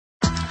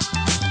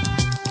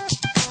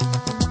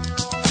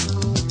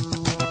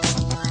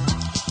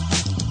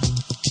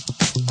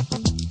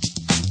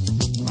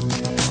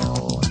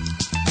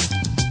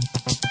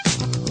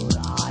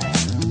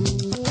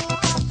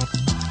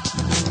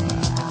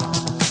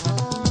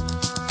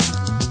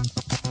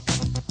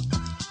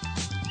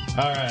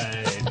All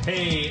right.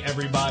 Hey,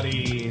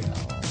 everybody.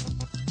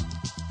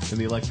 In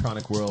the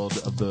electronic world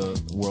of the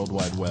World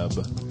Wide Web.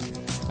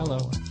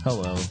 Hello.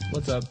 Hello.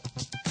 What's up?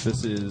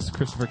 This is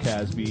Christopher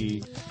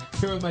Casby,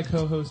 here with my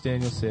co-host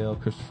Daniel Sale,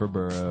 Christopher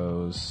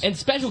Burrows. And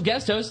special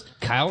guest host,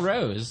 Kyle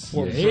Rose.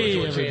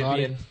 Hey,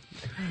 everybody.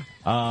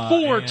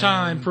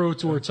 Four-time Pro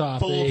Tour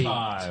top 8.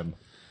 Full-time.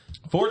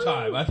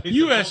 Four-time. I think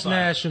U.S. full-time.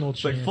 national It's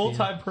champion. like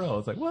full-time pro.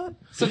 It's like, what?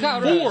 So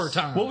Kyle Rose.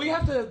 Four-time. Well, we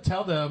have to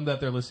tell them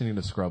that they're listening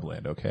to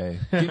Scrubland, okay?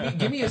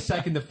 Give me a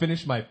second to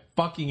finish my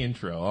fucking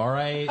intro, all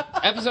right?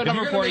 Episode If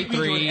number you're gonna make me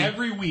do 43. it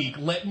every week,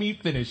 let me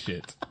finish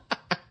it.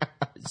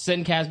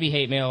 Send Casby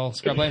hate mail,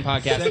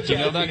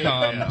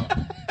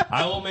 scrublandpodcast@gmail.com.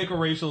 I will make a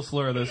racial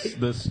slur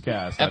this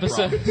cast.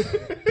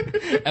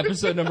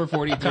 Episode number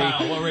 43.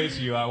 Kyle, what race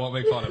are you? I won't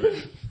make fun of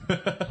it.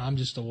 I'm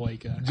just a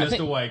white guy. Just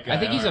a white guy. I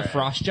think he's a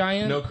frost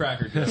giant. No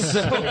cracker jokes.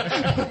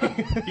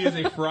 He is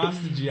a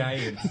frost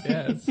giant.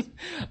 Yes.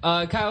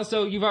 Kyle,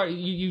 so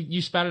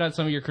you spouted out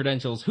some of your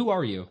credentials. Who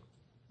are you?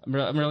 I'm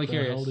really What the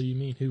curious. hell do you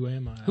mean? Who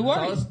am I? Who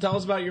are you? Tell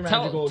us about your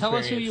magical Tell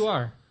us who you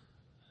are.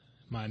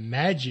 My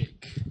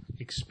magic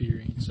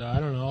experience. I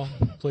don't know.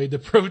 Played the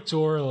Pro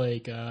Tour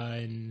like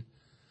in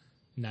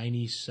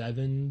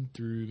 97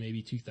 through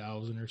maybe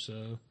 2000 or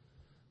so.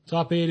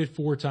 Top 8 it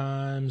 4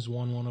 times,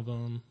 won one of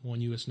them,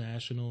 won U.S.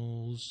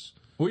 Nationals.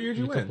 What year did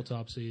you A win? couple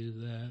top 8 of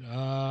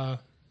that.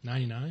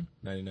 99.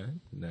 99.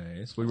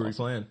 Nice. What were you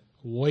playing?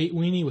 White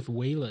weenie with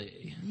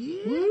Waylay.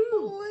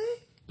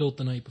 Built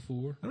the night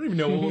before. I don't even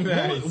know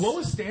what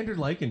was standard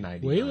like in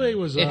 99. Waylay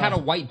was... It had a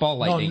white ball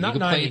lightning. not you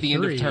could play at the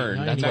end of 93,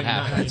 turn. That's what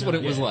happened. That's what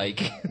it was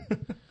like.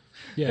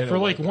 Yeah, for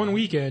like one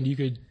weekend, you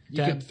could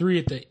tap 3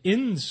 at the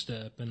end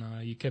step, and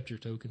you kept your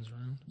tokens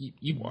around.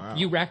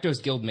 You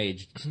Rakdos Guild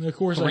Mage. And of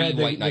course, 3 I had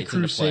white the knights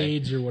into play.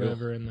 Crusades or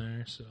whatever in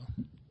there. So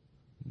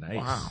Nice.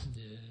 Wow.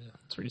 yeah,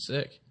 That's pretty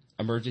sick.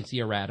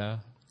 Emergency errata.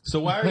 So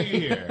why are you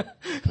here?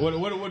 What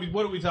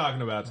are we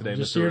talking about today,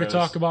 just Mr. here to Rose?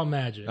 talk about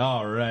magic.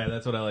 All right,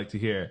 that's what I like to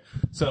hear.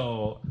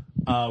 So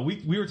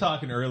we were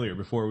talking earlier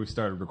before we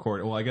started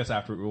recording. Well, I guess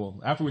after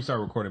we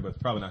started recording, but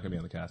it's probably not going to be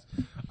on the cast.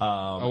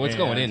 It's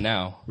going in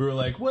now. We were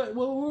like, what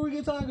were we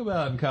going to talk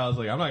about? And Kyle's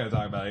like, I'm not going to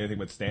talk about anything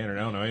but standard.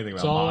 I don't know anything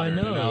about That's all I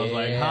modern. know. And I was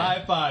like, Yeah.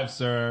 high five,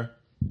 sir.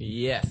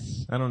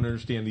 Yes. I don't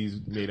understand these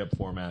made-up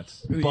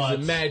formats. These But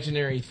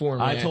imaginary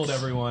formats. I told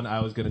everyone I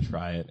was going to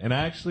try it. And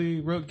I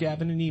actually wrote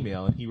Gavin an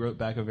email, and he wrote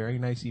back a very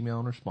nice email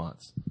in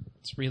response.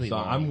 It's really So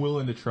long. I'm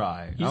willing to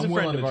try. He's I'm a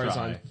willing friend of to ours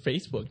try. on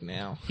Facebook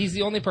now. He's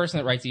the only person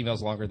that writes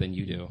emails longer than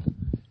you do.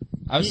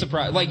 I was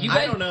surprised. Like you guys,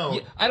 I don't know.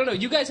 I don't know.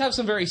 You guys have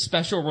some very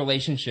special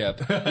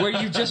relationship where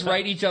you just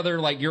write each other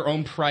like your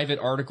own private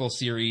article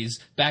series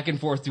back and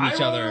forth to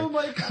each I other. wrote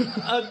like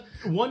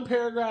one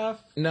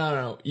paragraph.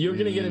 No. You're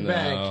going to get it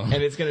back, No. and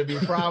it's going to be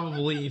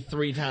probably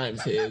 3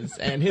 times his.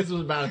 And his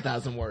was about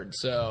 1,000 words,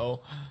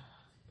 so...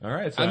 All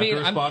right, so I mean,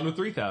 have to respond with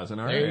 3,000.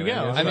 All right, There you go.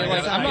 guess I mean,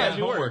 guess like, I I'm got not-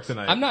 homework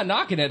tonight. I'm not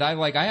knocking it.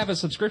 I have a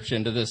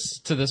subscription to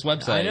this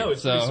website. I know,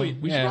 it's so, pretty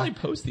sweet. We should yeah. probably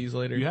post these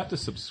later. You have to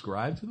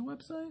subscribe to the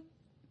website.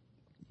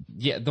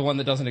 Yeah, the one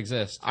that doesn't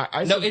exist.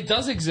 I no, sub- it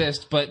does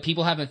exist, but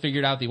people haven't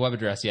figured out the web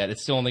address yet.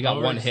 It's still only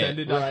got one hit.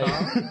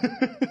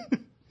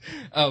 Overextended.com?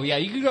 Oh yeah,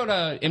 you can go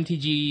to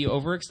MTG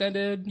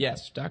Overextended.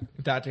 Yes,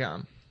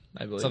 .com,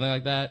 I believe. Something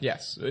like that.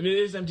 Yes, it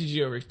is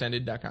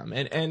mtgoverextended.com.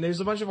 And there's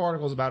a bunch of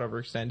articles about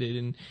Overextended,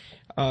 and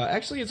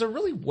actually it's a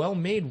really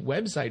well-made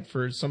website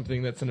for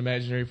something that's an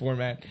imaginary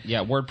format.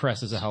 Yeah,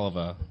 WordPress is a hell of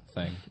a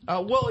thing.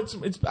 Well, it's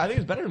I think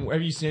it's better than...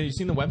 Have you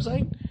seen the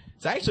website?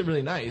 It's actually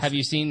really nice. Have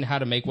you seen how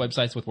to make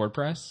websites with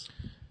WordPress?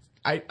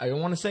 I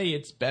want to say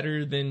it's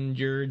better than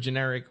your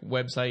generic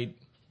website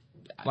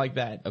like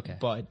that. Okay.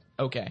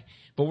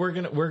 But we're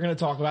gonna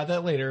talk about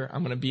that later.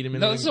 I'm gonna beat him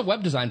in No, the... this is a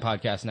web design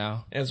podcast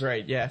now. That's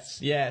right. Yes.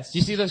 Do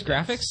you see those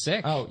graphics?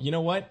 Sick. Oh, you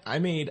know what? I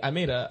made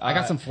a... I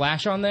got some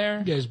Flash on there.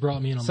 You guys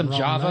brought me in on Some the wrong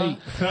Java.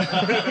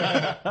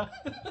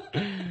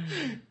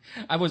 night.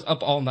 I was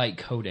up all night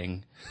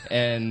coding,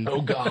 and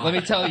Oh, God. let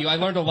me tell you, I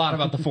learned a lot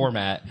about the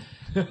format.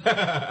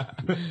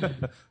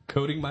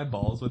 Coating my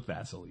balls with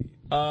Vaseline.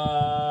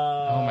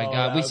 Oh my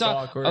god, we that's saw.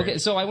 awkward. Okay,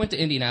 so I went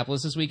to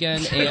Indianapolis this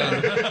weekend,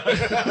 and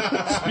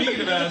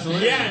Speaking of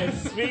Vaseline.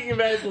 Yes. Speaking of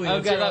Vaseline,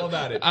 let's hear all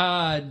about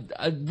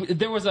it.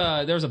 there was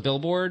a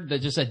billboard that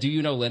just said, "Do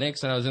you know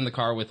Linux?" And I was in the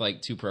car with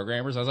like 2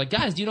 programmers. I was like,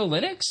 "Guys, do you know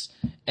Linux?"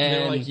 And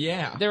they were like,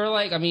 "Yeah." They were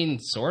like, "I mean,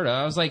 sorta."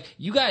 I was like,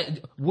 "You guys,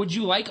 would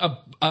you like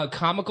a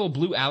comical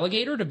blue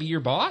alligator to be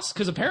your boss?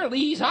 Because apparently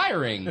he's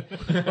hiring."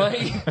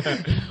 Like,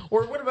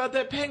 Or what about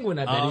that penguin?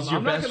 I bet he's your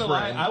I'm not best gonna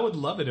lie. friend. I would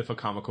love it if a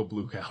comical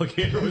blue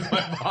alligator was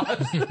my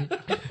boss.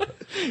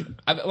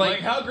 like, Like,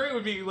 how great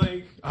would be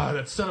like, oh,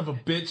 that son of a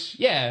bitch.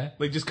 yeah.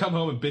 Like, just come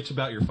home and bitch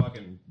about your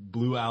fucking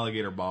blue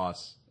alligator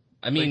boss.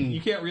 I mean, Like,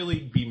 you can't really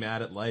be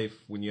mad at life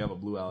when you have a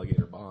blue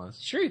alligator boss.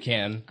 sure you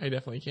can. I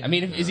definitely can. I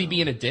mean, is he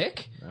being a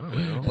dick? I don't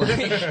know.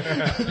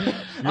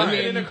 I You're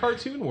mean, in a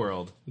cartoon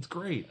world. It's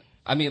great.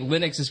 I mean,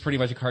 Linux is pretty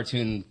much a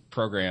cartoon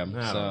program.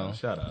 I don't know. So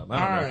Shut up. I all don't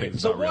know right.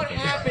 things So about real what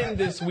things. happened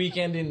this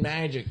weekend in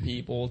Magic,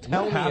 people?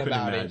 Tell What me happened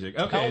about in it. Magic?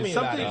 Tell Okay, me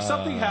about it.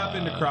 something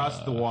happened across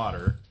the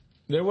water.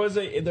 There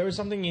was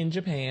something in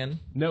Japan.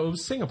 No, it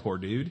was Singapore,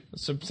 dude.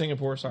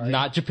 Singapore, sorry.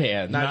 Not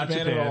Japan. Not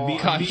Japan at all.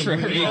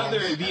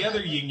 Contrary. The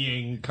other yin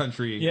yang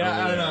country. Yeah, over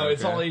I don't there, know.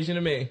 It's okay. all Asian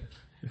to me.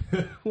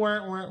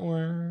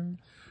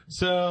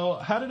 So,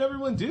 how did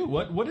everyone do?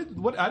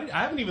 I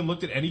haven't even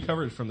looked at any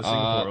coverage from the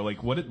Singapore.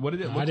 Like, what did it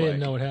look like? I didn't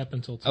know what happened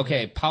until today.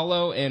 Okay,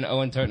 Paulo and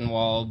Owen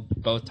Totenwald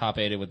both top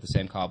 8'd with the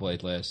same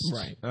Cobblade list.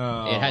 Right.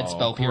 Oh, It had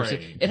spell piercing.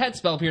 great. It had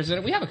spell piercing in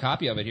it. We have a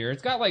copy of it here.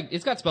 It's got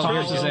spell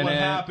pierces Paulo, in what it.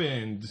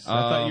 happened?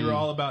 I thought you were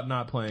all about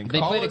not playing. They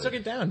Paulo played a- took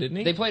it down, didn't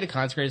he? They played a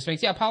Consecrated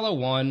Sphinx. Yeah, Paulo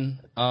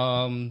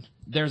won.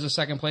 There's a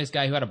second place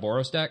guy who had a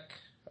Boros deck,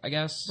 I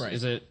guess. Right.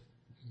 Is it?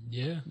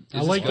 Yeah, I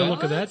this like the good?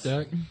 look of that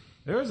deck.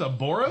 There was a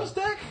Boros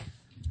deck?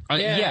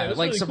 Yeah, it was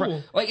really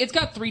cool. Like it's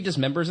got 3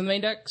 dismembers in the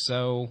main deck,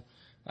 so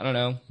I don't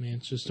know. Man,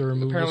 it's just a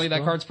removal. Apparently that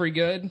spell. card's pretty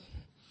good.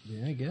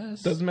 Yeah, I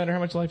guess. Doesn't matter how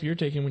much life you're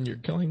taking when you're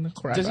killing the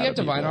crap. Does he out have of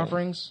divine people.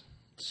 offerings?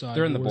 Sideboard.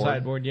 They're in the board.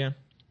 Sideboard, yeah.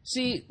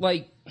 See,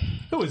 like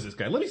Who is this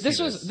guy? Let me see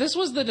this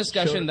was the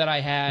discussion Sure. that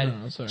I had.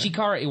 No, sorry.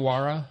 Chikara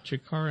Iwara.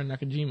 Chikara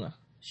Nakajima.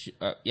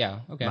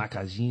 Yeah, okay.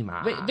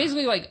 Nakajima.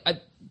 Basically, like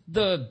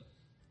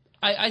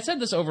I said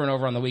this over and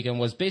over on the weekend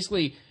was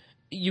basically,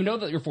 you know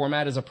that your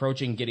format is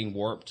approaching getting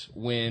warped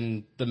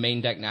when the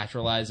main deck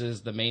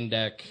naturalizes, the main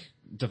deck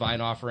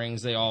divine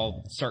offerings, they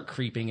all start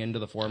creeping into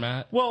the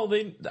format. Well,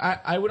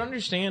 I would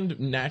understand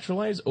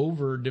naturalize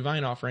over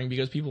divine offering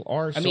because people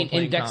are still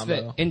playing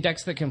combo. in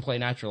decks that can play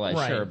naturalize,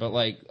 Right. sure, but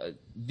like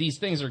these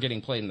things are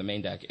getting played in the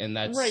main deck, and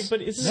that's Right,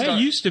 but it's That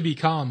used to be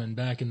common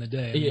back in the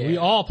day. I mean, Yeah. we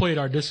all played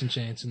our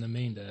disenchants in the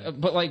main deck.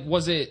 but like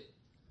was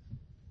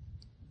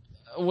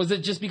it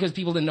just because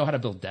people didn't know how to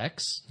build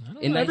decks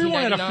in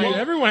Everyone had a 1999? few.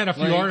 Everyone had a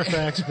few Like-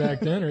 artifacts back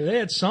then, or they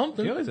had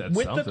something. You always had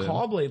with something. the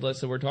Callblade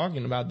list that we're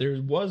talking about,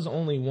 there was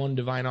only one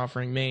divine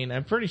offering main.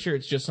 I'm pretty sure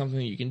it's just something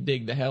that you can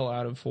dig the hell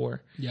out of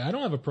for. Yeah, I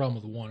don't have a problem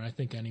with one. I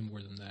think any more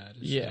than that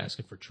is Yeah.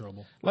 asking for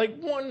trouble. Like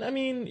one, I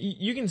mean,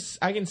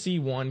 I can see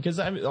one because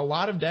a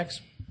lot of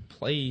decks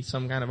play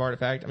some kind of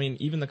artifact. I mean,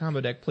 even the combo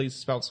deck plays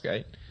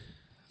Spellskite.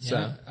 So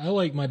Yeah, I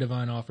like my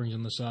divine offerings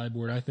on the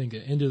sideboard. I think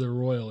Into the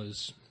Royal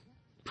is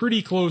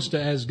pretty close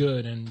to as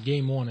good, and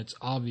game one it's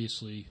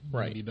obviously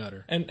going to be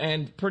better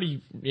and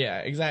pretty, yeah,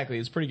 exactly.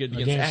 It's pretty good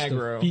against against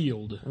aggro. the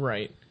field.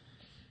 Right.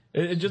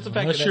 Just the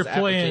fact Unless that you're that's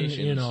playing,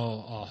 applications.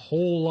 a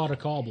whole lot of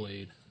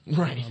Callblade.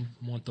 Right.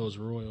 Want those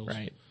Royals.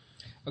 Right.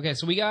 Okay,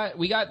 so we got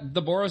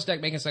the Boros deck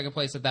making second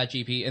place at that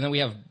GP, and then we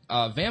have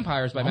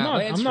Vampires by I'm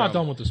Matt Landstrom. not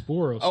done with the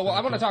Sporos. Oh well, I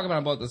deck. want to talk about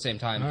them both at the same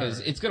time because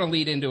Alright. it's going to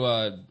lead into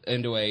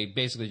a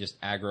basically just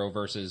aggro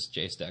versus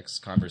Jace decks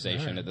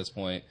conversation Alright. at this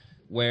point,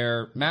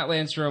 where Matt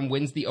Landstrom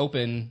wins the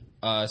open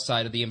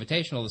side of the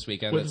Invitational this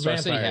weekend With that Star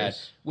City had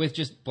vampires. with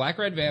just black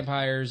red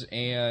vampires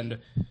and.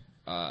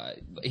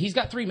 He's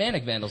got 3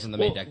 Manic Vandals in the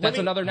main Well, deck. let That's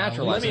me- another let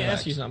naturalizer. me ask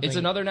deck. you something. It's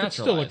another It's naturalizer.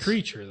 still a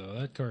creature though.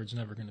 That card's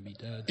never going to be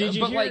dead. Did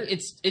you but hear? like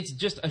it's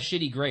just a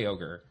shitty gray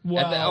ogre.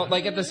 Wow.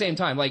 At the same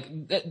time, like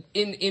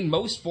in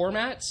most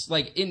formats,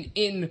 like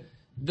in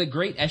the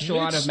great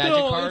echelon It's of Magic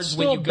still- cards, it's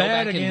when still you go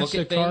bad back and against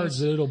look at the cards things,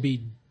 that it'll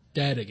be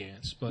dead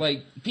against. But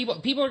like people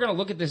are going to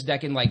look at this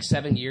deck in like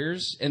 7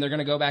 years, and they're going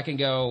to go back and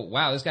go,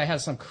 "Wow, this guy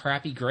has some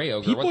crappy gray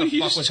ogre. people What the fuck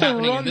used was to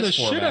happening in run the this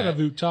shit format?" out of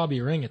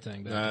Uktabi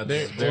Orangutan back then.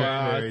 That's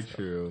very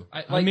true.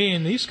 I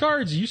mean, these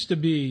cards used to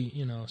be,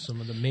 some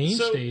of the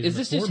mainstays. is in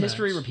this the just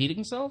history formats. repeating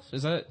itself?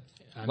 Is that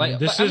I mean,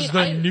 this is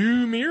the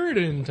new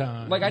Mirrodin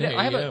time. Like I There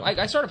you go.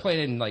 I started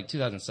playing in like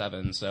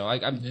 2007, so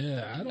I'm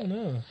yeah, I don't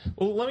know.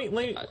 Well, let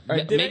me. all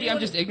right, did maybe I'm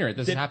anyone- just ignorant.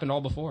 This did- has happened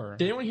all before.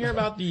 Did anyone hear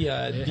about the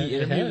it interview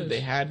has. that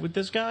they had with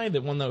this guy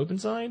that won the open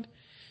side?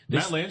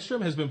 Matt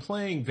Landstrom has been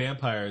playing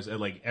vampires at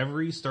like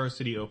every Star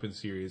City Open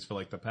series for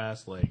like the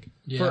past like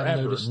Yeah, I've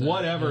Forever. noticed that,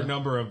 whatever yeah.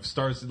 number of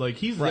stars. Like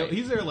he's Right.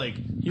 he's there like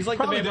He's like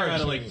the probably there vampire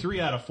out of like king. 3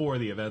 out of 4 of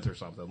the events or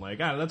something. Like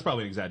that's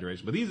probably an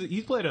exaggeration, but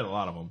he's played at a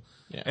lot of them.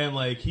 Yeah. And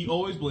like he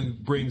always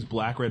brings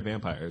black red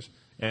vampires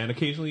and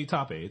occasionally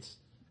top 8s.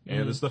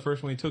 And this is the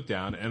first one he took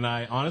down. And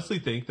I honestly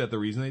think that the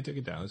reason they took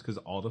it down is because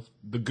all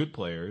the good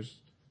players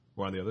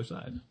were on the other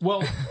side.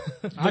 Well,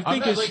 I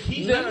think it's like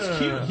he was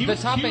cute. He The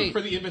was top cute 8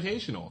 for the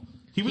Invitational.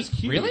 He was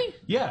cute. Really?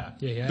 Yeah.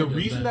 Yeah, he had the a good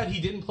reason bet. that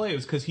he didn't play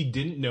was because he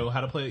didn't know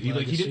how to play. He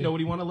Legacy. didn't know what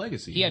he wanted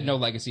legacy. He had no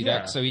legacy Yeah.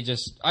 deck, so he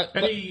just.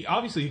 And he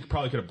obviously he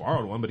probably could have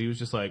borrowed one, but he was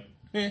just like,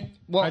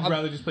 Well, I'd I'm-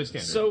 rather just play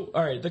standard. so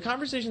all right, the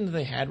conversation that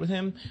they had with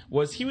him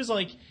was he was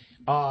like,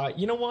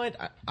 you know what?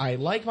 I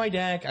like my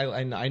deck.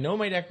 I know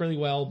my deck really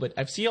well, but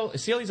I see all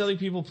these other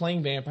people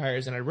playing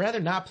vampires, and I'd rather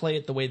not play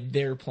it the way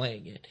they're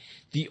playing it.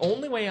 The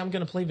only way I'm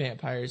going to play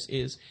vampires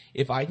is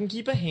if I can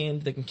keep a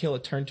hand that can kill a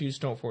turn 2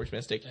 Stoneforge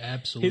Mystic.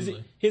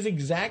 Absolutely. His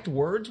exact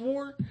words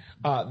were,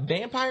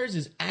 vampires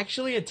is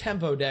actually a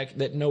tempo deck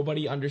that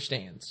nobody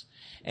understands.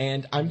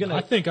 And I'm going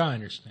I to... think I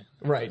understand.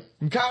 Right.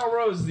 Kyle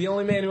Rose is the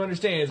only man who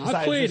understands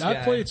besides this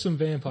guy. I played some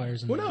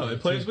vampires. In well, the no, game,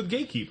 it plays too. with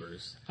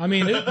gatekeepers. I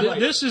mean,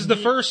 this is the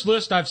first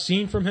list I've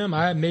seen from him.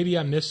 Maybe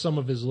I missed some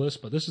of his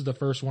list, but this is the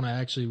first one I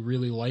actually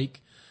really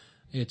like.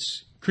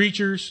 It's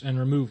creatures and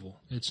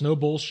removal. It's no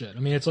bullshit. I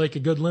mean, it's like a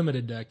good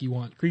limited deck. You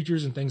want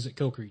creatures and things that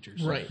kill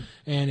creatures. Right.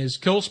 And his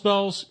kill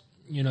spells,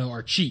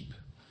 are cheap.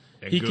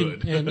 And he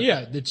good. can, and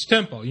yeah, it's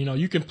tempo.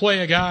 You can play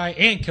a guy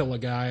and kill a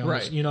guy.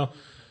 Right.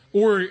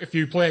 Or if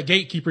you play a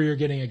gatekeeper, you're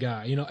getting a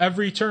guy.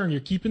 Every turn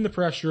you're keeping the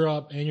pressure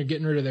up and you're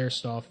getting rid of their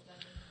stuff.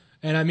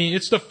 And I mean,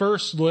 it's the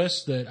first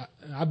list that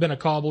I've been a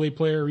Caw-Blade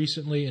player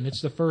recently, and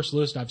it's the first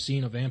list I've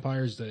seen of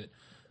vampires that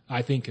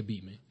I think could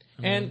beat me.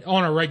 I mean, And-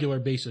 on a regular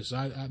basis,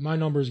 my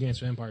numbers against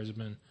vampires have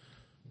been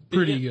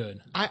pretty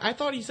good. I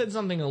thought he said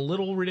something a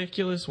little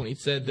ridiculous when he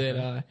said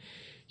that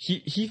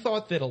he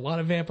thought that a lot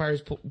of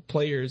vampires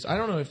players, I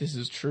don't know if this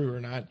is true or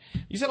not,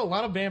 he said a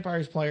lot of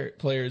vampires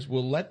players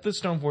will let the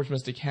Stoneforge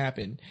Mystic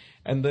happen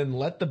and then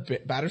let the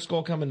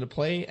Batterskull come into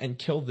play and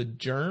kill the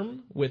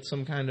germ with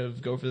some kind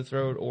of go for the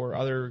throat or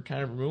other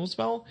kind of removal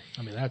spell.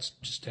 I mean, that's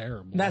just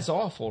terrible. That's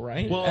awful,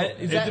 right? Well,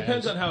 it that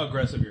depends on how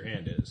aggressive your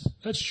hand is.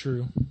 That's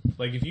true.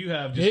 Like, if you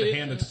have just a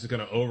hand that's just going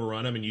to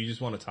overrun them and you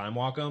just want to time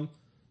walk them,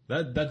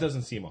 that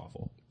doesn't seem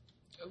awful.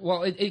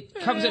 Well, it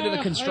comes into the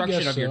I construction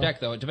guess of your so. deck,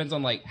 though. It depends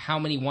on how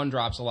many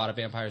 1-drops a lot of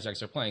vampires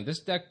decks are playing. This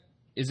deck,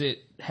 is it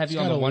heavy He's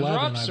on the got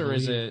 1-drops, 11, or I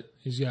is believe. it?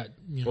 He's got,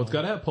 Well, it's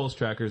got to have pulse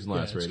trackers and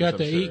last it's rates. got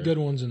the I'm 8 sure. good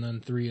ones and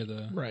then 3 of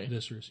the Right.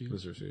 Viscera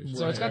seals.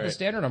 So it's got the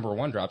standard number of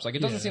 1-drops. Like, it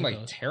doesn't Yeah, seem it like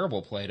does.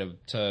 terrible play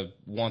to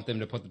want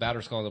them to put the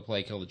Batterskull into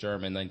play, kill the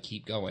germ, and then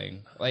keep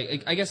going.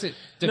 Like, I guess it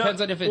depends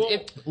on if it. well,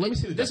 let me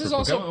see the This deck is real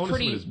quick. I also wanna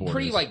see what his board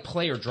pretty is. like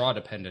player draw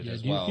dependent Yeah,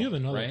 as do you, well. you have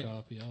another right?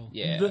 copy?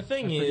 Yeah. the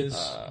thing is,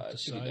 it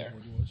should be there.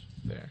 Sideboard was.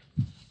 there.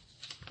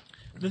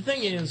 The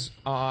thing is,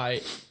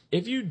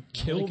 if you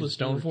kill like the his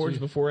board, Stoneforge too.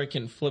 before it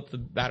can flip the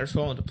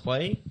Batterskull into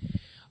play,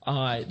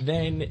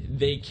 then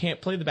they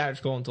can't play the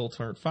Batterskull until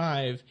turn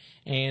 5,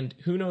 and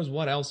who knows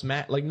what else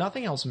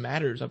nothing else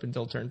matters up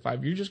until turn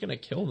 5. You're just gonna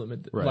kill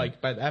them by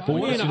that I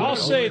point. mean, if I'll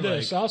you say only,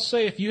 this. I'll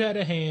say if you had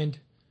a hand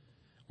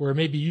where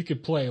maybe you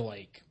could play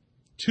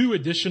 2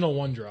 additional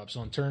 1-drops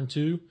on turn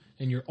 2,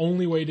 and your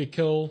only way to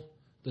kill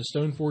the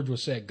Stoneforge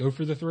was say go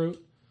for the throat,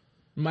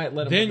 Might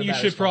let 'em then put the you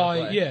should Batterskull probably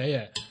into play.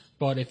 yeah.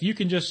 But if you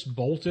can just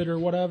bolt it or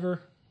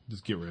whatever,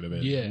 Just get rid of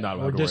it. yeah, Not or have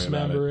to worry about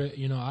dismember it.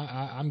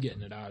 I'm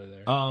getting it out of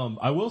there.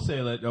 I will say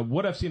that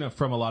what I've seen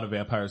from a lot of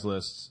vampires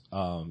lists,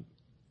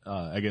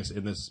 I guess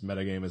in this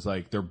metagame, is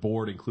their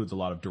board includes a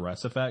lot of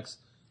duress effects.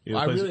 It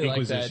I plays really like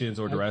that. Inquisitions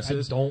or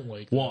duresses. I don't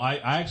like that. Well, I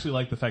actually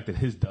like the fact that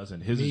his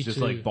doesn't. His Me is just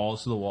too.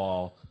 balls to the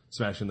wall,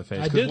 smash in the face.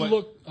 I 'Cause did what-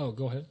 look. Oh,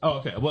 go ahead. Oh,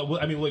 okay. Well,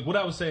 I mean, what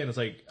I was saying is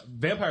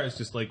vampire is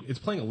just it's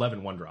playing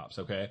 11 1-drops,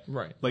 okay?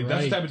 Right. That's the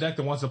Right. type of deck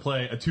that wants to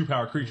play a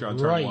 2-power creature on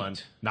turn Right. 1,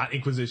 not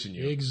Inquisition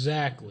you.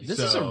 Exactly. This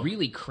is So- a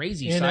really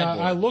crazy And sideboard.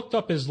 I looked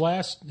up his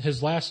last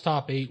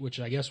top 8, which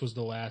I guess was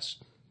the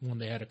last one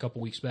they had a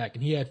couple weeks back,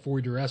 and he had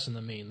 4 duress in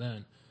the main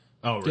then.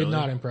 Oh, really? Did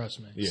not impress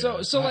me.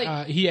 Yeah. So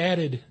He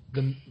added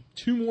the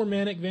 2 more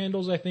Manic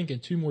Vandals, I think,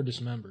 and 2 more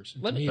Dismembers.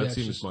 And to me, that that's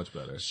seems just much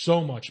better.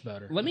 so much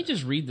better. Let me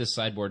just read this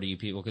sideboard to you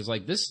people, because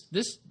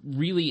this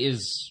really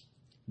is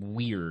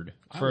weird.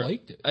 I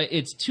liked it.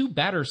 It's 2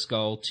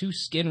 Batterskull, 2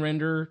 Skin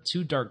Render,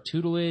 2 Dark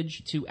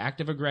Tutelage, 2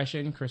 Active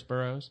Aggression, Chris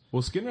Burrows,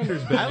 Well,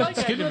 Skinrender's been, I like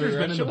Skinrender's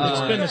been in the Active board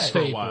It's been a for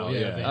staple. a while. yeah,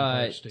 Yeah.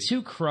 Vampire staple.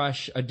 2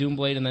 Crush, a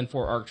Doomblade, and then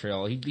 4 Arc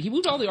Trail. He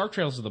moved all the Arc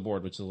Trails to the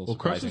board, which is a little Well,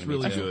 Crush surprising is to me,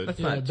 really too. good. That's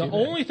Yeah, not the too bad.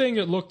 only thing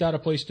that looked out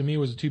of place to me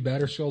was the 2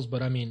 Batterskulls,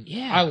 but I mean,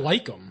 Yeah. I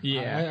like them.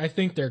 Yeah. I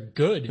think they're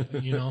good.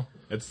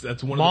 That's one of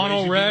the ways Mono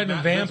you can red beat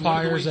and that's one of the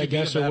vampires, ways you I beat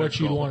guess, a are what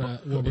you'd Batterskull.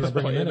 want to bring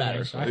play in a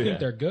against. I Batterskull. think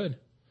they're good.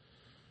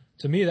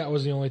 To me, that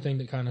was the only thing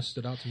that kind of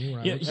stood out to me.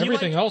 Yeah, he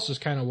Everything liked- else is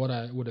kind of what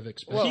I would have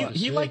expected. to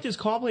He see. liked his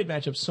Caw-Blade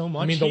matchup so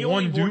much. I mean, he the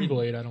only one boarded-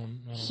 Doomblade, I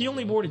don't He know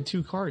only about. boarded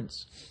 2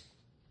 cards.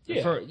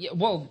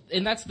 Well,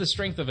 and that's the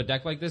strength of a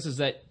deck like this, is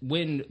that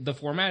when the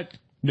format...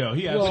 No,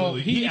 he Well,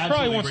 absolutely. he probably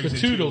absolutely wants the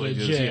brings in tutelage.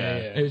 tutelages, Yeah.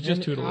 It was just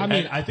And, tutelage. I mean,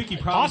 And I think he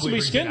probably possibly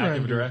brings Skin in active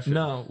Render. direction.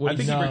 No, I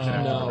think he brings in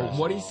active no. direction.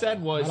 What he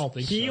said was I don't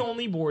think he so.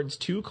 only boards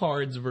 2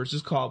 cards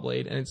versus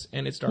Caw-Blade,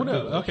 and it's Dark Well,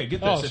 no, Tutelage. okay,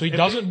 get this. Oh, so he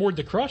doesn't board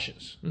the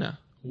crushes. No.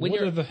 When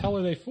What you're- the hell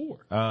are they for?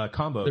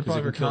 Combo. They're 'cause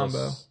it probably can kill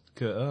combo. us.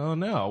 Oh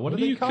no! What do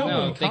do they you kill? call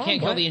No, them? they can't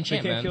kill the They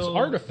enchantments. can't kill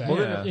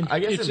Artifacts. Yeah. I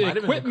guess it's it might have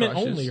been the equipment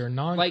crushes. only or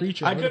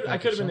non-creature. I could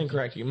artifacts have or been something.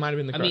 incorrect. It might have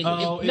been the I mean,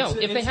 crushes. Oh, No, it's-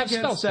 if they it's have spell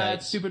against that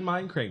stats. stupid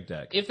mind crank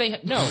deck. If they...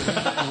 No.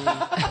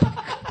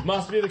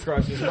 Must be the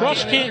crushes.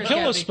 Crush Yeah, can't kill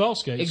a yeah, spell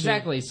skate. so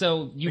Exactly.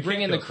 So you bring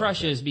can't in the kill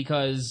crushes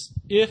because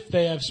if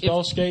they have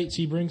spell skates,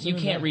 he brings you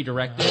them can't in.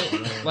 redirect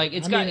it. Like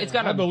it's I mean,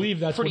 got. I a believe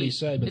that's pretty, what he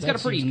said. But It's that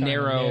got a pretty seems kinda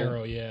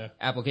narrow yeah.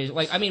 application.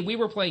 Like I mean, we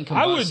were playing.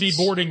 I would be Combusts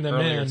boarding them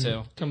earlier in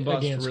too. Combust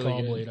against really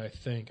good. Caw-Blade, I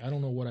think. I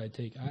don't know what I'd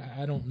take.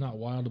 I don't not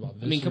wild about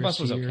this. I mean, Combust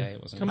was okay.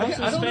 It wasn't. Combust-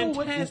 I don't know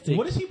fantastic.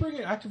 what is he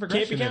bringing active be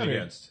aggression in countered.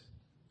 against?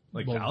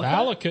 Like Well,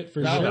 Valakut? Valakut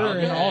for Valakut. sure,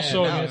 and Yeah,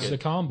 also Valakut. against the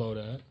combo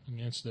that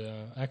against the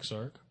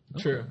Exarch.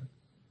 True.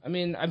 I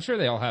mean, I'm sure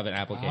they all have an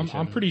application.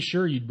 I'm pretty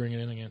sure you'd bring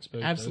it in against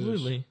both.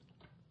 Absolutely.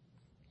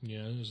 Those. Yeah,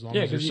 as long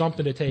Yeah, as 'cause there's you-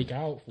 something to take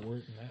out for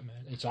it. And that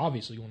man, it's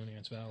obviously going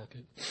against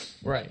Valakut.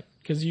 Right.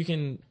 Because you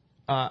can.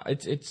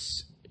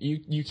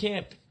 You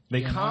can't.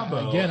 They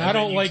combo. Again, and I then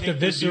don't you like the take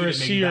the dude Viscera and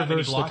make Seer that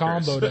many versus the blockers.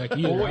 combo deck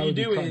either. Well, what I you would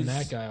be do cutting is-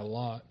 that guy a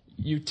lot.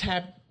 You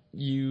tap.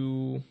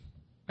 You.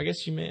 I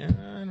guess you may. I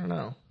don't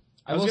know.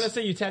 I was going to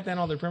say you tap down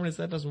all their permanents.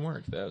 That doesn't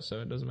work, though, so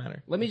it doesn't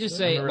matter. Let me just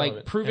say, like,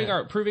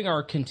 irrelevant. proving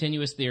our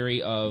continuous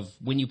theory of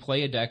when you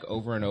play a deck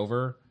over and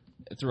over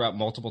throughout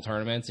multiple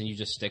tournaments and you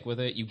just stick with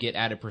it, you get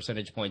added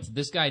percentage points.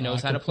 This guy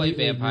knows how to play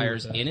completely agree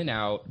vampires with that. in and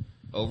out,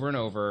 over and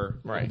over,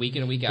 Right. week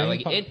in and week out.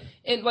 Like,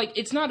 Vampi-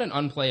 it's not an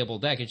unplayable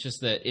deck. It's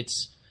just that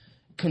it's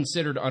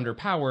considered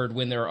underpowered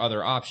when there are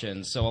other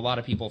options. So a lot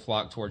of people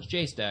flock towards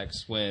Jace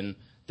decks when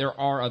there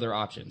are other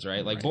options,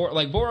 right? Like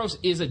Boros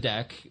is a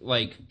deck.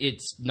 Like,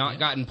 it's not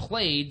gotten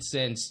played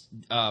since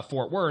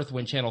Fort Worth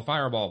when Channel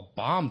Fireball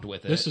bombed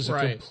with it. This is a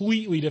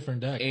completely different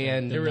deck.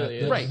 And it really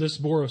is. Right. This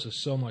Boros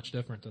is so much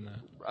different than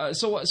that.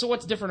 So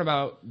what's different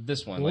about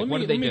this one? Well, Like, what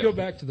did let they me do? go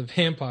back to the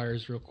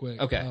vampires real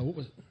quick. Okay.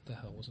 What the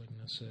hell was I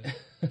going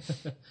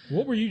to say?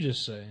 What were you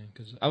just saying?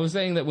 Cause, I was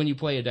saying that when you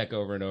play a deck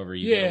over and over,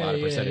 you get a lot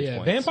of percentage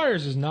points.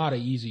 Vampires is not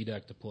an easy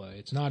deck to play.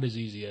 It's not as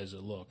easy as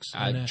it looks.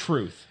 And,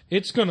 Truth.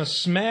 It's going to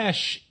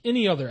smash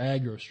any other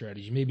aggro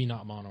strategy. Maybe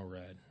not mono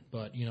red,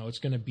 but it's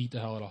going to beat the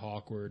hell out of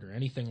Hawkward or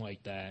anything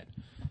like that.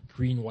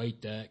 Green white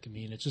deck. I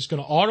mean, it's just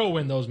going to auto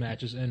win those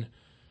matches. And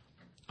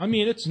I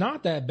mean, it's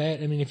not that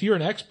bad. I mean, if you're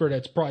an expert,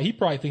 he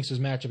probably thinks his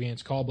matchup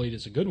against Callblade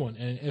is a good one.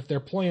 And if they're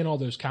playing all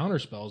those counter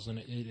spells, then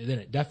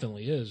it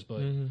definitely is.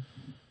 But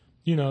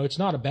it's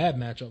not a bad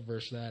matchup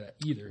versus that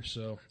either.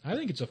 So I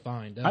think it's a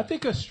fine deck. I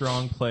think a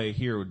strong play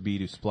here would be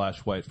to splash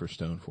white for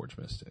Stoneforge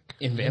Mystic.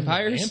 In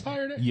vampires?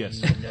 Vampire deck?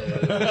 Yes.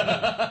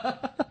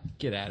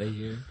 Get out of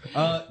here.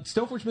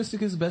 Stoneforge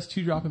Mystic is the best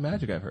 2-drop in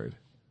Magic I've heard.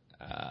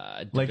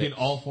 Like in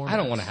all formats. I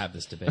don't want to have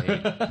this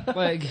debate.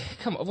 Like,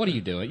 come on, what are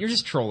you doing? You're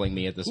just trolling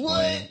me at this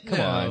point.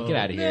 Come on, get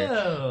out of here.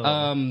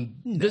 No.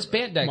 This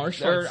Bant deck,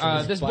 Marsh or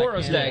fights this black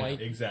Boros and deck,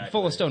 white. Exactly.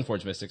 full of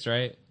Stoneforge Mystics,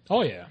 right?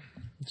 Oh yeah,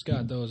 it's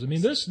got those. I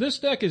mean, this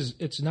deck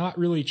it's not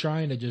really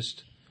trying to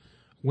just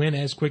win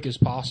as quick as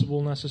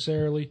possible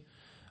necessarily.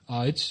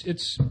 I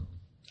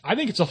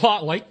think it's a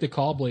lot like the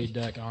Callblade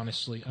deck,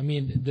 honestly. I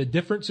mean, the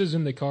differences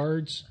in the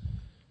cards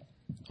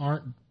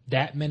aren't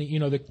that many.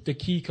 The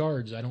key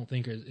cards, I don't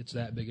think it's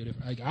that big a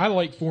difference. Like, I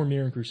like 4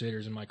 Mirror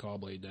Crusaders in my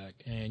Callblade deck,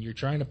 and you're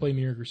trying to play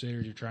Mirror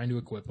Crusaders, you're trying to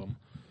equip them.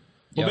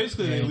 Well, Yep.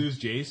 basically, they lose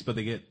Jace, but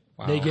they get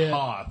They get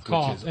Koth,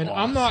 Koth. which is And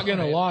awesome. I'm not going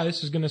to lie,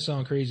 this is going to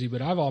sound crazy,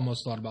 but I've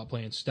almost thought about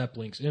playing Step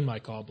Links in my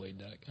Callblade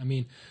deck. I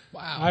mean,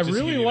 I Just to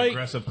really give you an like...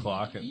 aggressive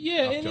clock. And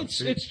Yeah, up and jump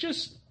street. it's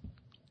just...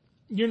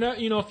 You're not...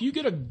 if you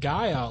get a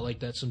guy out like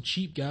that, some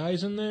cheap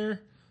guys in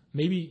there,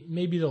 maybe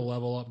the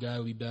level up guy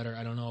would be better.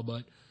 I don't know,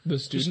 but... The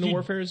student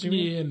warfares, you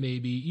mean? Yeah,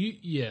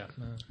 maybe.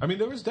 I mean,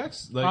 there was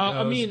decks like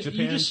I mean, Japan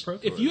you just Pro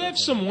if Tour you that have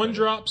was some like-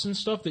 1-drops and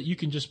stuff that you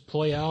can just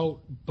play out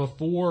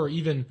before, or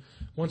even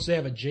once they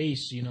have a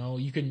Jace,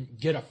 you can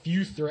get a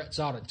few threats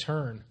out a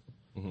turn.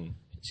 Mm-hmm.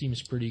 It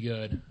seems pretty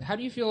good. How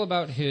do you feel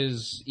about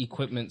his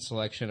equipment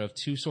selection of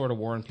 2 Sword of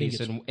War and Peace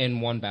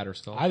and 1 Batter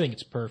Skull? I think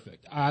it's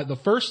perfect. The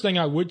first thing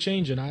I would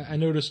change, and I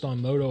noticed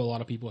on Moto a lot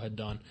of people had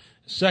done,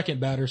 second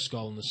Batter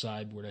Skull in the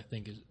sideboard, I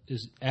think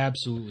is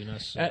absolutely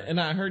necessary.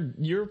 And I heard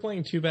you're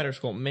playing 2 Batter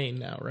Skull main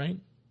now, right?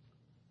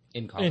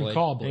 in In Callblade.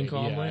 Callblade, In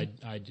Callblade?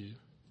 yeah, I do.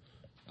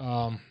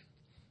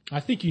 I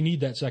think you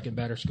need that second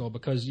Batter Skull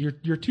because your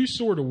 2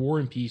 Sword of War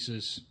and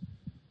Pieces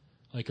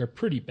are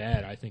pretty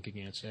bad, I think,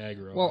 against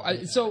aggro. Well,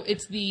 so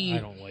it's the I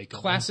don't like 'em.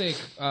 classic.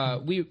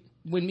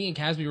 When me and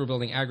Casby were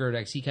building aggro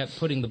decks, he kept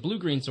putting the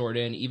blue-green sword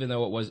in, even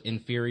though it was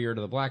inferior to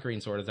the black-green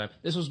sword at the time.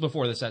 This was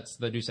before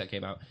the new set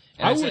came out.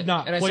 And I said- would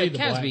not and I play said, the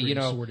Casby, black-green you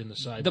know, sword in the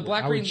sideboard. the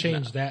black I green would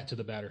change that to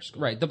the Batter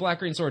Skull. Right, the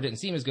black-green sword didn't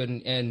seem as good,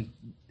 and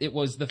it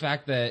was the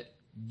fact that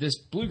this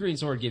blue-green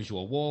sword gives you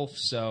a wolf,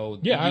 so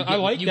Yeah, you I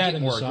like you that get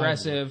in the more sideboard.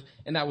 aggressive,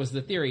 and that was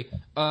the theory.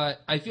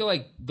 I feel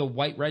like the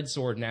white-red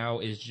sword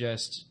now is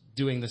just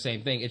doing the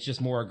same thing. It's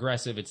just more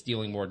aggressive. It's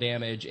dealing more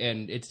damage,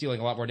 and it's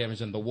dealing a lot more damage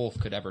than the wolf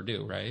could ever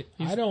do. Right?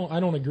 I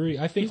don't agree.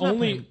 I think not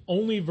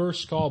only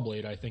versus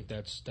Callblade. I think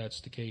that's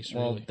the case.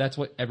 Well, Really. that's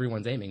what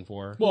everyone's aiming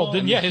for. Well,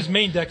 then his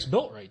main deck's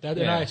built right. And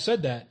Yeah. I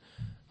said that.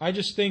 I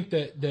just think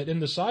that in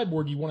the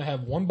sideboard you want to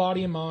have 1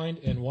 Body in Mind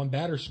and 1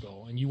 Batter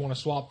Skull, and you want to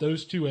swap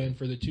those 2 in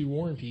for the 2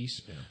 War and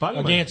Peace Body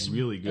in Mind's against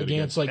really good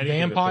against against like anything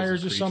that vampires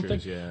or plays with something.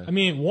 creatures, yeah. I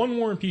mean, 1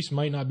 War and Peace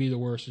might not be the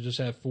worst to just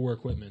have 4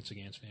 equipments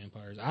against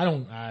vampires. I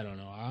don't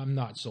know. I'm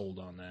not sold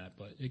on that,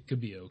 but it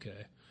could be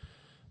okay.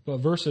 But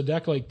versus a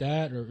deck like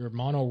that or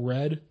mono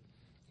red,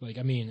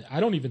 I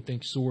don't even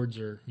think swords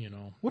are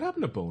What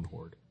happened to Bone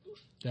Horde?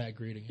 that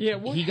great against. Yeah,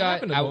 them. what He got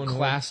happened to Bone Horde?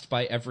 outclassed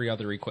by every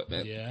other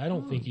equipment. Yeah, I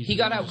don't think he's. He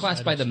got I outclassed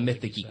just by the don't think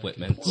mythic he's that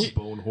equipment. good.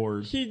 Bone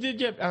Horde. He did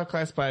get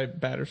outclassed by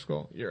Batter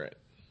Skull. You're right,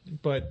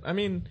 but I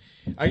mean,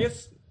 I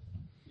guess,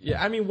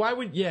 yeah. I mean, why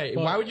would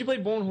you play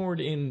Bone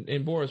Horde in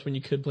Boros when you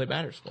could play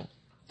Batter Skull?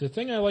 The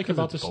thing I like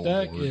about it's this Bone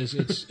deck Horde.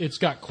 is it's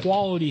got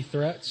quality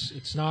threats.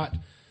 It's not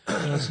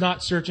it's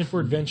not searching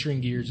for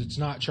adventuring gears. It's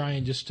not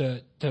trying just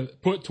to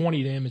put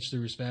 20 damage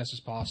through as fast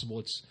as possible.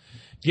 It's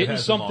getting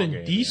has a long something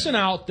game, decent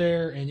out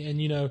there, and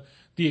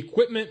the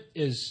equipment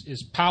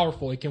is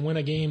powerful. It can win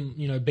a game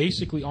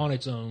basically on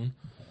its own.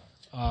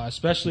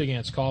 especially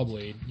against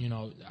Callblade. You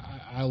know,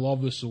 I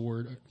love the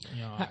sword.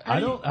 You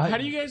know, How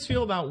do you guys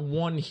feel about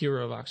one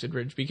hero of Oxid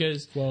Ridge?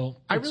 Because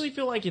I really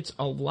feel like it's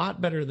a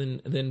lot better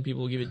than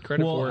people give it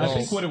credit for. I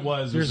think what it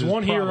was. There's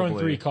one hero and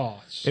 3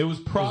 costs. It was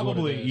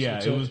probably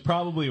it was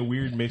probably a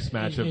weird mixed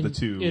match of the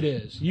two. It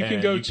is. You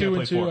can go 2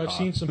 and 2. I've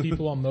seen some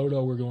people on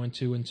Moto were going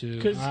 2 and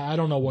 2. I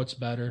don't know what's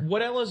better.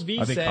 What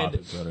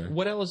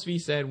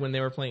LSV said when they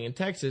were playing in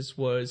Texas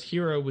was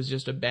Hero was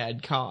just a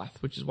bad Koth,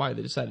 which is why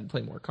they decided to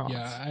play more Koths.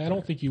 Yeah, I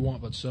don't think you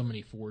want but so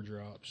many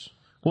 4-drops.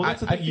 Well,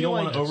 that's the thing. You don't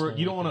want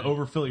like to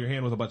overfill your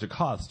hand with a bunch of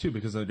Koths too,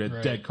 because they're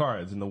dead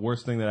cards, and the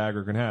worst thing that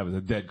aggro can have is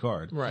a dead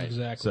card. Right.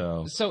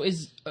 Exactly. So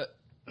is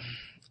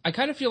I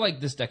kind of feel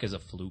like this deck is a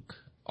fluke.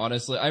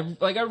 Honestly, I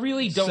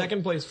really don't.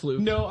 Second place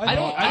fluke. No, I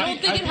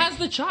don't think it has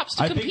the chops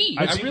to compete.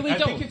 I really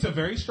don't. I think it's a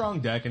very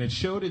strong deck, and it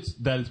showed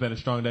that it's been a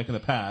strong deck in the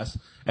past,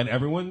 and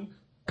everyone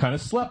kind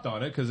of slept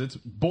on it because it's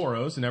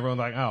Boros, and everyone's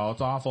like, oh,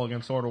 it's awful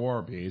against Sword of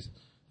War Beast,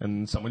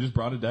 and someone just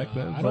brought a deck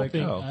that I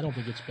don't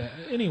think it's bad.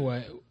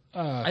 Anyway,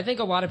 I think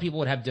a lot of people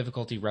would have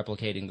difficulty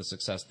replicating the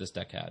success this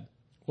deck had.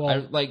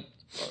 Well,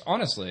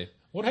 honestly.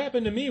 What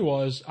happened to me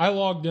was I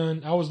logged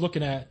in. I was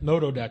looking at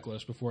Moto deck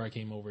list before I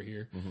came over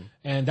here,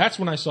 and that's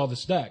when I saw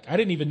this deck. I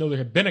didn't even know there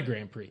had been a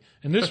Grand Prix,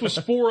 and this was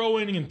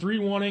 4-0ing and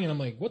 3-1ing, and I'm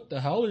like, what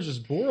the hell? There's this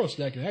Boros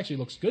deck, and it actually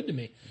looks good to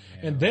me.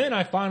 Yeah. And then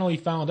I finally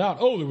found out,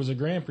 there was a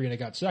Grand Prix, and I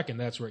got second.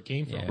 That's where it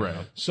came from. Yeah.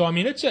 Right. So I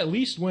mean, it's at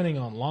least winning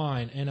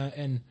online,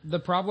 and the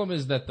problem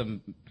is that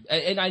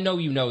and I know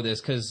you know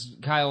this because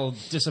Kyle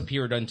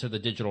disappeared into the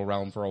digital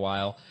realm for a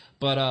while.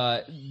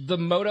 But the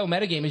Moto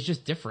metagame is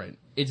just different.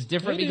 It's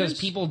different because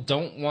people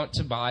don't want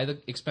to buy the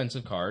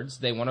expensive cards.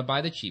 They want to buy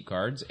the cheap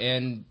cards,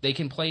 and they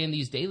can play in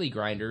these daily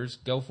grinders,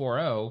 go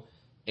 4-0,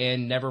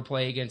 and never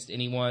play against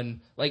anyone.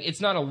 Like it's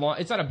not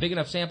a big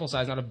enough sample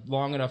size, not a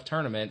long enough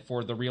tournament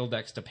for the real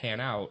decks to pan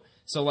out.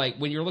 So like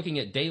when you're looking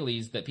at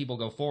dailies that people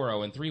go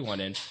 4-0 and 3-1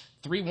 in,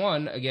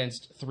 3-1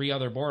 against 3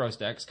 other Boros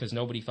decks because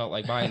nobody felt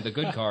like buying the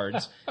good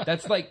cards.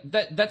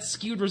 That's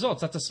skewed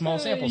results. That's a small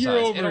sample size. You're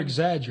over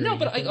exaggerating. No,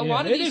 but a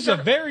lot of these it is a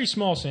very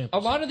small sample.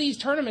 A lot of these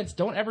tournaments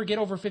don't ever get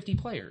over 50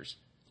 players.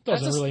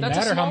 Doesn't really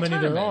matter how many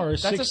there are.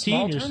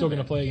 16, you're still going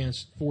to play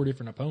against 4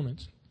 different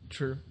opponents.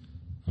 True.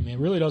 I mean, it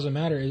really doesn't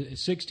matter.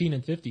 16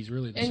 and 50 is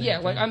really the same. And yeah,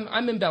 like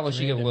I'm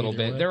embellishing it a little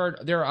bit. way.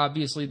 There are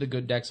obviously the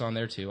good decks on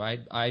there too.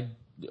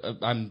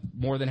 I'm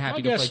more than happy I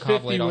to guess play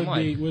 50 Cobblade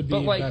online. would be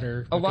but like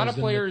better. A lot of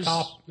then players, the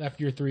top,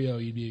 after your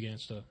 3-0, you'd be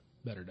against a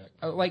better deck.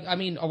 a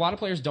lot of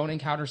players don't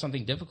encounter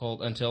something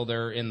difficult until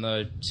they're in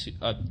the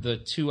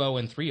 2-0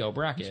 and 3-0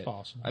 bracket. It's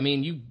possible. I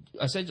mean, you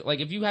essentially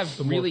like if you have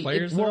The more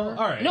players there are?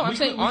 All right. No, I'm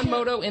saying on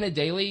Moto in a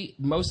daily,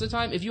 most of the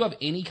time, if you have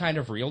any kind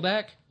of real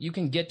deck, you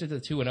can get to the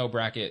 2-0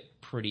 bracket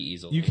pretty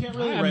easily. You can't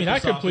really. I mean, I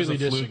write this off completely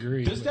as a fluke.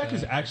 disagree This with deck that.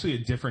 is actually a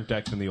different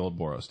deck than the old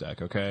Boros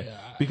deck. Okay, Yeah.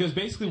 because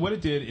basically what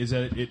it did is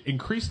that it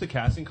increased the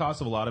casting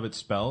cost of a lot of its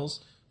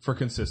spells for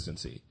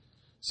consistency.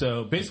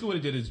 So basically what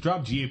it did is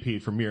drop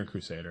GAP for Mirror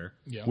Crusader,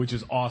 which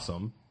is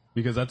awesome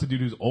because that's a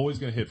dude who's always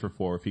going to hit for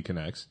 4 if he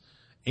connects,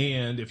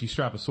 and if you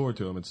strap a sword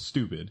to him, it's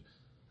stupid.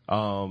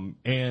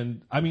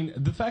 And I mean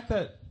the fact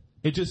that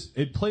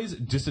it plays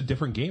just a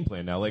different game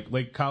plan now.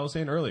 Like Kyle was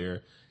saying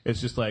earlier. It's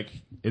just like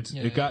it's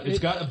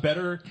got a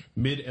better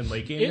mid and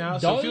late game now,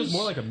 so it feels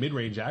more like a mid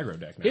range aggro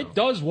deck now. It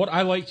does what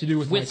I like to do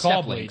with my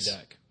Step Callblade links.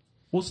 deck.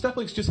 Well, Step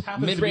Links just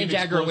happens Mid-range to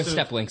be an aggro with explosive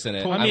Step Links in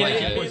it. 28 I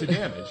like it. points of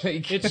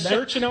damage. It's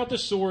searching out the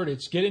sword.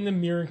 It's getting the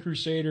Mirror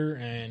Crusader,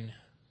 and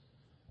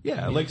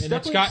Like and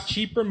Step it's got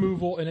cheap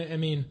removal. And I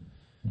mean,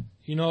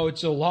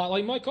 it's a lot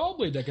like my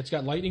Callblade deck. It's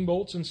got lightning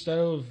bolts instead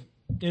of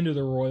Into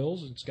the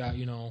Royals. It's got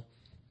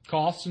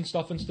Koths and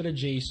stuff instead of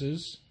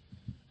Jaces.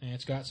 And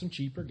it's got some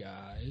cheaper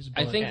guys.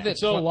 I think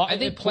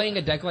playing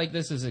a deck like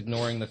this is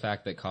ignoring the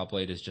fact that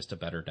Cobblade is just a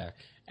better deck.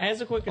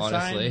 As a quick aside,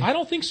 Honestly. I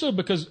don't think so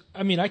because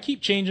I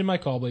keep changing my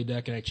Callblade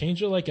deck and I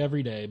change it like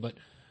every day. But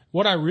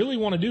what I really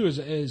want to do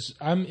is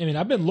I've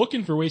been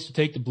looking for ways to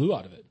take the blue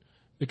out of it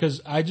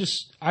because I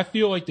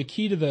feel like the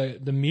key to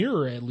the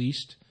mirror at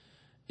least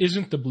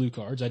isn't the blue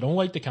cards. I don't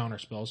like the counter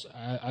spells.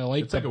 I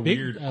like It's the like a big.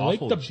 weird, I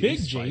like awful the big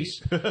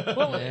Jace Jace.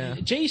 Well,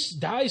 Jace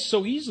dies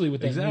so easily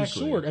with that new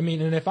sword. I mean,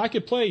 and if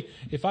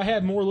I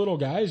had more little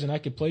guys and I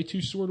could play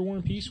 2 Sword of War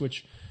and Peace,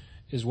 which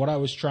is what I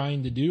was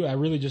trying to do. I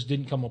really just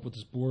didn't come up with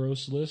this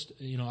Boros list.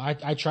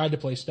 I tried to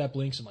play Step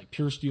Links and like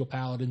Pure Steel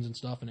Paladins and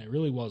stuff, and it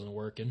really wasn't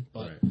working.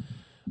 But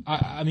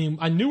I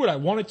knew what I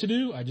wanted to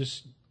do. I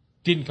just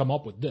didn't come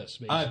up with this.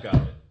 Basically. I've got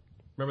it.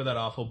 Remember that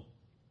awful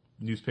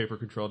newspaper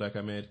control deck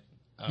I made?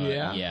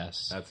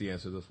 Yes. That's the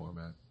answer to the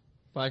format.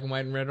 black and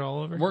white and red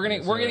all over. We're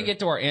gonna get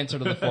to our answer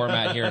to the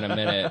format here in a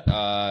minute.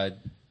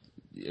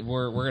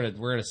 We're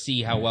gonna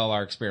see how well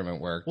our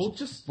experiment worked. Well,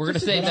 we're gonna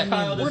save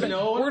that. We're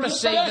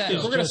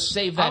gonna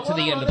save that to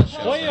the end of the show.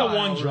 Play a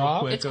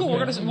 1-drop. It's cool.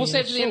 We'll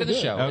save it to the end of the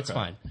show. Okay. It's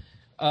fine.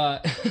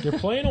 You're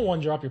playing a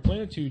 1-drop. You're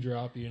playing a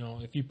 2-drop.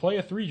 If you play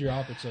a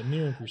 3-drop, it's a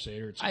Mirror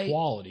Crusader. It's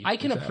quality. I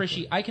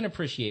can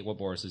appreciate what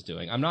Boris is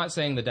doing. I'm not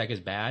saying the deck is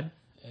bad.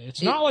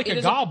 It's not like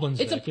a Goblin's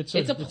deck. It's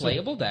a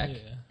playable deck. Yeah.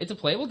 It's a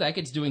playable deck.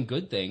 It's doing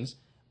good things.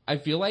 I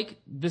feel like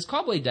this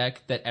Caw-Blade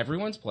deck that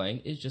everyone's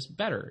playing is just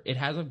better. It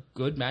has a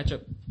good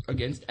matchup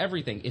against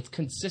everything. It's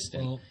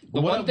consistent. Well,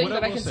 the one thing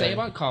that I will can say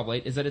about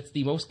Caw-Blade is that it's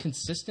the most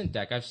consistent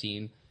deck I've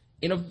seen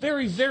in a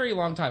very, very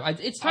long time.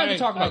 It's time to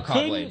talk about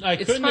Caw-Blade. I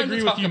couldn't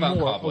agree with you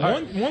more.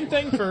 One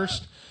thing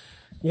first.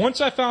 Once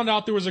I found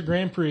out there was a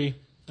Grand Prix,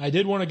 I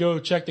did want to go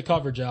check the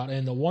coverage out.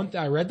 And the one thing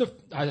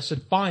I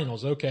said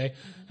finals, okay.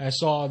 I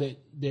saw that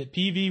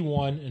PV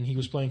won and he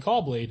was playing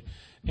Caw-Blade.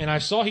 And I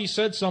saw he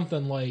said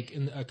something like,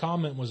 a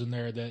comment was in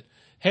there that,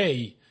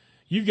 hey,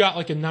 you've got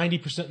like a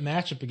 90%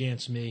 matchup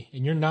against me,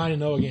 and you're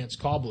 9-0 against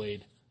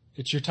Caw-Blade.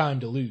 It's your time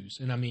to lose.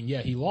 And I mean,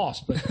 yeah, he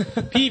lost. But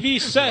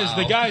PV says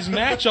the guy's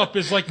matchup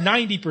is like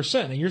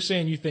 90%, and you're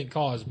saying you think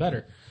Caw is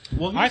better.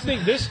 Well, I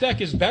think this deck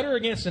is better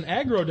against an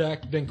aggro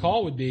deck than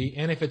Caw would be,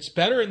 and if it's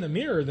better in the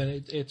mirror,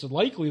 then it's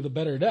likely the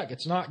better deck.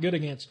 It's not good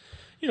against...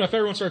 if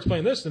everyone starts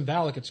playing this, then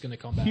Valakut's going to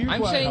come back.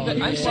 I'm saying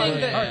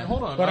that. All right,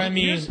 hold on. But I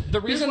mean,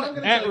 the reason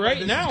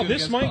right now,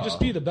 this might just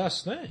be the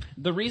best thing.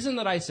 The reason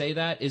that I say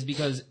that is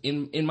because,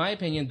 in my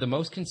opinion, the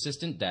most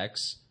consistent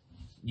decks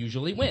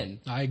usually win.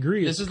 I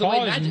agree. This is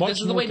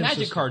the way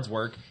Magic cards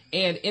work.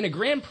 And in a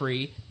Grand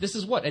Prix, this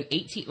is what,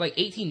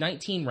 18,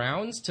 19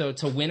 rounds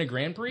to win a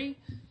Grand Prix?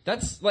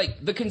 That's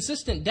like, the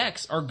consistent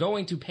decks are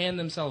going to pan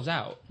themselves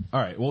out. All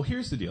right, well,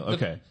 here's the deal.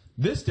 Okay.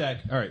 This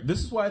deck, all right,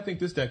 this is why I think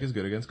this deck is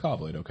good against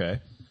Caw-Blade,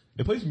 okay?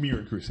 It plays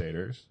Mirror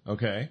Crusaders,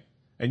 okay?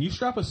 And you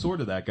strap a sword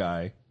to that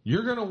guy,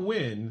 you're going to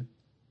win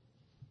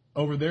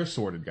over their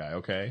sworded guy,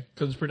 okay?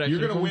 Because protection.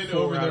 You're going to win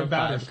over their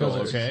battle skull,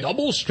 okay?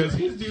 Double strike. Because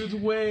his dude's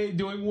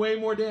doing way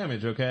more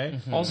damage, okay?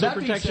 Mm-hmm. Also that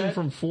protection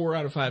from 4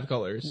 out of 5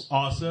 colors.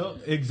 Also,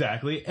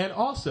 exactly. And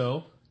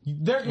also,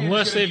 their hand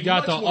unless they've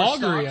got the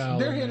augury out.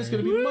 Their hand is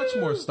going to be much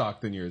more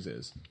stocked than yours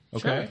is,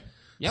 okay? Sure.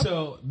 Yep.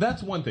 So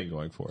that's one thing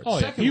going for it. Oh,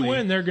 secondly, if you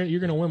win, you're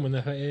going to win when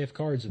they have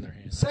cards in their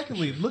hands.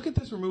 Secondly, look at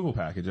this removal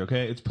package,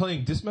 okay? It's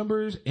playing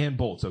Dismembers and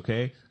Bolts,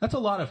 okay? That's a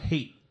lot of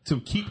hate to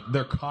keep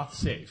their Koth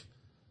safe.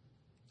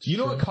 You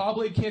know what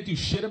Caw-Blade can't do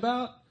shit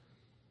about?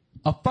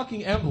 A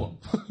fucking emblem.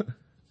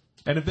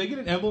 And if they get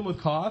an emblem with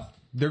Koth,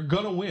 they're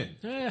going to win.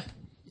 I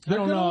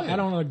don't know. I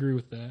don't agree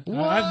with that.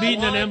 I've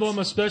beaten an emblem,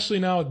 especially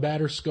now with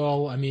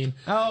Batterskull. I mean,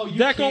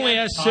 deck only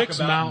has 6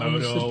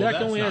 mountains. The deck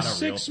only has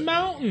 6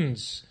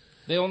 mountains.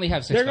 They only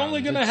have 6 They're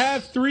only going to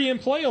have 3 in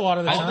play a lot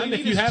of the time.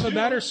 If you have a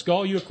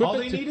Batterskull, you equip it. All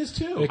they need is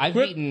 2. All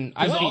they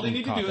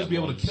need to do is be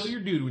able to kill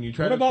your dude when you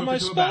try to equip my it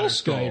to a Batterskull.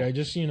 Spell I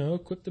just,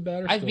 equip the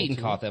Batterskull. I've beaten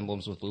Koth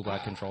emblems with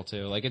blue-black control,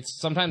 too. Like, it's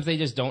sometimes they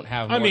just don't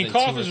have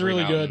Koth is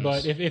really good,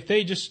 but if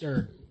they just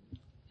are,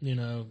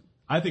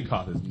 I think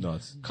Koth is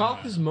nuts.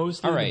 Koth is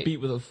mostly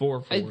beat with a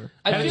 4/4.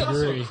 I feel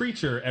also a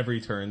creature every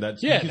turn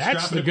that you can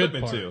that's strap the good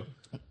equipment part. to.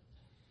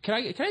 Can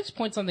I just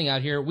point something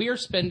out here? We are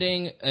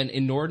spending an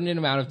inordinate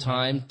amount of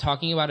time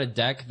talking about a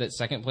deck that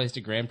second placed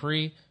at Grand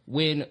Prix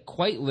when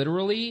quite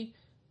literally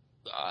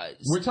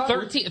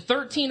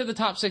 13 of the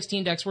top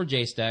 16 decks were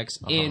Jace decks.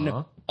 In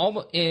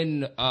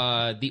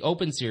the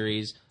Open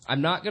Series, I'm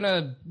not going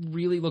to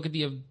really look at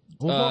the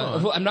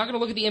I'm not going to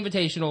look at the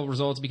invitational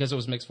results because it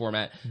was mixed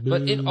format.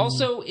 But it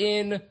also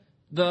in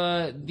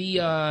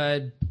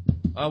the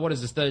what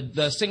is this?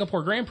 The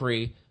Singapore Grand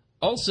Prix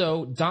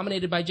also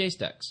dominated by Jace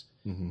decks.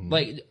 Mm-hmm.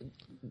 Like,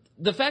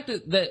 the fact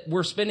that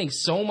we're spending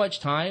so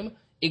much time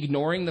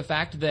ignoring the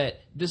fact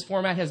that this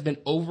format has been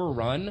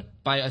overrun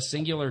by a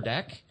singular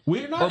deck.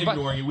 We're not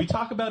ignoring it. We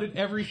talk about it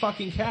every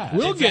fucking cast.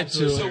 We'll get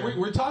to it. So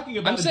we're talking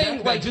about a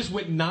deck that just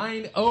went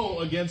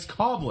 9-0 against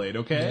Caw-Blade,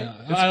 okay?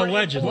 Yeah.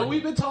 Allegedly. What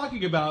we've been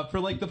talking about for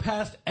like the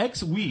past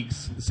X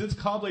weeks since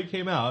Caw-Blade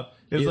came out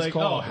is like,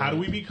 how do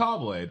we beat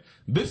Caw-Blade?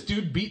 This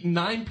dude beat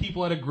 9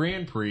 people at a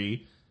Grand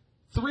Prix.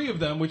 3 of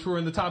them, which were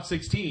in the top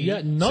 16.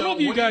 Yeah, none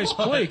of you guys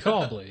play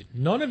Caw-Blade.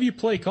 None of you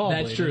play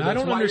Caw-Blade. That's true. That's I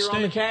don't why understand.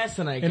 You're on the cast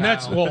tonight, and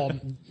Kyle.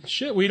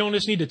 That's we don't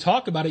just need to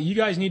talk about it. You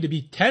guys need to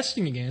be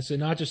testing against it,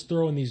 not just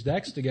throwing these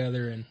decks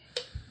together and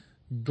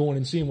going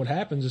and seeing what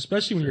happens,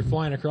 especially when you're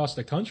flying across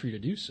the country to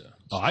do so.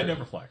 I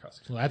never fly across the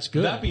country. Well, that's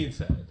good. That being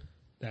said,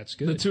 that's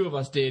good. The 2 of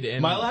us did.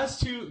 And the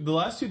last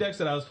two decks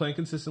that I was playing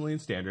consistently in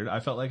Standard,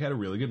 I felt like had a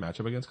really good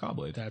matchup against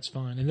Caw-Blade. That's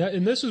fine.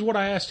 And this is what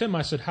I asked him.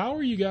 I said, how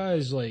are you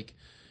guys like...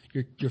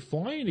 You're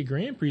flying to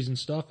Grand Prix and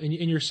stuff, and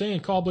you're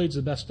saying Caw-Blade's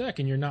the best deck,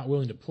 and you're not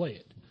willing to play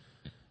it.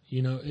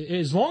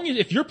 As long as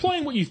if you're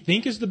playing what you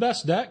think is the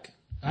best deck,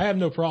 I have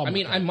no problem. I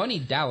mean, I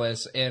moneyed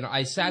Dallas, and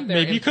I sat there.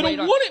 Maybe you could have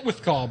won it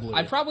with Caw-Blade.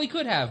 I probably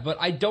could have, but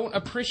I don't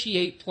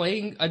appreciate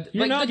playing.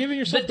 You're not giving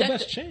yourself the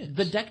best chance.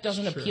 The deck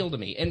doesn't appeal to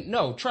me, and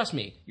no, trust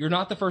me, you're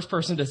not the first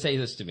person to say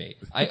this to me.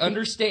 I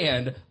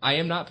understand. I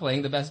am not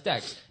playing the best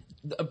decks.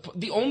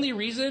 The only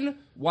reason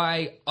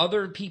why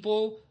other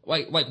people,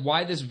 like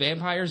why this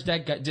Vampires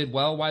deck did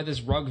well, why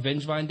this Rug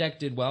Vengevine deck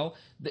did well.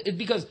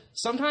 Because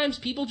sometimes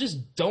people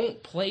just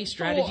don't play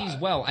strategies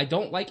well. I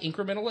don't like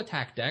incremental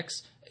attack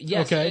decks.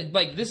 Yes,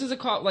 like this is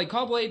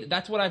Callblade,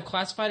 that's what I've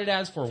classified it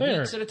as for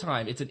weeks at a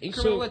time. It's an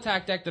incremental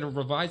attack deck that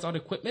relies on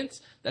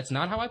equipments. That's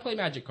not how I play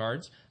Magic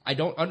cards. I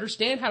don't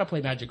understand how to play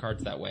Magic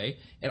cards that way,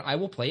 and I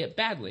will play it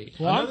badly.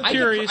 Well, I'm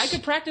curious. I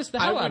could practice the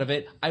hell out of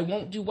it. I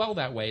won't do well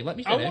that way. Let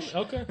me finish.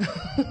 Okay.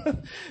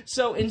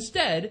 So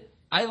instead,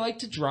 I like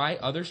to try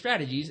other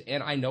strategies,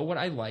 and I know what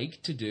I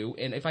like to do,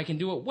 and if I can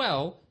do it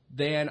well,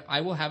 then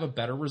I will have a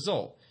better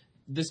result.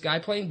 This guy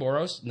playing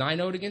Boros,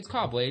 9-0'd against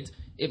Callblades,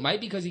 it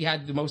might be because he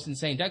had the most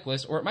insane deck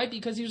list, or it might be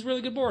because he was a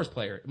really good Boros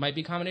player. It might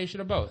be a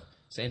combination of both.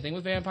 Same thing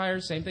with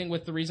Vampires, same thing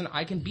with the reason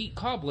I can beat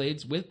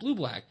Callblades with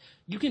Blue-Black.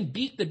 You can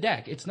beat the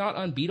deck. It's not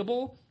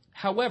unbeatable.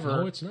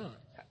 However... No, it's not.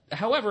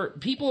 However,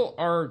 people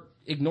are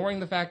ignoring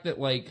the fact that,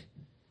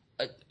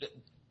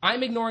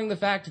 I'm ignoring the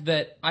fact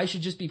that I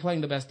should just be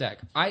playing the best deck.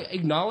 I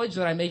acknowledge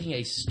that I'm making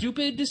a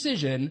stupid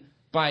decision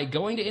by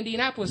going to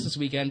Indianapolis this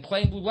weekend,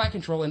 playing Blue-Black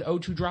Control, and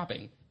 0-2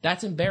 dropping.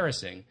 That's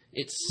embarrassing.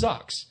 It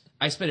sucks.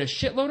 I spent a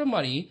shitload of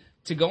money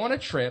to go on a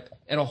trip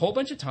and a whole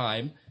bunch of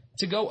time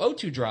to go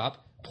 0-2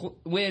 drop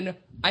when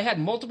I had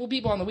multiple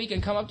people on the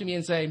weekend come up to me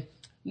and say,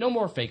 no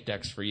more fake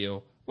decks for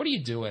you. What are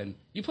you doing?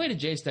 You played a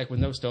Jace deck with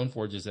no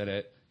Stoneforges in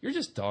it. You're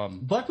just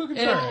dumb. Blackbook and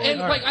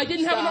I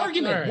didn't have an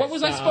argument. Right, what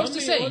was I supposed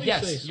to say?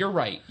 Yes, you're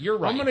right. You're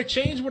right. I'm going to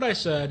change what I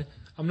said.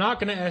 I'm not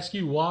going to ask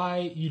you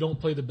why you don't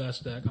play the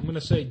best deck. I'm going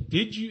to say,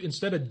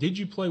 instead of did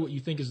you play what you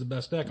think is the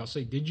best deck, I'll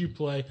say, did you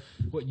play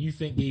what you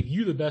think gave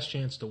you the best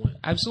chance to win?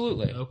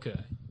 Absolutely. Okay.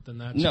 Then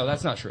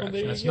that's not true.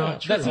 Actually. That's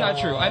not true. That's not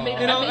true.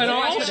 I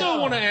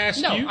also want to ask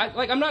you.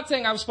 I'm not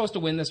saying I was supposed to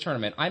win this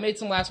tournament. I made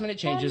some last minute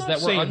changes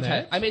that were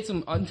untested. I made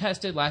some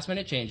untested last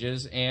minute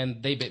changes,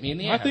 and they bit me in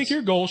the ass. I think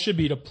your goal should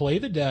be to play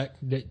the deck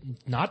that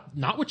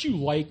not what you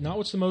like, not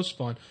what's the most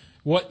fun,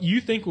 what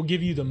you think will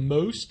give you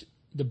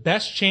the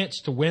best chance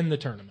to win the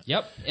tournament.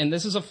 Yep, and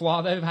this is a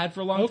flaw that I've had for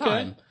a long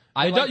time.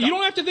 You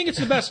don't have to think it's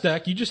the best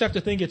deck. You just have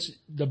to think it's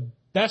the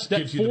best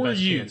deck for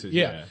you. Chances,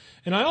 yeah.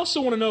 And I also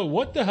want to know,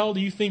 what the hell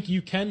do you think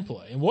you can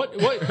play? And what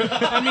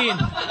I mean,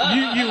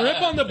 you rip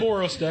on the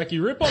Boros deck,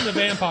 you rip on the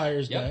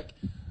Vampires deck.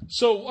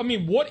 So, I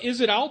mean, what is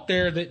it out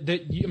there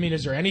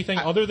is there anything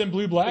other than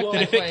Blue-Black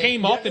that if it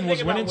came up and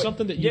was winning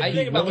something that you'd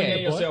be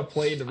willing to play?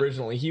 Played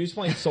originally. He was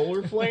playing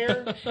Solar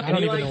Flare. I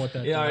don't even know what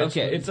that is.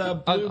 Yeah,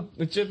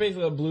 it's just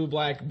basically a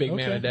Blue-Black big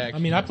mana deck. I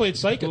mean, I played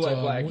Psychic.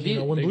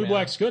 When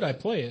Blue-Black's good, I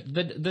play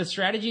it. The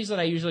strategies that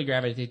I usually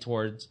gravitate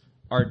towards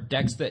are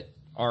decks that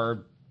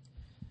are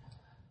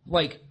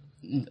like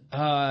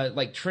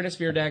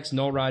Trinisphere decks,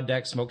 Null Rod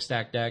decks,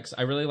 Smokestack decks.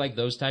 I really like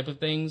those type of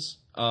things.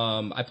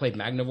 I played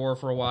Magnivore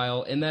for a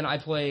while, and then I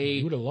played.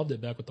 You would have loved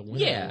it back with the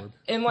Winter Lord.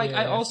 And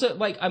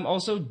I'm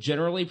also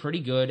generally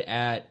pretty good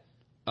at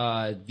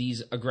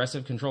these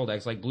aggressive control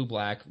decks like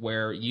Blue-Black,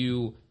 where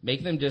you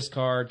make them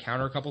discard,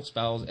 counter a couple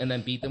spells, and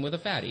then beat them with a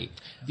fatty.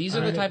 These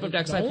are the type of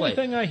decks I play. The only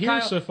thing I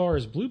hear so far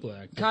is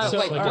Blue-Black. It's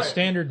like a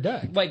standard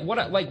deck.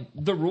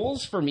 The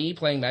rules for me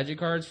playing Magic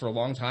cards for a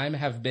long time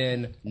have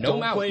been no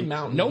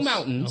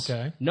mountains.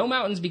 Okay. No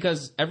mountains,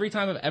 because every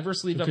time I've ever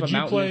sleeved up a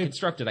mountain and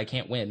constructed, I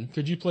can't win.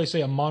 Could you play,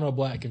 say, a mono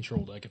black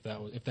control deck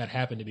if that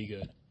happened to be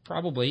good?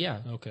 Probably, yeah.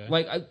 Okay.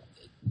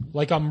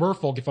 Like a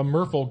Merfolk, if a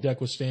Merfolk deck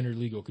was standard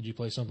legal, could you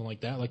play something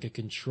like that, like a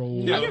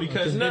control? No,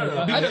 because an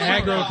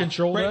aggro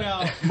control right deck?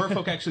 now,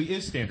 Merfolk actually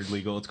is standard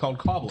legal. It's called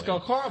Cobblade. It's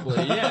called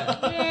Cobblade, yeah.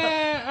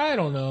 Yeah, I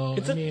don't know.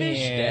 It's a fish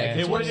deck.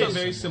 It works out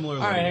very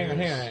similarly. All right,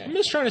 hang on. I'm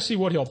just trying to see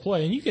what he'll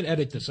play, and you can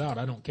edit this out.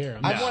 I don't care.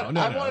 I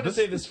wanted to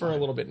say this for a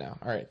little bit now.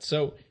 All right,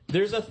 so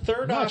there's a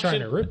third option. I'm not trying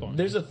to rip on him.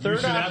 There's a third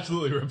option. You should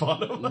absolutely rip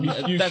on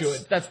him. You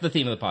should. That's the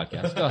theme of the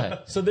podcast. Go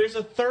ahead. So there's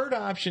a third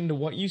option to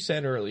what you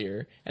said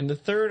earlier, and the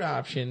third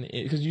option,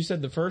 because you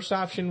said the first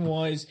option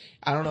was,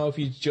 I don't know if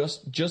he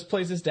just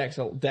plays this deck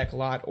a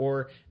lot,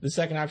 or the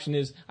second option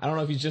is, I don't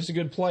know if he's just a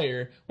good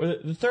player, or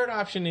the third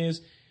option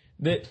is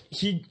that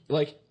he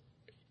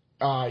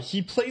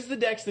plays the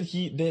decks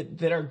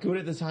that are good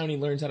at the time, and he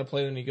learns how to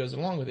play them, and he goes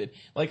along with it.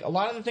 Like, a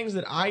lot of the things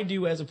that I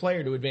do as a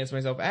player to advance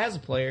myself as a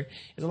player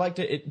is I like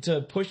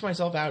to push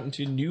myself out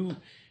into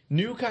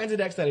new kinds of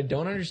decks that I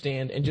don't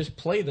understand and just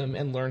play them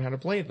and learn how to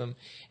play them.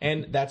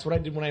 And that's what I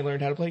did when I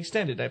learned how to play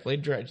Extended. I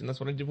played Dredge, and that's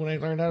what I did when I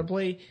learned how to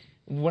play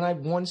when I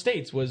won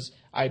states. Was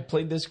I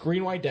played this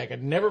green-white deck.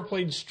 I'd never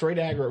played straight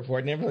aggro before.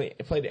 I'd never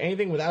played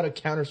anything without a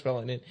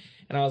counterspell in it.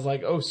 And I was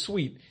like, oh,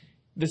 sweet.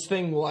 This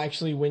thing will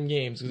actually win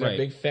games because they're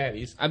big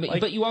fatties. I mean,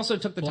 but you also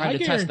took the time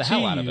to test the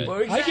hell out of it. Well,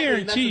 exactly, I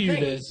guarantee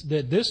you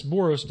that this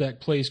Boros deck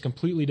plays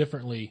completely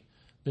differently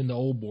than the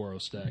old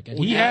Boros deck. And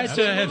he had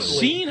to have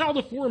seen how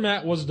the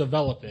format was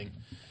developing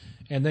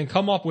and then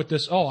come up with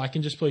this, I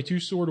can just play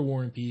 2 Sword of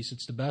War and Peace.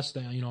 It's the best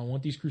thing. I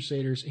want these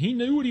Crusaders. He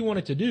knew what he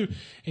wanted to do,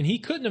 and he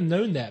couldn't have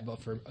known that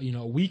but for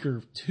a week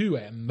or two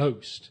at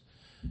most.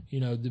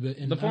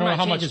 The format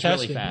changes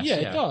really fast. Yeah,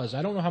 it does.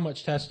 I don't know how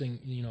much testing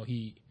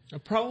he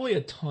Probably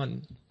a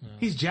ton.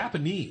 He's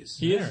Japanese.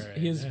 He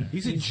is.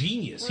 He's a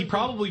genius. He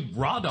probably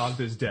raw dogged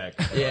his deck.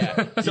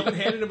 Yeah. Someone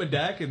handed him a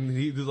deck, and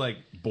he was like,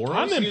 Boros?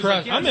 I'm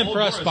impressed. I'm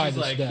impressed by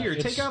this deck. Here,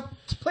 It's take out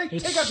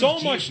so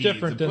much these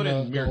different GPs than and put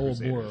it in the old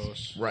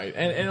Crusaders. Boros. Right,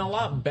 and a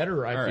lot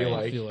better. I feel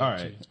like. All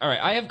right. All right,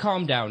 I have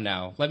calmed down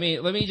now. Let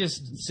me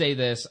just say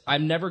this.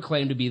 I've never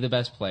claimed to be the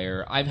best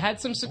player. I've had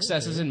some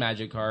successes in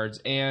Magic cards,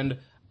 and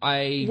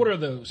What are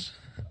those?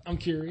 I'm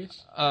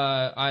curious.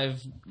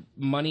 I've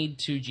moneyed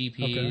 2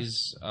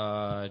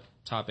 GPs,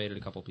 top 8 at a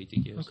couple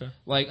PTQs. Okay.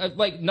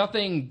 Like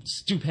nothing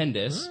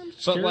stupendous,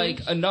 but curious.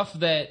 like enough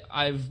that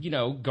I've,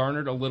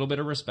 garnered a little bit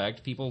of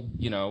respect. People,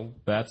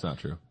 That's not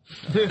true.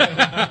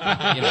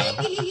 I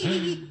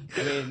mean,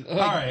 All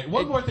right.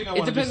 One more thing I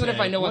wanted to say. It depends on if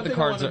I know what the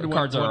cards are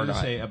or to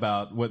not. say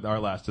about what our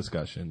last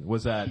discussion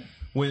was that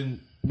when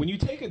you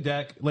take a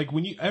deck, like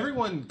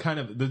everyone kind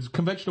of, the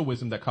conventional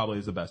wisdom that Caw-Blade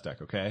is the best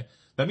deck, okay?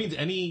 That means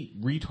any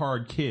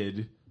retard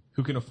kid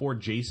who can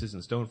afford Jaces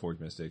and Stoneforge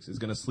Mystics is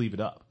going to sleeve it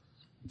up.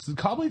 So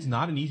Caw-Blade's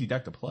not an easy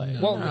deck to play.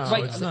 Well,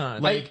 it's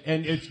not.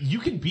 And if you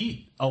can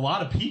beat a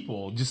lot of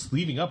people just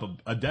leaving up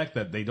a deck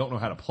that they don't know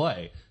how to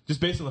play,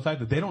 just based on the fact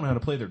that they don't know how to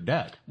play their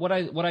deck. What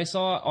I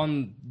saw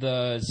on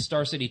the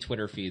Star City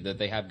Twitter feed that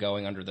they have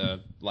going under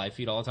the live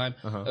feed all the time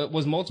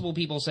was multiple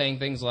people saying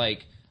things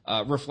like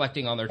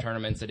reflecting on their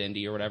tournaments at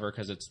Indy or whatever,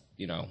 because it's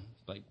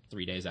like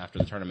 3 days after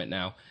the tournament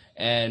now,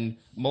 and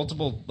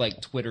multiple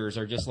like Twitters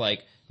are just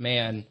like,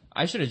 man,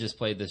 I should have just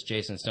played this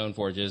Jason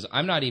Stoneforges.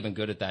 I'm not even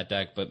good at that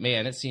deck, but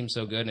man, it seems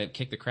so good and it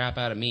kicked the crap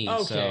out of me.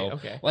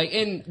 Okay. Like,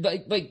 and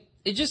like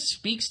it just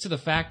speaks to the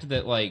fact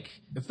that like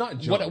It's not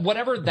junk.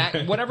 whatever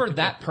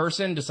that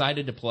person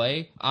decided to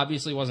play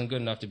obviously wasn't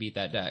good enough to beat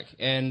that deck.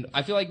 And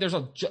I feel like there's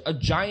a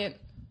giant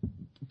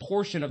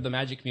portion of the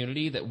Magic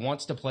community that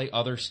wants to play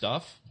other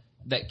stuff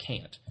that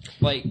can't.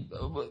 Like,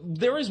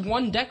 there is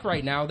one deck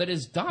right now that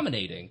is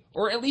dominating,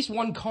 or at least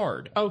one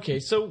card. Okay,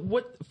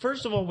 so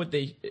first of all,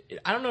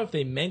 I don't know if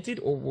they meant it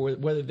or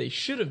whether they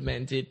should have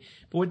meant it,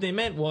 but what they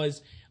meant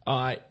was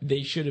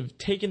they should have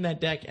taken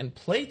that deck and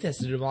play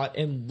tested it a lot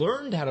and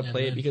learned how to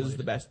play it because it's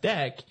the best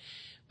deck.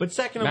 But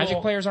second of all,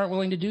 Magic players aren't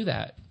willing to do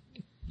that.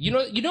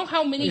 You know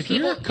how many If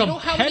people. you're a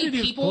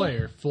competitive people,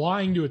 player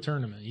flying to a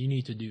tournament, you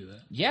need to do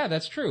that. Yeah,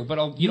 that's true.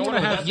 But you don't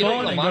wanna know have you know fun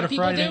what a and lot go of to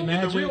people Friday do. Night In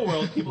the Magic, real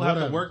world, people have to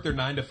whatever. work their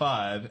 9 to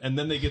 5, and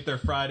then they get their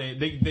Friday.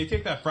 They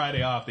take that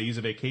Friday off. They use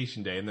a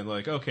vacation day, and then they're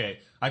like, okay,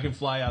 I can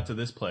fly out to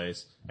this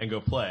place and go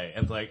play.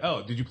 And it's like,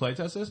 oh, did you play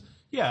test this?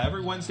 Yeah,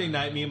 every Wednesday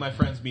night, me and my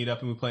friends meet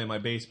up and we play in my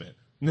basement.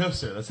 No,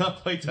 sir, that's not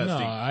play testing. No,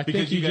 I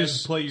because think you guys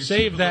just play your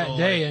save stupid that little,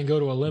 day like- and go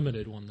to a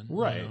limited one. Then,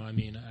 Right. I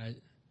mean,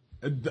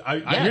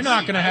 you're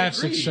not gonna have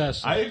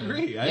success. I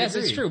agree. Yes,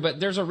 it's true, but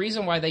there's a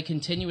reason why they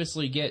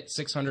continuously get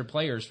 600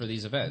 players for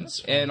these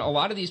events. And a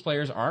lot of these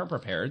players aren't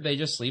prepared. They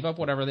just sleeve up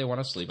whatever they want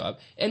to sleeve up.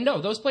 And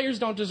no, those players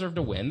don't deserve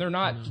to win. They're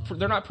not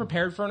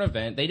prepared for an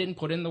event. They didn't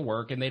put in the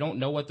work and they don't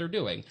know what they're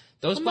doing.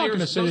 Those I'm players not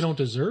going to say they don't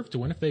deserve to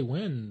win. If they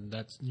win,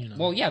 that's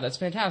Well, yeah, that's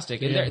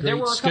fantastic. And have there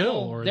great were a skill,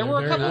 couple. or There they're were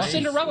a very couple nice.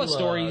 Cinderella Look.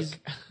 stories.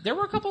 There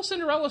were a couple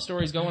Cinderella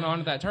stories going on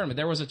at that tournament.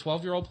 There was a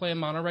 12-year-old playing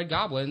Mono Red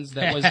Goblins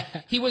that was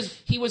he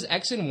was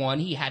X and 1.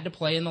 He had to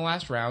play in the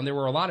last round. There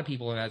were a lot of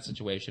people in that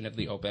situation at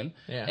the Open,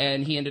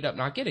 and he ended up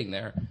not getting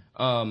there.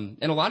 And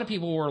a lot of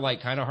people were like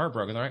kind of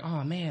heartbroken. They're like,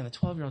 "Oh man, the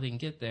 12-year-old didn't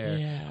get there."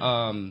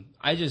 Yeah.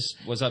 I just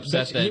was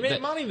upset that he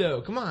made money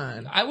though. Come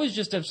on. I was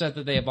just upset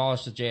that they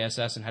abolished the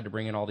JSS and had to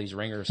bring in all these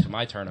ringers to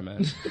my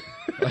tournament.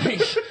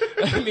 Like,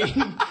 I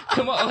mean,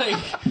 come on,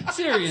 like,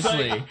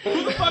 seriously.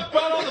 Who the fuck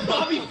brought all the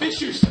Bobby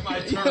Fishers to my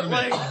tournament?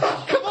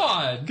 Like, come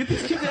on. Get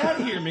this kid out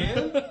of here,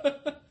 man.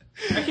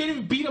 I can't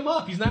even beat him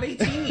up. He's not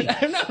 18.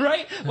 I'm not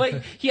right.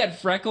 Like, he had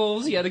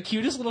freckles. He had the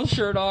cutest little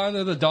shirt on.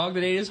 The dog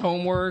that ate his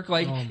homework.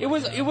 Like, it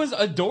was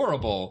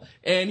adorable.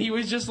 And he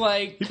was just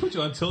like, He put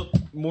you on tilt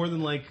more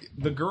than like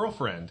the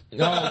girlfriend. Oh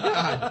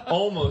God,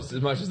 almost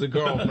as much as the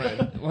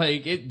girlfriend.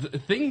 like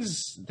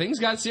things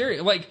got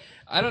serious. Like,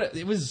 I don't know.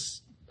 It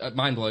was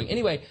mind blowing.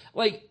 Anyway,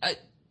 like,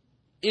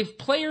 if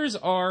players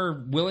are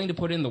willing to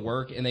put in the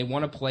work and they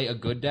want to play a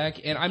good deck,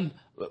 and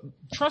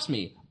trust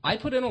me, I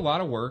put in a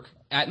lot of work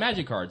at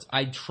Magic Cards.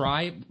 I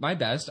try my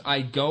best.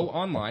 I go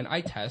online.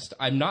 I test.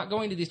 I'm not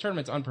going to these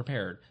tournaments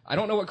unprepared. I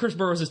don't know what Chris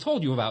Burrows has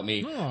told you about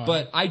me,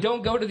 but I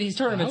don't go to these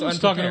tournaments I was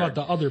unprepared. talking about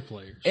the other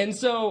players. And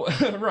so,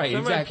 right,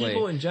 exactly.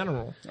 People in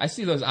general. I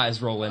see those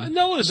eyes rolling.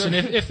 No, listen.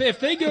 if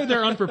they go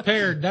there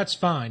unprepared, that's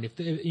fine. If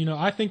they,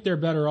 I think they're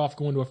better off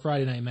going to a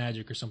Friday Night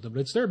Magic or something. But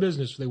it's their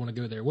business if they want to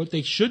go there. What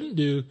they shouldn't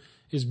do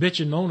is bitch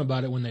and moan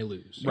about it when they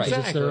lose. Right.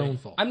 Because it's their own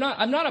fault. I'm not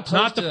opposed It's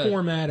not to the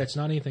format. It's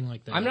not anything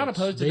like that. I'm not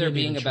opposed to They there didn't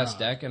being even a best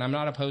try. deck, and I'm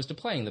not opposed to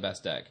playing the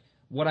best deck.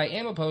 What I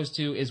am opposed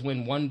to is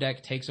when one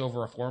deck takes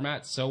over a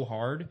format so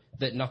hard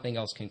that nothing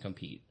else can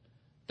compete.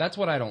 That's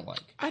what I don't like.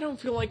 I don't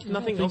feel like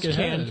nothing think else it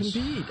can has.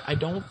 compete. I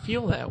don't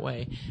feel that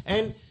way.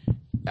 And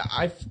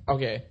I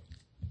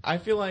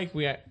feel like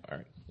all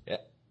right. Yeah.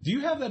 Do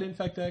you have that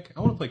Infect deck? I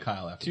want to play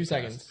Kyle after 2 the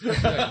seconds.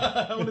 cast.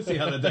 I want to see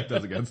how that deck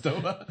does against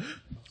him.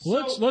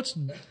 Let's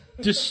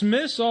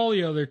dismiss all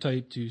the other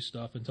Type 2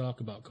 stuff and talk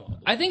about Caw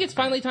Blade. I think it's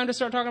finally time to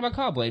start talking about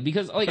Caw Blade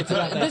because like it's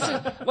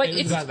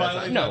it's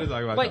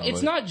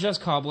not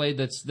just Caw Blade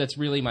that's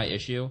really my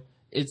issue.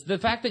 It's the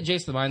fact that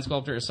Jace the Mind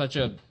Sculptor is such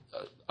a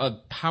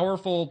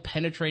powerful,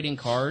 penetrating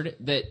card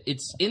that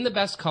it's in the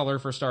best color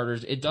for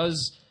starters. It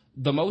does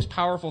the most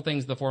powerful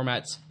things the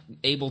format's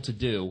able to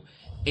do.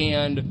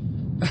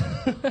 And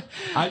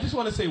I just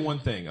want to say one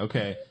thing,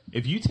 okay?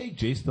 If you take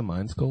Jace the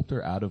Mind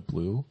Sculptor out of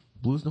blue,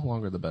 blue's no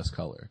longer the best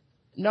color.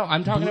 No,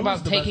 I'm talking Blue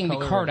about the taking best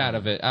the color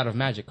card out of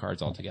Magic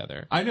cards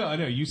altogether. I know.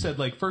 You said,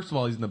 like, first of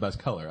all, he's in the best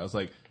color. I was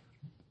like,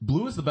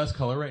 blue is the best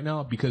color right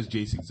now because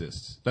Jace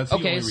exists. That's the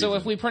only Okay, so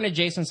reason. if we printed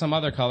Jace in some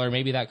other color,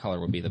 maybe that color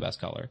would be the best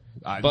color.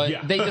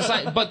 Yeah.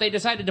 They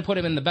decided to put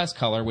him in the best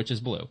color, which is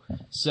blue.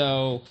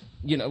 So,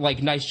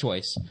 like, nice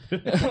choice.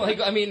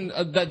 Like, I mean,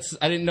 I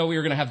didn't know we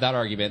were going to have that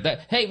argument.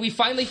 Hey, we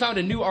finally found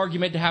a new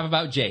argument to have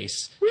about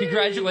Jace.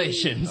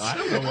 Congratulations. I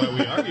don't know why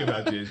we argue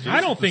about Jace.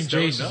 I don't think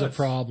Jace is a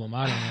problem.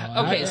 I don't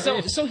know. Okay,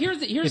 so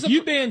here's if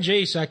you ban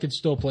Jace, I could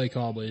still play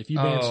Caw Blade. If you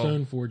ban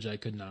Stoneforge, I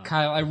could not.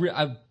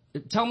 Kyle,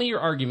 tell me your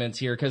arguments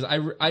here, because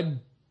I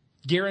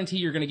guarantee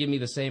you're going to give me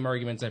the same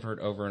arguments I've heard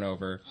over and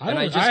over.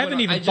 I haven't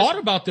even thought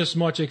about this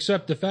much,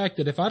 except the fact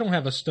that if I don't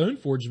have a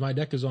Stoneforge, my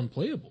deck is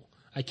unplayable.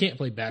 I can't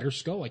play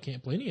Batterskull. I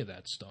can't play any of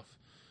that stuff.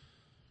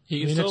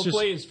 He can still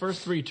play his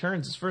first 3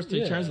 turns. His first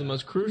 3 turns are the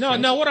most crucial.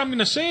 No, what I'm going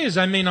to say is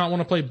I may not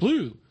want to play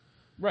blue.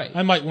 Right.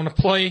 I might want to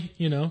play,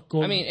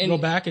 go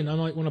back, and I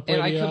might want to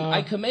play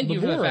I commend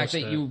you for the fact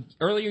that you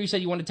earlier you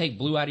said you want to take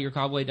blue out of your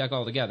Caw Blade deck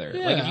altogether.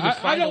 Yeah, like if you could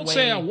find I don't a way...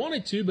 say I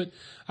wanted to, but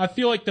I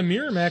feel like the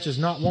mirror match is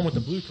not one with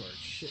the blue card.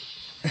 Shit.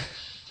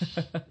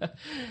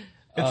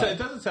 It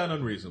doesn't sound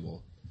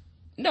unreasonable.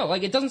 No,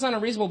 like it doesn't sound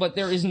unreasonable, but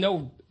there's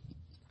no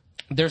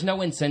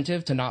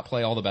incentive to not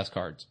play all the best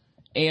cards.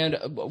 And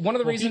one of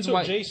the reasons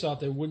why Jace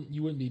out there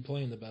you wouldn't be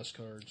playing the best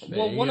cards.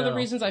 Well, one of the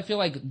reasons I feel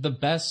like the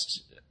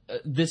best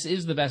this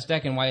is the best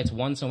deck and why it's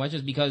won so much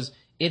is because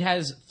it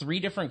has 3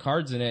 different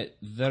cards in it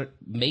that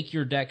make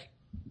your deck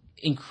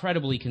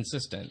incredibly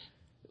consistent.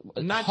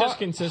 Not just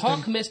consistent.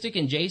 Hawk, Mystic,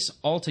 and Jace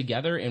all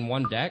together in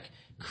one deck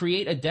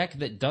create a deck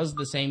that does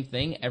the same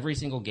thing every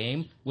single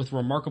game with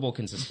remarkable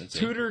consistency.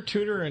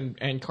 Tutor,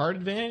 and card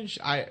advantage.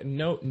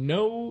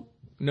 No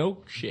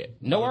shit.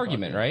 No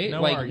argument, right?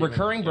 No like argument,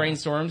 recurring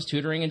brainstorms,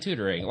 tutoring, and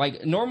tutoring.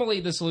 Like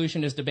normally the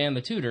solution is to ban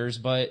the tutors,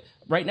 but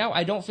right now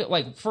I don't feel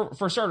like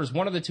for starters,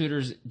 one of the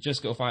tutors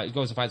just goes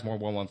and finds more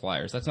 1/1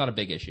 flyers. That's not a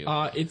big issue.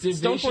 It's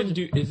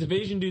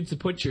evasion dudes to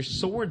put your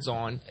swords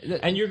on,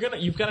 and you've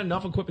got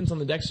enough equipments on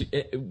the deck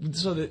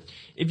so that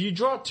if you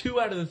draw 2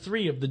 out of the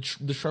 3 of the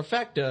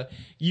trifecta,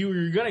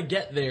 you're gonna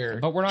get there.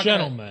 But we're not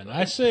gentlemen.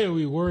 I say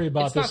we worry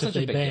about this if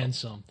they ban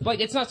something. Like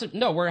it's not.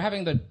 No, we're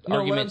having the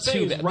argument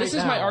to ban. This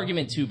is my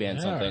argument to ban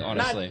something.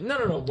 Honestly,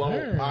 no.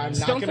 Well, I'm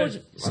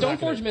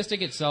Stoneforge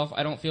Mystic itself,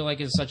 I don't feel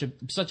like is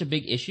such a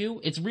big issue.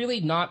 It's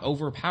really not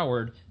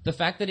overpowered. The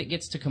fact that it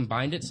gets to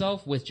combine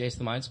itself with Jace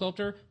the Mind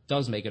Sculptor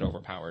does make it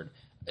overpowered.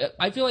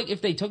 I feel like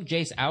if they took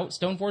Jace out,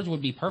 Stoneforge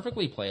would be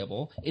perfectly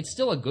playable. It's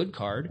still a good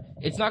card.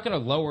 It's not going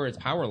to lower its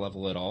power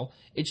level at all.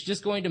 It's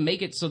just going to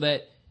make it so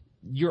that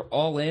you're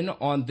all in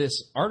on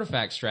this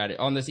artifact strategy,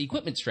 on this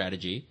equipment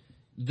strategy.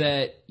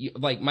 That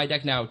like my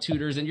deck now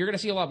tutors, and you're going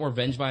to see a lot more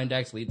Vengevine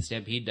decks, Lead the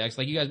Stampede decks,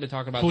 like you guys have been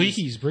talking about.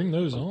 Please bring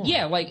those on.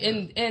 Yeah, like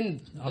and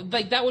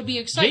like that would be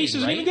exciting. Jace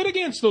isn't even good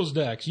against those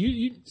decks.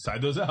 You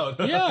side those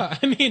out. Yeah,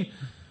 I mean,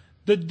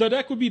 the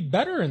deck would be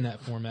better in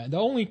that format. The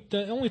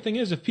only thing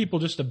is if people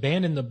just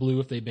abandoned the blue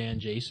if they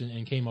banned Jace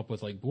and came up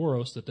with like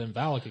Boros, that then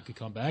Valakut could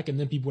come back, and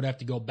then people would have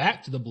to go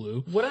back to the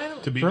blue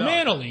for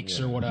mana leaks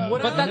or whatever.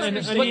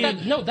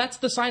 That's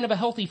the sign of a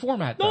healthy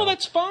format. No,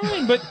 that's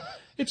fine, but.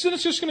 It's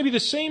just going to be the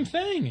same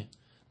thing.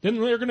 Then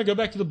they're going to go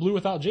back to the blue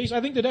without Jace.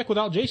 I think the deck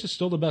without Jace is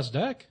still the best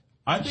deck.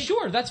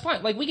 Sure, that's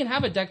fine. Like we can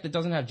have a deck that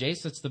doesn't have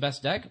Jace that's the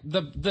best deck.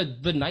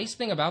 The nice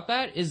thing about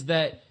that is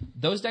that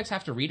those decks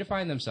have to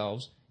redefine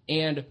themselves,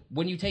 and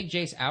when you take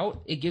Jace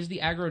out, it gives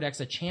the aggro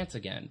decks a chance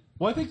again.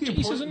 Well, I think the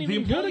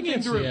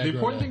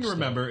important thing to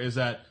remember is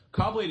that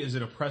Caw Blade is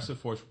an oppressive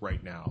force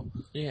right now.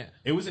 Yeah.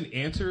 It was an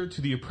answer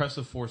to the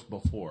oppressive force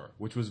before,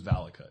 which was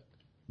Valakut.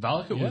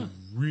 Valakut was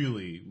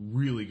really,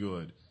 really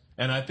good.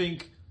 And I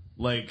think,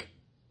 like,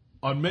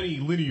 on many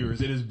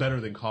linears, it is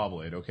better than Caw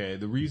Blade, okay?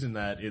 The reason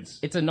that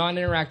it's a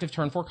non-interactive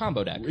turn 4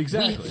 combo deck.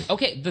 Exactly.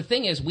 The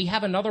thing is, we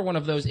have another one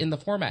of those in the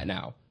format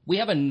now. We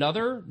have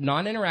another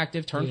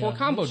non-interactive turn 4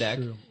 combo deck.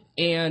 True.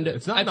 And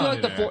it's not I feel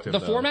like the though.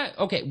 format,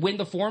 when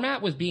the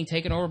format was being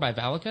taken over by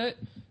Valakut,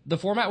 the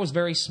format was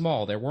very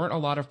small. There weren't a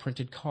lot of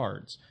printed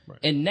cards. Right.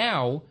 And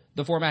now,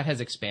 the format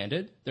has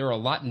expanded. There are a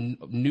lot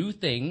new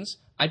things.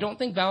 I don't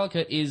think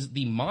Valakut is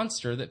the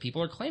monster that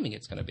people are claiming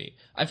it's going to be.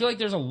 I feel like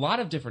there's a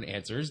lot of different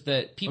answers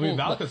that people...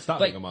 Valakut's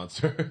not being a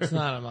monster. It's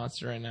not a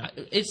monster right now.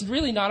 It's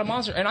really not a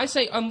monster. And I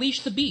say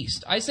unleash the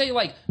beast. I say,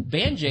 like,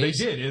 ban Jace. They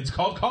did. It's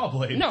called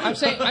Caw-Blade. No, I'm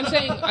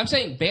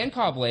saying ban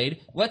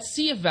Caw-Blade. Let's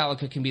see if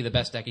Valakut can be the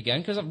best deck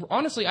again, because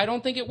honestly, I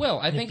don't think it will.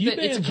 I think that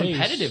it's a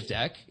competitive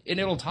deck, and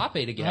it'll top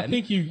 8 again. I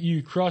think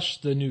you crush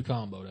the new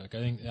combo deck.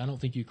 I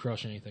don't think you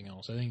crush anything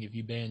else. I think if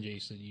you ban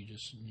Jace, that you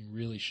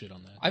really shit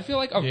on that. I feel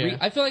like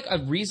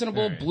a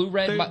reasonable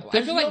blue-red...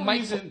 I feel like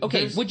Mike...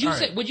 Okay, would you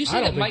say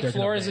that Mike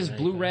Flores'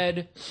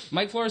 blue-red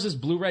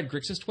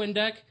Grixis twin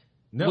deck...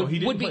 No, he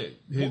didn't play.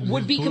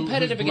 Would be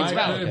competitive against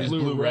Valakut.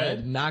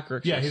 Blue-red, not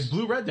Grixis. Yeah, his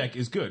blue-red deck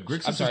is good.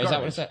 Grixis I'm sorry, is that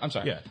what I said? I'm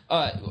sorry.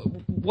 Yeah.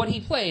 What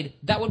he played,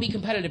 that would be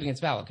competitive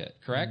against Valakut,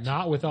 correct?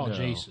 Not without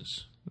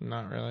Jace's.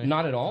 Not really.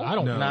 Not at all? I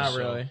don't know. Not so.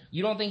 really.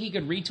 You don't think he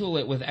could retool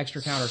it with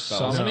extra counter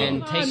spells No.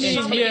 and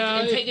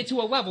take it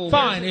to a level?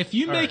 Fine, if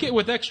you make it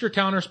with extra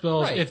counter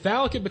spells, Right. if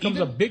Valakut becomes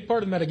a big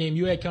part of the metagame,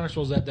 you add counter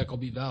spells, that deck will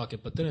beat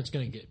Valakut, but then it's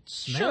going to get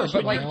smashed. Sure,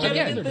 but like,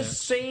 again,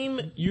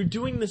 you're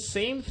doing the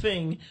same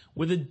thing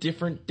with a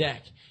different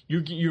deck.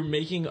 You're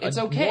making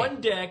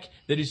one deck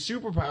that is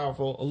super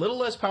powerful, a little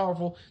less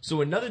powerful,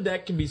 so another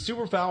deck can be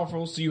super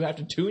powerful, so you have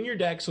to tune your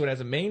deck so it has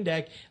a main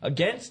deck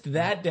against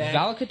that deck.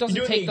 Valakut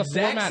doesn't take the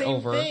format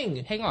over.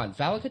 Thing. Hang on,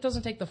 Valakut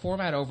doesn't take the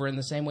format over in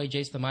the same way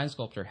Jace the Mind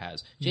Sculptor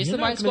has. Jace You're the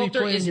Mind not gonna be Sculptor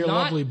playing is your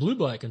not lovely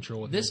blue-black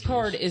control with this Jace.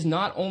 card is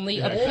not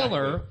only a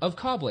pillar of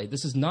Caw-Blade.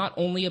 This is not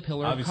only a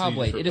pillar Obviously, of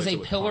Caw-Blade. you It is just a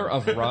replace it pillar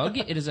with of Rug.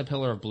 It is a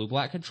pillar of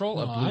blue-black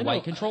control, of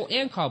blue-white control,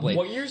 and Caw-Blade.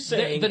 What you're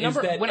saying is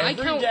that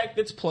every deck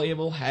that's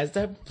playable has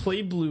to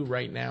play blue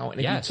right now,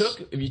 and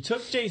if you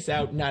took Jace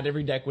out, not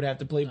every deck would have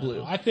to play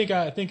blue. I think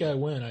I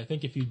win. I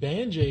think if you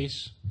ban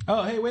Jace,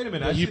 oh hey, wait a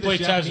minute! I see play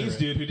this Japanese Tezzeret.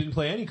 dude who didn't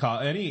play any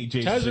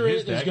Jace Tezzeret in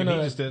his deck, is gonna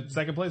and he just did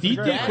second place. beat in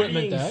the grand.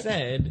 equipment That being deck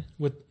said,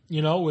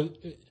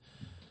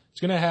 it's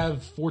going to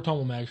have 4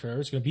 Tumble Mags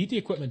forever. It's going to beat the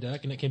equipment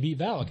deck, and it can beat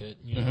Valakut.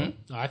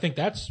 I think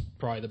that's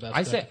probably the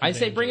best. I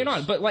say bring it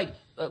on. But like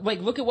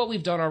look at what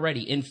we've done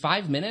already. In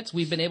 5 minutes,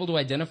 we've been able to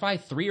identify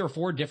 3 or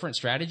 4 different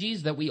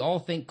strategies that we all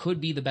think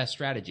could be the best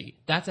strategy.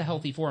 That's a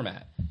healthy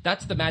format.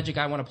 That's the Magic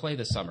I want to play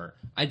this summer.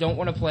 I don't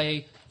want to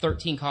play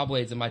 13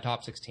 Caw-Blades in my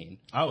top 16.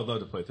 I would love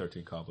to play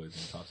 13 Caw-Blades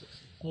in the top 16.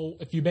 Well,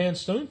 if you ban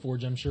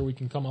Stoneforge, I'm sure we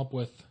can come up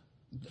with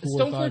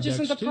 4 or 5 Stoneforge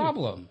isn't the decks, too.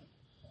 problem.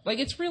 Like,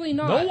 it's really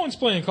not. No one's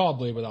playing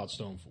Caw-Blade without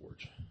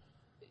Stoneforge.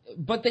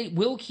 But they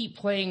will keep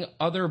playing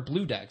other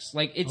blue decks.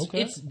 Like,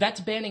 that's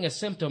banning a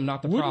symptom,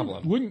 not the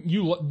problem. Wouldn't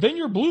you? Then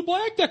your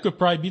blue-black deck could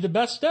probably be the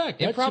best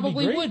deck. It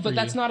probably would, but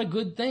that's not a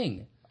good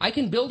thing. I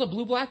can build a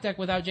blue-black deck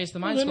without Jace the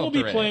Mind then Sculpter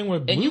we'll be playing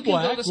with and you can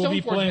blue-black. build a We'll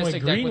be Stoneforge playing with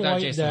Mystic deck without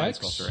green-white Jace the Mind decks.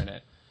 Sculptor in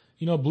it.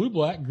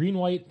 Blue-black,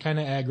 green-white kind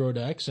of aggro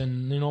decks,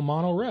 and,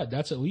 mono-red.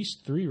 That's at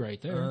least 3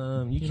 right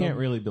there. You can't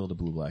really build a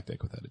blue-black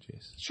deck without a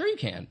Jace. Sure you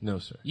can. No,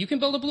 sir. You can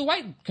build a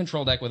blue-white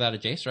control deck without a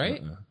Jace,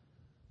 right?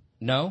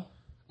 No?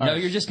 No,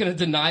 you're just going to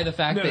deny the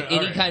fact that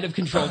any kind of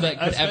control deck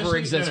could ever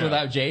exist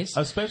without Jace?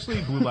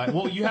 Especially blue-black.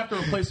 Well, you have to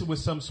replace it with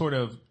some sort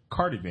of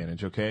card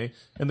advantage, okay?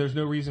 And there's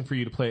no reason for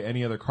you to play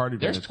any other card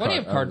advantage. There's plenty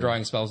of card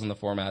drawing spells in the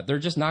format. They're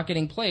just not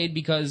getting played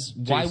because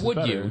why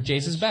would you?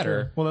 Jace is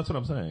better. Well, that's what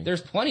I'm saying.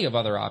 There's plenty of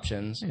other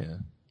options. Yeah.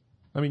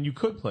 I mean, you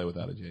could play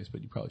without a Jace,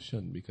 but you probably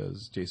shouldn't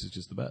because Jace is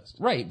just the best.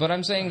 Right, but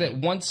I'm saying that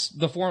once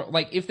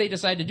if they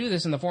decide to do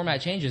this and the format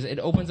changes, it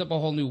opens up a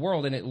whole new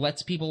world and it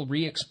lets people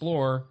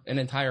re-explore an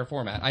entire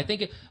format. I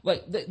think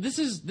this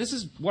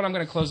is what I'm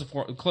going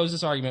to close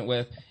this argument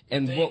with,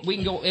 and we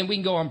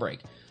can go on break.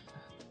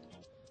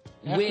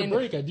 After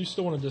break, I do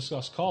still want to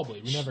discuss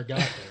Caw-Blade. We never got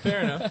there.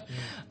 Fair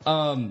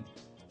enough.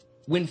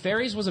 When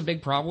Fairies was a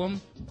big problem,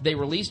 they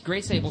released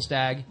Great Sable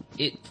Stag.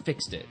 It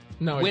fixed it.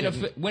 No, it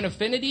didn't. When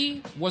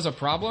Affinity was a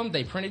problem,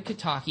 they printed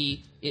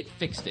Kataki. It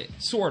fixed it.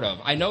 Sort of.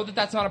 I know that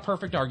that's not a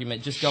perfect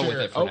argument. Just go with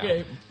it for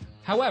now.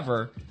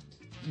 However,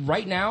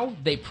 right now,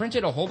 they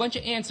printed a whole bunch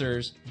of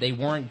answers. They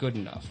weren't good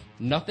enough.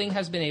 Nothing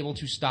has been able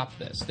to stop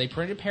this. They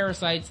printed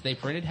Parasites. They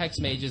printed Hex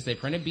Mages. They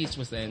printed Beast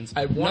Withins.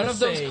 None of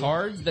those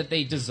cards that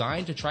they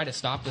designed to try to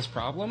stop this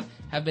problem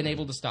have been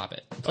able to stop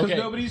it. Because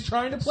nobody's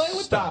trying to play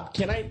with Stop.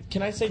 Can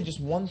I say just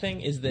one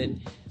thing is that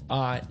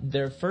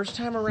their first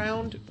time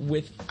around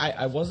with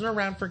I wasn't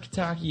around for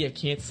Kataki. I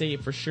can't say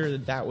for sure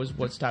that was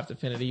what stopped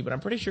Affinity, but I'm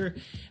pretty sure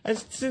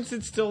since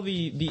it's still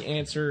the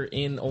answer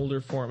in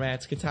older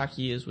formats,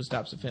 Kataki is what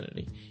stops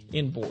Affinity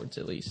in boards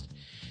at least.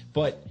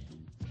 But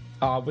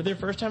with their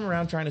first time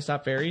around trying to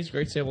stop Fairies,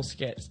 Great Sable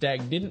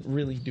Stag didn't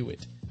really do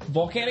it.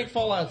 Volcanic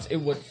Fallouts, it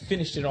would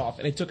finished it off,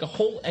 and it took a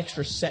whole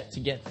extra set to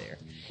get there.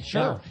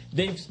 Sure. Now,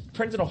 they've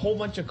printed a whole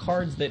bunch of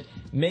cards that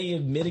may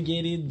have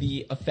mitigated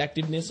the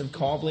effectiveness of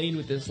Caw-Blade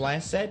with this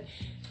last set.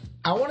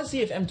 I want to see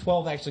if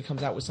M12 actually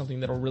comes out with something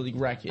that'll really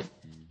wreck it.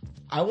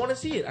 I want to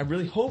see it. I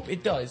really hope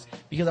it does,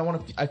 because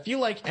I feel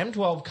like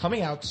M12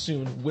 coming out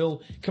soon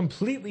will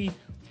completely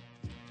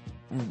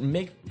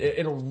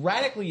it'll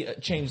radically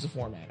change the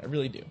format. I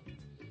really do.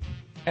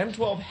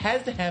 M12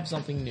 has to have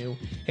something new.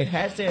 It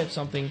has to have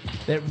something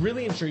that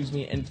really intrigues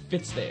me and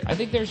fits there. I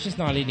think there's just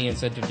not any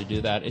incentive to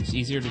do that. It's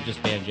easier to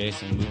just ban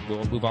Jason and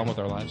we'll move on with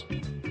our lives.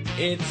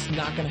 It's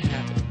not going to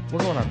happen. We're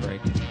going on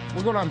break.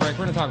 We're going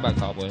to talk about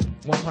Cobblade.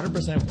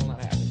 100% will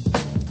not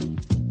happen.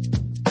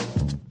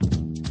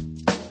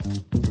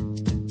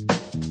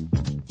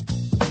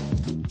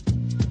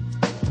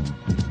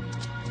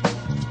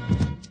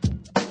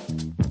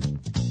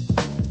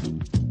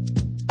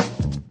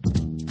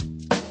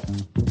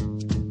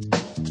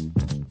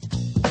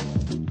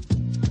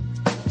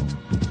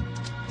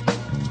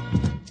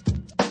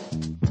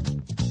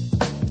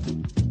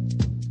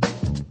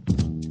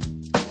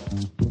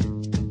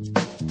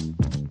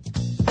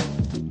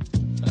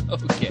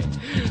 Okay.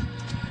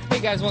 Hey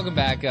guys, welcome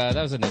back. That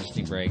was an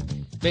interesting break.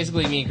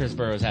 Basically, me and Chris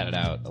Burrows had it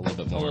out a little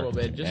bit more. A little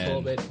bit, just a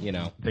little bit. You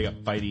know, They got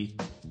fighty.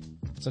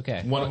 it's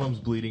okay. One of them's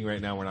bleeding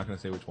right now. We're not going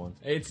to say which one.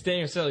 It's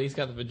Daniel Silly. He's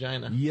got the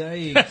vagina.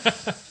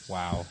 Yikes.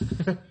 Wow.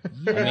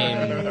 I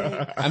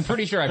mean, I'm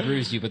pretty sure I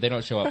bruised you, but they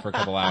don't show up for a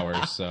couple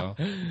hours, so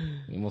I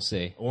mean, we'll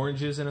see.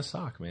 Oranges in a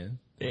sock, man.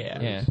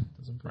 Yeah. Yeah.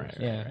 Right.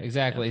 Yeah,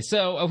 exactly.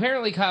 So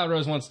apparently Kyle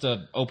Rose wants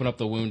to open up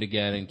the wound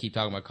again and keep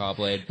talking about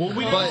Cobblade. Well,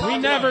 we We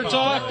never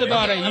talked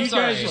about it. I'm You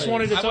sorry. guys just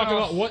wanted to I talk went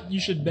about off- what you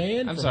should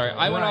ban. I'm from sorry. it.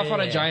 I went off on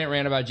a Right. giant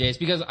rant about Jace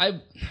because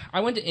I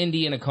went to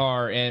Indy in a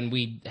car and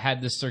we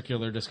had this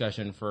circular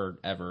discussion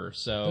forever.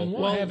 So Then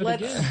we'll have it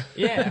again.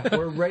 Yeah,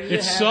 we're ready to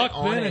It have sucked it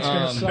on then. It's air.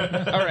 gonna suck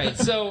now. all right.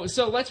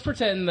 So let's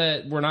pretend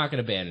that we're not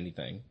going to ban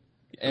anything,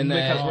 and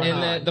Because we're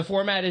not. that the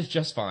format is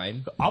just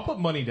fine. I'll put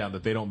money down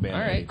that they don't ban All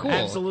right, anything. cool.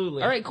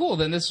 Absolutely. All right, cool.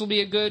 Then this will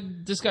be a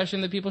good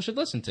discussion that people should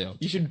listen to.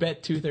 You should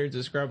bet 2/3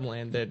 of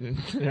Scrubland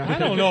that. I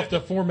don't know if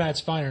the format's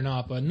fine or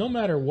not, but no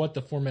matter what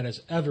the format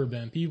has ever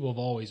been, people have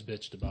always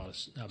bitched about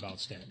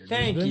standard.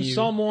 Thank There's been you.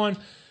 someone,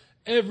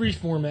 every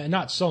format,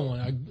 not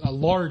someone, a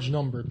large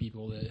number of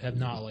people that have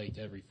not liked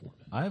every format.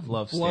 I've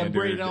loved Blood standard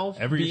Braid Elf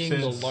ever being the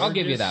since. largest. I'll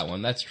give you that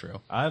one. That's true.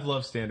 I've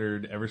loved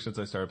standard ever since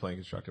I started playing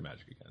Constructed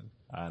Magic again,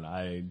 and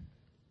I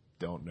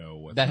don't know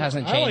what That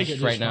hasn't I like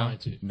changed it right just now. fine,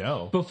 too.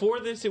 No, Before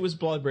this, it was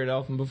Bloodbraid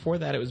Elf, and before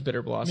that, it was Bitter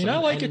I Blossom. mean, I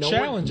like a And no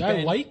challenge. one I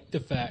banned- like the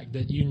fact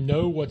that you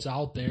know what's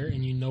out there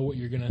and you know what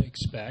you're going to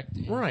expect.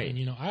 And, Right.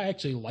 And, I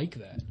actually like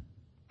that.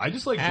 I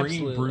just like bringing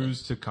Absolutely.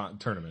 brews to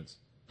tournaments,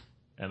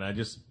 and I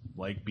just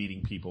like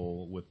beating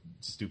people with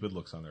stupid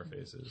looks on their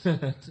faces.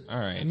 All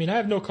right. I mean, I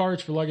have no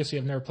cards for Legacy.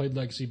 I've never played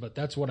Legacy, but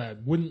that's what I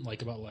wouldn't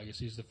like about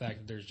Legacy is the fact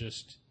that there's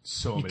just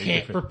So you many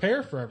can't different.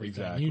 prepare for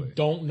everything. Exactly. You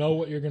don't know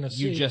what you're going to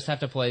see. You just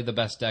have to play the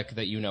best deck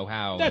that you know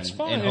how. That's and,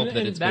 fine, and hope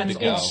that it's good and, to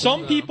go. and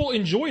some people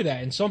enjoy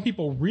that, and some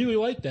people really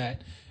like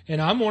that.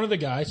 And I'm one of the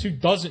guys who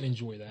doesn't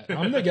enjoy that.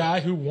 I'm the guy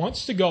who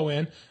wants to go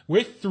in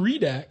with 3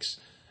 decks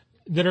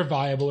that are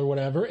viable or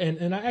whatever,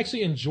 and I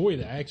actually enjoy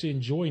that. I actually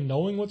enjoy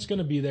knowing what's going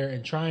to be there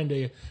and trying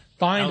to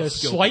find a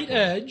Outskill slight people.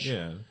 edge.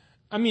 Yeah.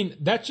 I mean,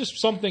 that's just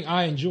something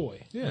I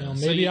enjoy. Yeah. Maybe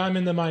So you- I'm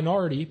in the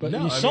minority, but No,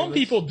 I mean, some that's-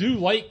 people do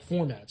like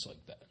formats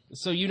like that.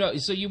 So you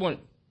want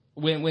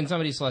when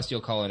somebody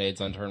Celestial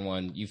Colonnades on turn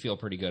 1, you feel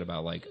pretty good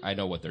about like I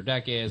know what their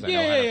deck is. I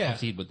know how to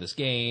proceed with this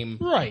game.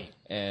 Right.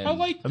 And- I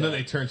like that. And then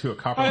they turn to a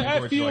copper I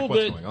language. You're feel like,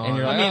 what's that- going on? And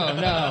you're like, I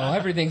mean, oh no,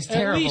 everything's At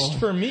terrible. least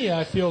for me,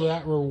 I feel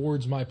that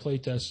rewards my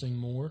playtesting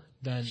more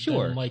than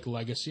like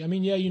Legacy. I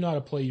mean, yeah, you know how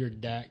to play your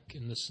deck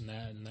and this and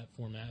that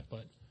format,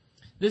 but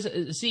This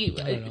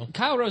don't know.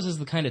 Kyle Rose is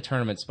the kind of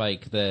tournament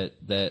spike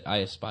that I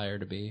aspire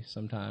to be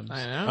sometimes.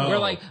 I know. Oh, We're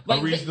like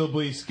a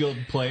reasonably skilled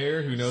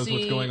player who knows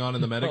what's See- going on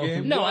in the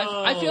metagame. No,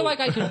 I feel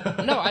like I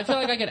could. No, I feel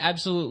like I could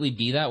absolutely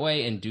be that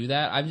way and do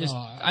that. I'm just.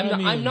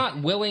 I'm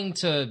not willing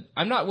to.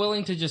 I'm not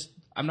willing to just.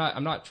 I'm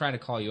not trying to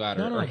call you out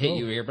or, No, or hit go.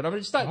 you here, but I'm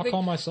just not. I'll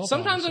call myself out,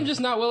 Sometimes I'm so.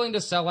 just not willing to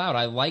sell out.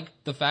 I like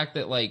the fact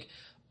that like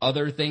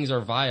other things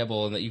are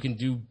viable and that you can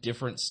do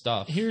different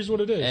stuff. here's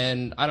what it is.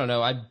 And I don't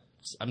know.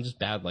 I'm just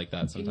bad like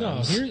that no,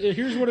 sometimes.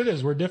 here's what it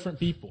is. We're different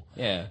people.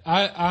 Yeah.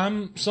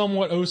 I'm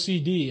somewhat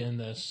OCD in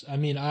this. I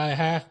mean,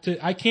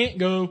 I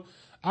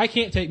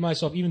can't take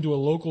myself even to a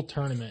local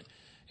tournament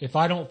if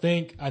I don't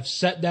think I've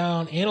sat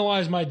down,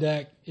 analyzed my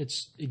deck,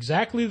 it's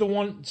exactly the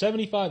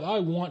 175 I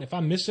want. If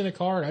I'm missing a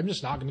card, I'm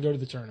just not going to go to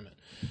the tournament.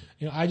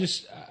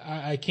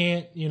 I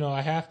can't,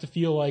 I have to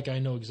feel like I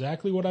know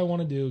exactly what I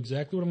want to do,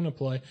 exactly what I'm going to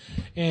play.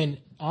 And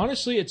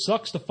honestly, it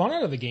sucks the fun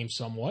out of the game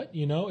somewhat.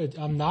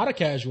 I'm not a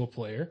casual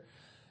player.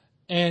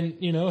 And,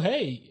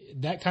 hey,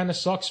 that kind of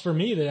sucks for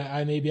me that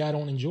I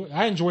don't enjoy.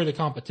 I enjoy the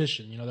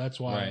competition. That's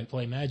why I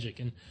play Magic.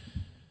 And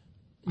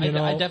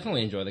I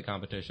definitely enjoy the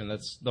competition.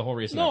 That's the whole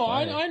reason. No,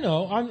 I play. I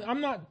know.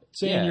 I'm not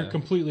saying you're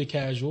completely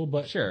casual,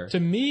 but Sure. to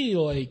me,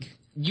 like,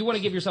 you want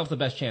to give yourself the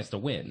best chance to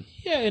win.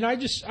 yeah, and I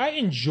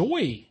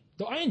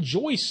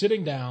enjoy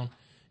sitting down,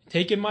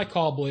 taking my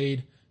call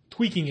blade,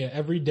 tweaking it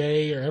every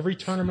day or every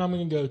tournament I'm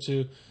going to go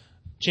to,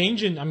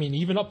 changing. I mean,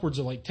 even upwards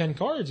of like 10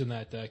 cards in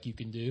that deck you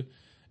can do,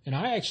 and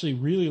I actually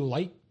really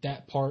like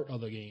that part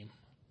of the game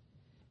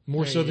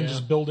more so than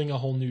just building a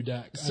whole new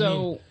deck.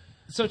 So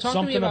talk to me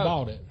something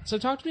about it. So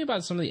talk to me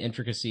about some of the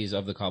intricacies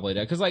of the Cobblade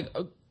deck, because like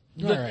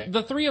Right.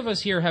 the three of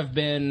us here have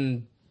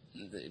been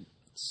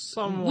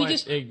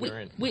somewhat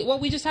ignorant.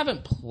 We just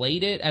haven't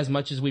played it as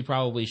much as we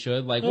probably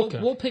should. Like,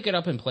 we'll pick it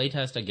up and play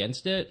test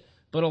against it,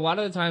 but a lot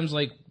of the times,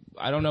 like,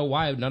 I don't know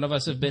why none of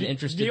us have been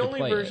interested to play it.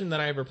 The only version that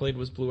I ever played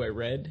was Blue-Eye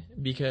Red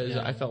because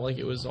I felt like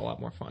it was a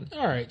lot more fun.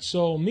 All right,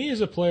 so me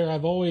as a player,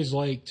 I've always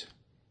liked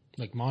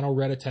like mono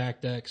red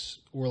attack decks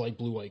or like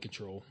blue-white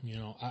control. You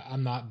know,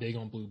 I'm not big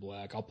on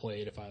blue-black. I'll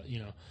play it if I,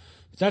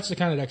 but that's the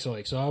kind of decks I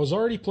like. So I was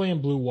already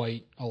playing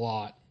blue-white a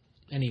lot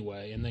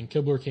anyway, and then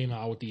Kibler came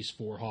out with these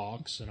 4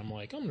 Hawks, and I'm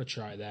like, I'm going to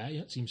try that.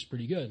 Yeah, it seems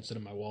pretty good instead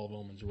of my Wall of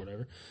Omens or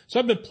whatever. So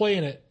I've been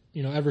playing it,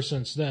 ever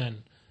since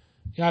then.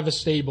 I have a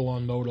stable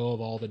on Moto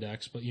of all the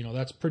decks, but,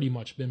 that's pretty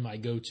much been my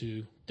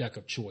go-to deck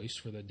of choice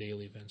for the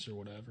daily events or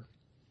whatever.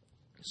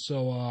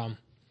 So, I've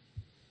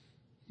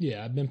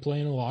been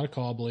playing a lot of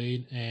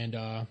Caw-Blade, and,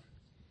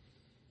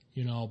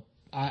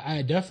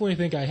 I definitely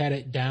think I had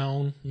it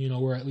down,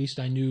 where at least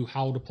I knew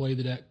how to play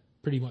the deck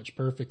pretty much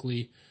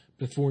perfectly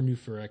before New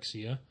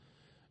Phyrexia.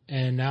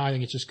 And now I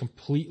think it's just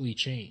completely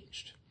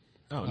changed.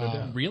 Oh, no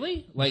doubt.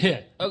 Really? Like,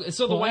 yeah. Okay,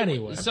 so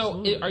anyway.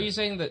 So are you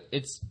saying that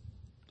it's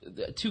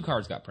 2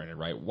 cards got printed,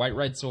 right? White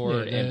Red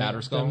Sword and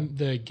Batter Skull.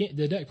 The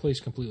deck plays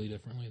completely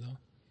differently,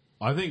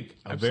 though. I think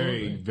a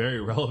very, very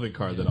relevant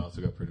card that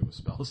also got printed was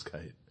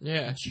Spellskite.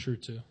 Yeah, that's true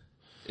too.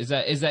 Is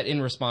that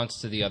in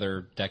response to the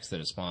other decks that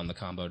have spawned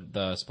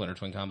the Splinter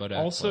Twin combo deck?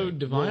 Also, like,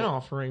 Divine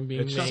Offering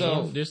being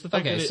made. Just the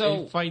fact that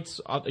it fights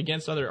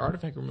against other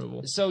artifact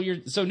removal. So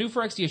New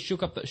Phyrexia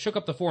shook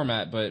up the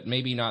format, but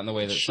maybe not in the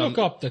way that shook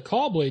up the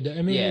Caw-Blade.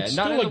 I mean, it's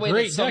still a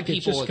great deck.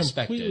 It's just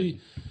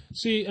completely.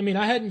 See, I mean,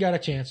 I hadn't got a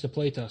chance to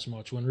playtest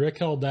much. When Rick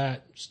held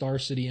that Star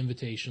City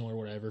Invitational or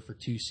whatever for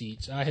 2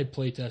 seats, I had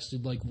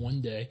playtested like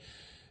one day,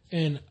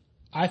 and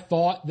I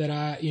thought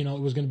that it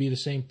was going to be the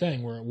same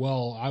thing where,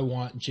 I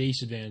want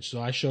Jace advantage.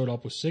 So I showed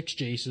up with 6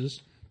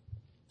 Jaces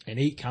and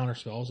 8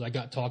 counterspells. I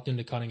got talked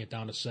into cutting it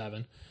down to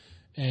 7.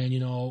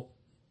 And,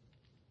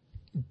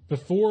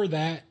 before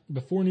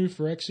New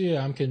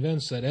Phyrexia, I'm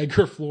convinced that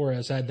Edgar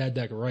Flores had that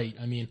deck right.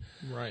 I mean,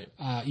 right.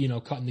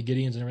 Cutting the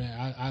Gideons and everything.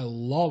 I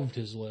loved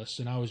his list,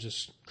 and I was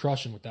just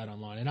crushing with that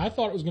online. And I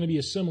thought it was going to be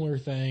a similar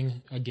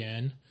thing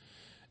again.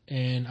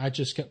 And I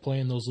just kept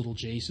playing those little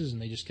Jaces,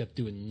 and they just kept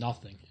doing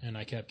nothing. And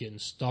I kept getting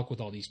stuck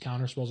with all these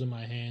counterspells in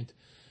my hand.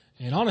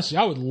 And honestly,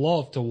 I would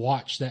love to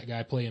watch that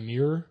guy play a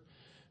mirror,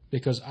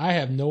 because I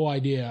have no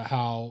idea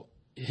how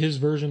his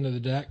version of the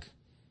deck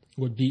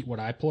would beat what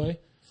I play.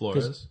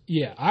 Flores?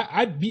 Yeah,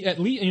 I'd be at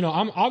least,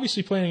 I'm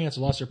obviously playing against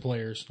lesser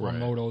players on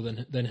Moto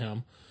than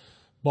him.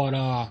 But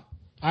I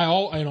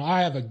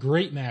have a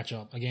great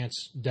matchup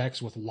against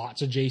decks with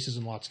lots of Jaces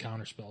and lots of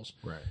counterspells.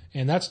 Right.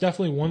 And that's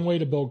definitely one way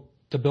to build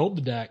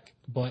the deck,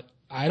 but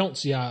I don't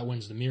see how it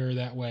wins the mirror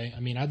that way. I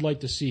mean, I'd like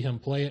to see him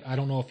play it. I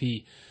don't know if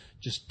he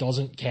just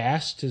doesn't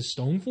cast his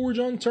Stoneforge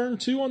on turn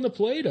 2 on the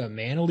play to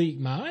Mana Leak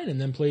Mine and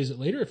then plays it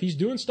later. If he's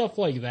doing stuff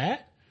like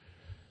that,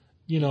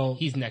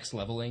 he's next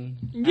leveling.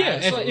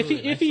 Yeah,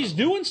 if he's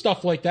doing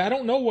stuff like that, I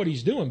don't know what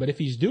he's doing, but if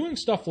he's doing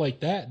stuff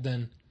like that,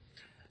 then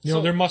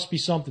there must be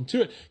something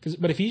to it.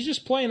 But if he's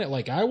just playing it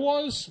like I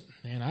was,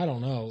 man, I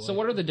don't know. So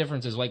what are the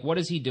differences? Like, what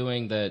is he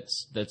doing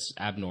that's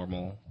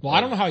abnormal? Well, I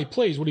don't know how he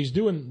plays. What he's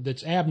doing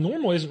that's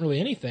abnormal isn't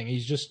really anything.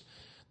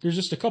 There's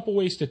just a couple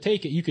ways to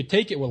take it. You could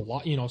take it with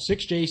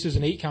 6 Jaces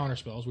and 8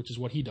 counterspells, which is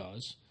what he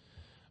does.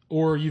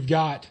 Or you've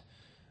got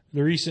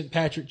the recent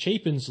Patrick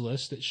Chapin's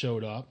list that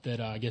showed up that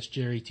I guess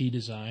Jerry T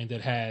designed that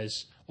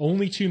has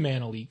only 2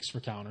 mana leaks for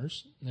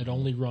counters. It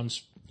only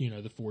runs,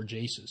 the 4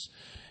 Jaces.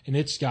 And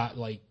it's got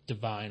like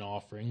Divine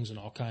Offerings and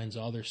all kinds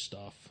of other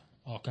stuff.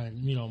 All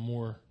kinds,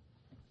 more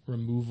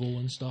removal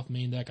and stuff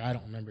main deck. I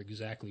don't remember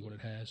exactly what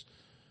it has.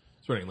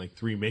 It's running like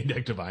 3 main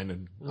deck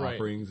Divine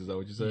Offerings. Is that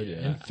what you said? Yeah.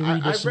 And 3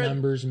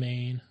 Dismembers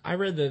main. I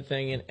read the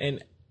thing,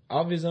 and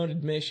of his own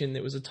admission,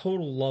 it was a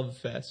total love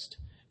fest.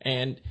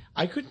 And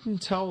I couldn't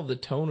tell the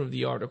tone of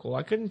the article.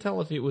 I couldn't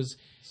tell if it was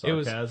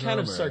kind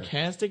of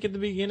sarcastic at the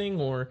beginning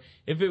or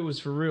if it was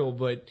for real.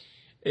 But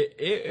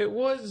it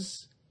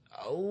was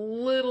a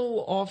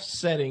little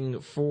offsetting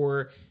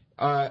for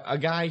a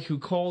guy who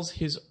calls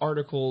his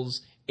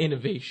articles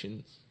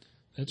innovation.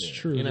 That's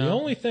true. The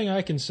only thing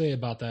I can say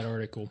about that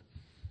article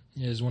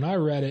is when I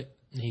read it,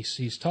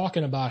 he's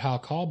talking about how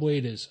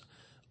Caw-Blade is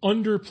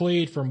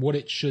underplayed from what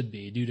it should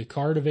be due to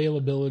card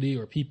availability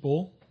or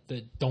people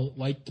that don't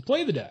like to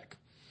play the deck.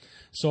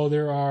 So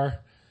there are,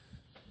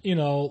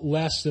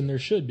 less than there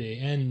should be.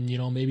 And,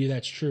 maybe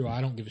that's true.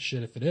 I don't give a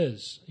shit if it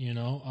is,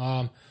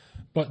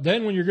 But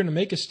then when you're going to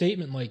make a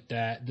statement like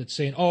that, that's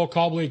saying,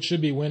 Caw-Blade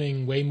should be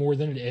winning way more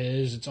than it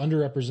is, it's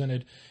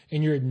underrepresented,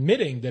 and you're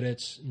admitting that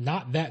it's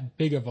not that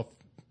big of a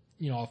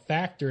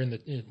factor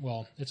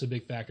it's a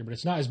big factor, but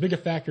it's not as big a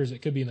factor as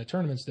it could be in the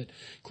tournaments, that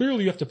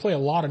clearly you have to play a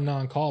lot of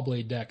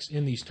non-Caw-Blade decks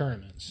in these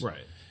tournaments.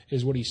 Right.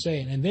 Is what he's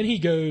saying. And then he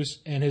goes,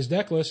 and his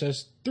deck list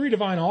has 3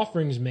 Divine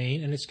Offerings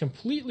main, and it's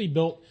completely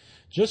built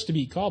just to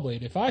beat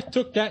Caw-Blade. If I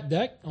took that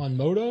deck on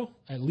Moto,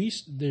 at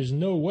least there's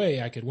no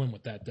way I could win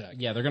with that deck.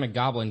 Yeah, they're going to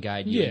Goblin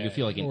Guide you, and you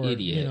feel like an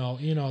idiot.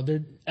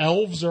 Their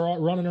elves are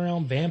running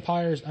around,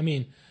 vampires. I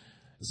mean,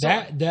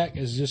 that deck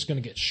is just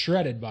going to get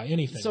shredded by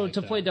anything. So like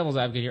to that. play devil's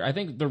advocate here, I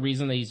think the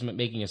reason that he's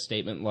making a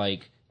statement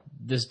like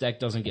this deck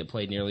doesn't get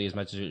played nearly as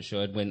much as it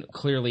should, when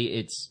clearly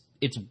it's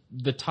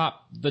the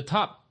top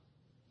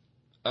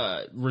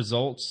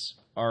results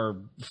are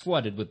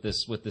flooded with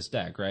this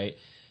deck, right?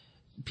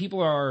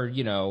 People are,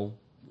 well,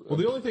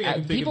 the only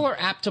thing people are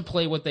apt to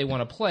play what they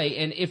want to play,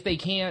 and if they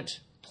can't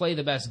play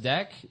the best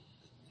deck,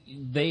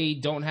 they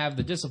don't have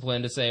the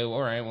discipline to say,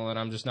 all right, well, then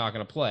I'm just not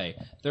going to play.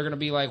 They're going to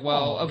be like,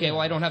 well, well,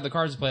 I don't have the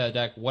cards to play that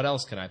deck. What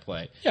else can I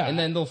play? Yeah. And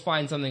then they'll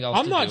find something else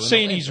I'm to not do,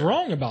 saying he's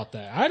wrong about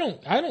that. I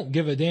don't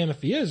give a damn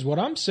if he is. What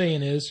I'm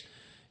saying is,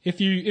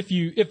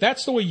 if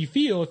that's the way you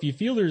feel, if you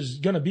feel there's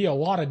going to be a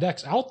lot of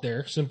decks out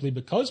there simply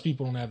because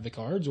people don't have the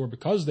cards or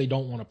because they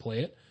don't want to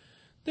play it,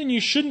 then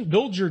you shouldn't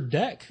build your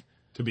deck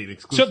to beat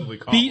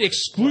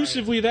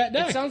exclusively that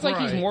deck. It sounds like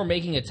he's more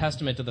making a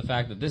testament to the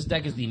fact that this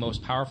deck is the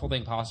most powerful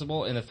thing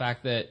possible, and the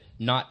fact that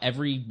not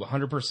every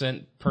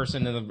 100%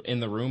 person in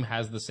the room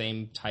has the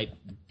same type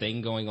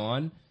thing going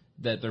on,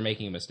 that they're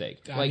making a mistake.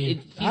 He's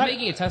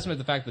making a testament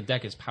to the fact that the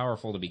deck is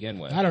powerful to begin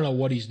with. I don't know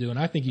what he's doing.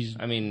 I think he's.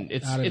 I mean,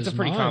 it's a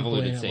pretty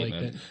convoluted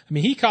statement. Like I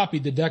mean, he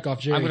copied the deck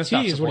off Jerry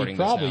T. Is what he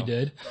probably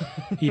did.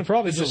 He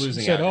probably just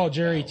said, "Oh,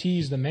 Jerry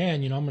T's the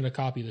man. I'm going to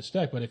copy this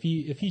deck." But if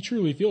he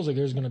truly feels like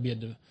there's going to be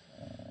a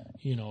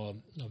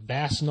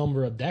vast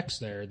number of decks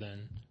there,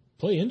 then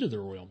play into the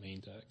Royal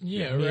Main deck.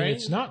 Yeah, right. right.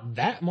 It's not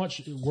that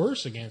much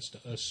worse against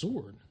a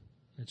sword.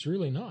 It's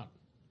really not.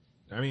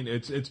 I mean,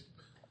 it's.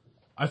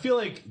 I feel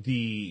like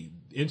the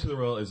Into the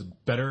Royal is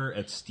better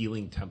at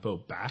stealing tempo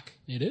back.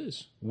 It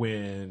is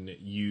when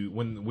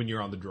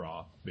you're on the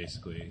draw,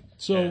 basically.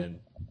 So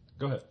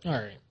go ahead. All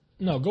right.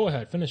 No, go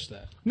ahead. Finish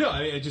that. No,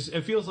 I mean,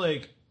 it feels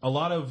like a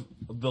lot of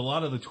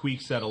the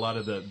tweaks that a lot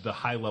of the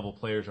high level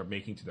players are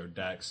making to their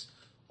decks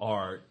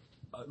are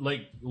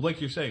like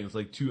you're saying, it's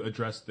like to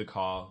address the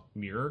Ka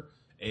mirror,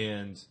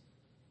 and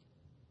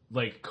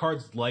like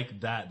cards like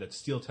that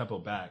steal tempo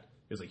back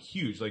is like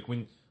huge. Like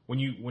when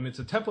it's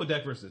a tempo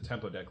deck versus a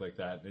tempo deck like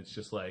that, it's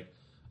just like,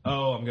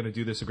 oh, I'm going to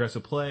do this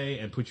aggressive play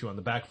and put you on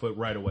the back foot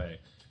right away.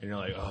 And you're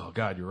like, oh,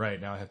 God, you're right.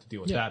 Now I have to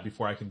deal with that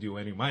before I can do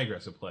any of my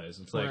aggressive plays.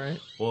 It's like,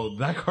 well,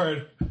 that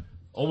card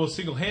almost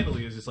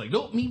single-handedly is just like,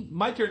 nope,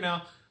 my turn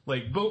now.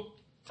 Like, boom,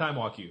 time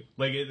walk you.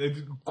 Like, it's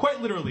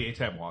quite literally a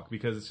time walk,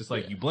 because it's just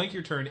like you blank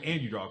your turn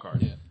and you draw a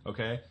card. Yeah.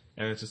 Okay?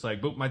 And it's just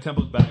like, boom, my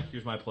tempo's back.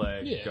 Here's my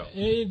play. Go.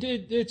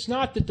 It's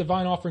not that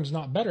Divine Offering's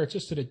not better. It's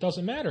just that it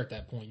doesn't matter at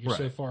that point. You're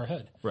so far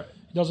ahead. Right.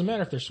 It doesn't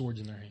matter if there's swords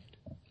in their hand.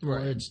 Or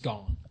it's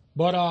gone.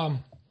 But,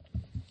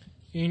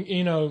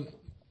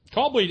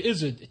 Callblade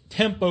is a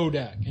tempo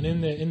deck. And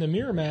in the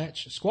mirror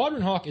match,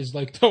 Squadron Hawk is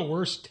like the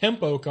worst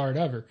tempo card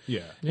ever.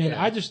 Yeah. And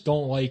I just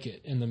don't like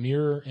it in the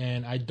mirror,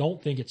 and I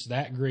don't think it's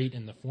that great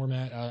in the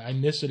format. I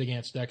miss it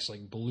against decks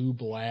like blue,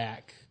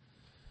 black,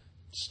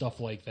 stuff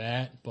like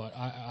that. But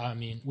I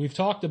mean, we've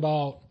talked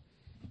about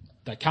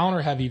the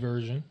counter heavy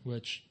version,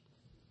 which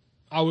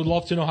I would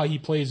love to know how he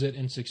plays it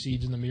and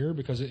succeeds in the mirror,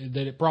 because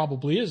it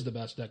probably is the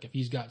best deck if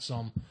he's got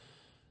some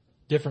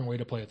different way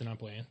to play it than I'm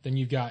playing. Then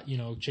you've got,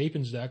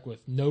 Chapin's deck with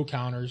no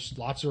counters,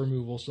 lots of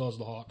removal, still has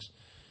the Hawks.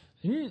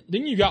 And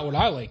then you got what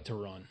I like to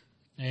run,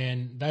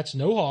 and that's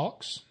no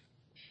Hawks.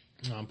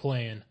 I'm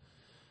playing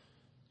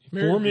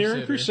 4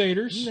 Mirror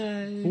Crusaders,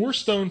 4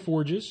 Stone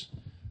Forges,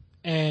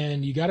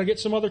 and you got to get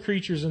some other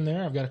creatures in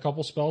there. I've got a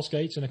couple Spell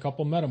Skates and a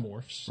couple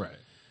Metamorphs. Right.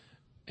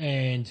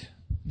 And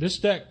this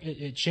deck,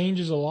 it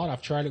changes a lot.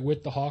 I've tried it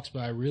with the Hawks,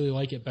 but I really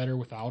like it better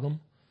without them.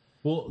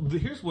 Well,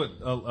 here's what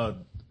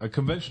a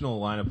conventional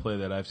line of play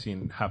that I've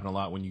seen happen a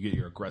lot when you get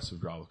your aggressive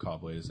draw with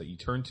Cobblade is that you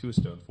turn 2 a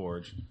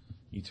Stoneforge,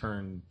 you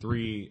turn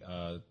 3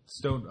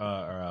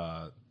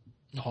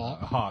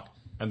 Hawk,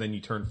 and then you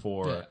turn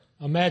 4. Yeah.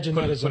 Imagine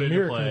that as a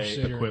Mirror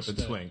Crusader equip and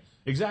swing.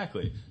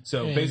 Exactly.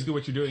 So basically,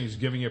 what you're doing is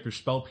giving up your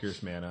Spell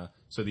Pierce mana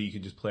so that you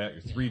can just play out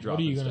your 3 drop.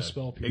 What are you going to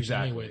Spell Pierce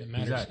anyway that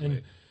matters?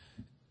 Exactly.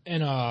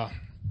 And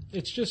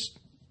it's just,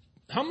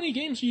 how many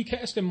games do you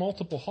cast in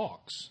multiple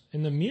Hawks?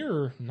 In the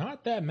mirror,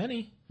 not that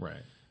many.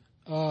 Right.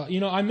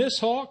 I miss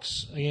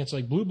Hawks against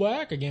like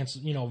blue-black, against,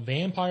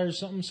 vampires or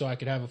something, so I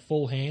could have a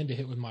full hand to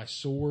hit with my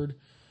sword.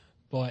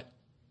 But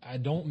I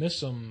don't miss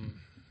them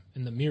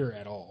in the mirror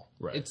at all.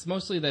 Right. It's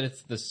mostly that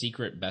it's the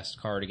secret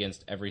best card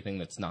against everything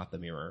that's not the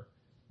mirror.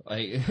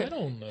 Like, I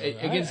don't know.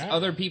 Against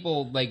other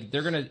people, like,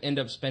 they're going to end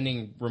up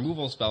spending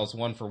removal spells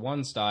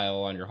 1-for-1 style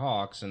on your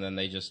Hawks, and then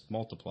they just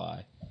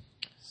multiply.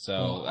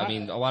 So,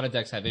 a lot of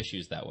decks have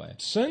issues that way.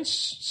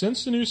 Since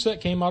the new set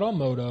came out on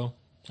Moto,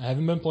 I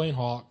haven't been playing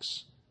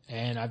Hawks,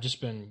 and I've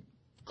just been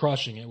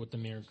crushing it with the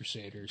Mirror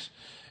Crusaders.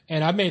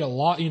 And I've made a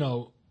lot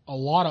of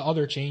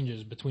other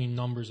changes between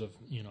numbers of,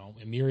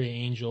 Emeria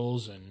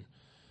Angels and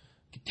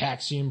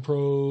Taxium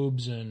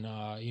Probes, and,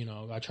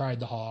 I tried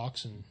the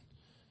Hawks, and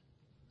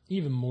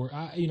even more,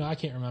 I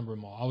can't remember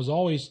them all. I was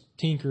always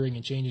tinkering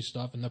and changing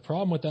stuff, and the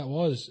problem with that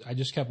was I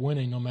just kept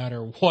winning no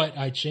matter what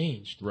I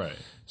changed. Right.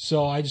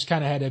 So I just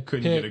kind of had to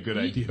Couldn't get a good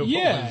idea of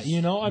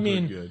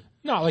good.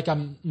 Not like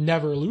I'm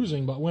never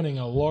losing, but winning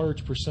a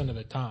large % of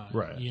the time.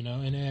 Right.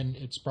 And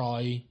it's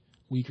probably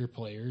weaker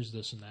players,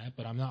 this and that.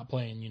 But I'm not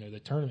playing, the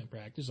tournament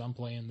practice. I'm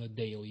playing the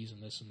dailies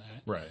and this and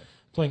that. Right.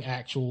 Playing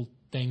actual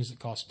things that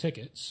cost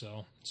tickets.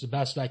 So it's the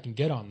best I can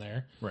get on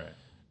there. Right.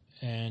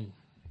 And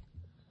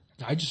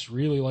I just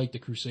really like the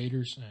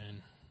Crusaders,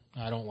 and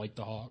I don't like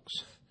the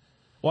Hawks.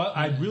 Well,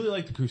 I really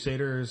like the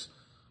Crusaders.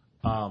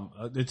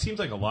 It seems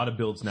like a lot of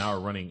builds now are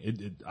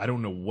running. I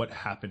don't know what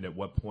happened at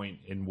what point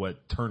in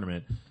what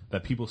tournament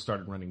that people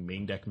started running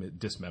main deck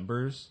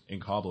dismembers in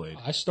Caw-Blade.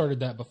 I started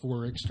that before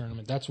Rick's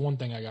tournament. That's one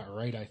thing I got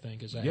right, I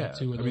think, is I had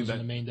 2 of those in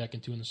the main deck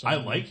and 2 in the side. I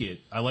like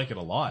it. I like it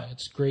a lot.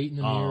 It's great in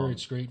the mirror.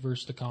 It's great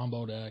versus the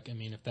combo deck. I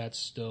mean, if that's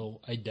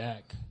still a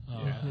deck,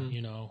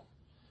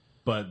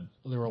 But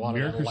there were a lot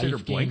Mirror of Crusader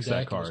life game blanks that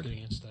deck that was card. good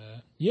against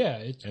that.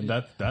 Yeah,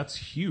 that's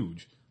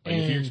huge. Like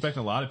if you're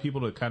expecting a lot of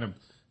people to kind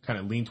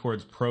of lean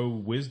towards pro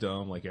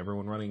wisdom, like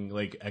everyone running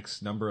like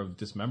X number of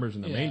dismembers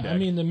in the main deck. I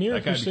mean, the Mirror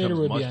that guy Crusader becomes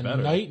would be much a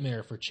better.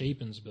 nightmare for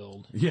Chapin's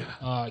build. Yeah.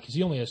 Because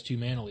he only has 2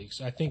 mana leaks.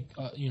 I think,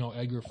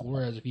 Edgar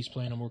Flores, if he's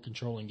playing a more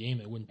controlling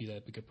game, it wouldn't be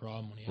that big a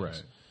problem when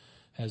he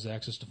has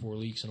access to 4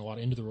 leaks and a lot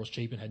of Into the Royals.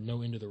 Chapin had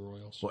no Into the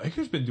Royals. Well,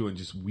 Edgar's been doing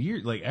just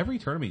weird, like every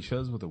tournament he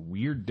shows with a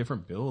weird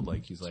different build.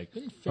 Like he's like,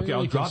 been okay,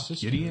 I'll fairly drop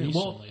consistent Gideon.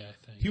 recently, Well,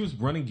 I think. he was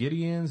running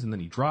Gideons and then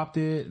he dropped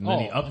it and then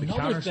he upped the another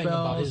counter thing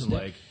about spells his and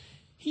deck, like.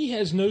 he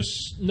has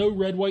no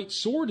red-white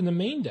sword in the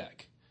main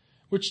deck,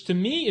 which to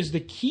me is the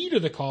key to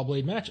the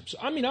Caw-Blade matchups.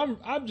 I mean,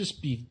 I'm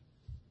just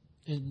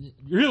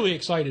really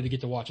excited to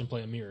get to watch him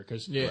play a mirror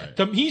because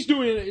he's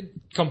doing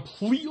it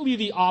completely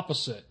the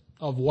opposite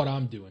of what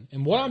I'm doing,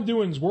 and what I'm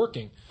doing is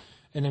working,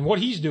 and then what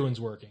he's doing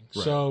is working.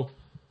 Right. So,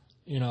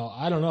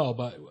 I don't know,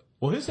 but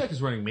Well, his deck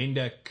is running main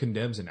deck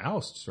condemns and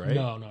ousts, right?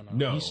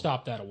 no. He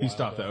stopped that a while He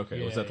stopped ago. that. Okay,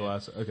 Yeah, was that the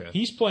last? Okay.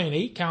 He's playing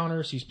 8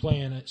 counters. He's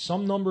playing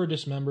some number of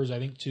dismembers. I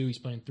think 2. He's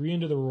playing 3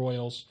 into the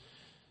Royals.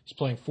 He's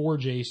playing 4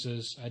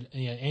 Jaces.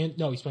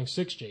 He's playing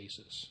 6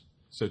 Jaces.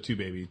 So 2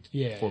 baby,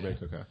 4 baby.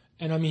 Okay.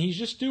 And I mean, he's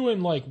just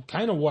doing like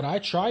kind of what I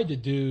tried to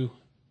do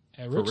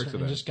at Rick's and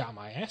event. just got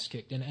my ass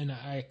kicked, and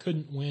I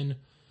couldn't win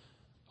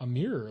a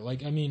mirror.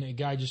 Like, I mean, a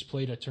guy just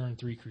played a turn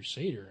 3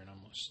 Crusader, and I'm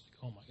just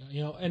like, oh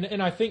my god,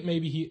 and I think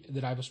maybe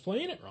that I was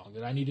playing it wrong,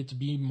 that I needed to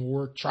be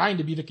more trying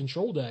to be the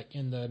control deck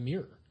in the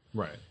mirror,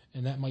 Right.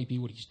 and that might be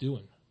what he's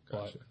doing.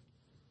 Gotcha.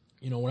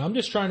 But when I'm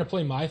just trying to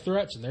play my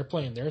threats and they're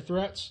playing their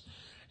threats,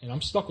 and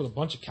I'm stuck with a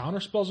bunch of counter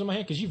spells in my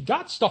hand because you've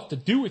got stuff to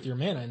do with your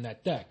mana in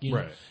that deck.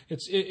 Right.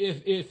 It's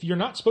if you're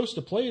not supposed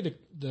to play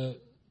the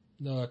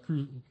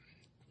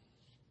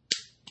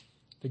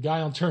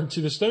guy on turn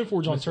 2, the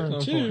Stoneforge on turn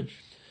 2,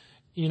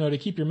 to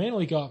keep your mana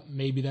leak up,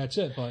 maybe that's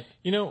it. But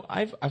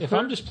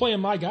I'm just playing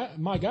my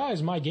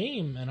guys, my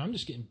game, and I'm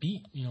just getting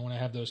beat. When I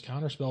have those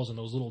counter spells and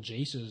those little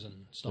Jaces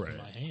and stuff in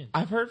my hand.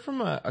 I've heard from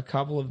a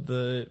couple of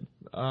the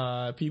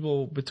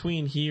people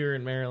between here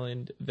and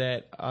Maryland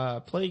that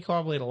play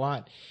Caw-Blade a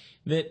lot,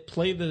 that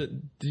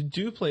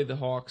do play the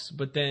Hawks,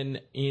 but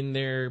then in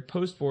their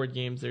post board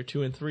games, their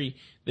 2 and 3,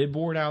 they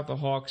board out the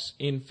Hawks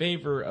in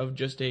favor of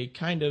just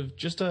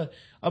a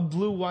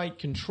blue-white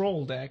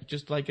control deck,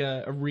 just like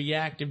a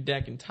reactive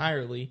deck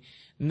entirely,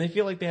 and they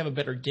feel like they have a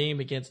better game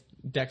against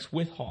decks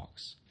with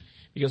Hawks,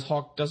 because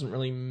Hawk doesn't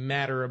really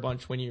matter a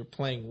bunch when you're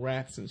playing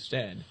Wraths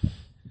instead.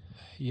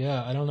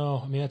 Yeah, I don't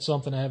know. I mean, that's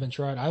something I haven't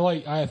tried.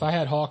 If I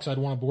had Hawks, I'd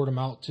want to board them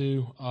out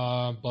too.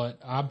 But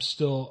I'm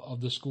still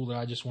of the school that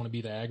I just want to be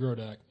the aggro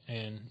deck,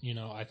 and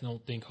I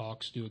don't think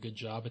Hawks do a good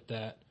job at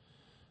that.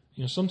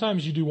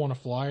 Sometimes you do want a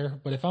flyer,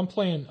 but if I'm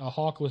playing a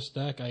Hawkless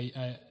deck,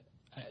 I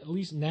at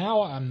least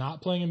now I'm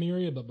not playing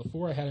Emiria, but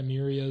before I had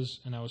Emirias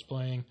and I was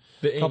playing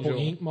a couple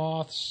Ink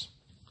Moths,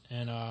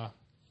 and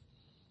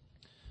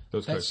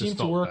that seemed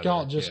to work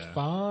out just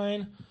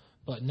fine.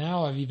 But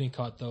now I've even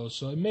cut those,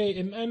 so I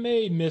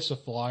may miss a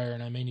flyer,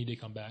 and I may need to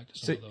come back to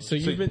some of those. So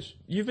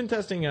you've been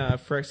testing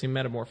Phyrexian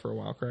Metamorph for a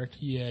while, correct?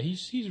 Yeah,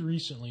 he's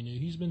recently new.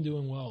 He's been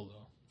doing well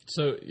though.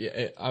 So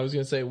I was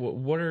gonna say,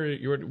 what are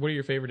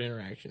your favorite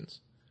interactions?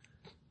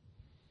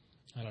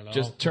 I don't know.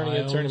 Just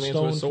turning them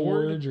into a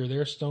sword, or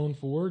their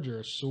Stoneforge, or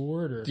a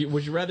sword, or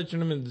would you rather turn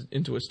them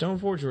into a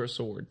Stoneforge or a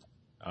sword?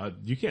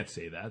 You can't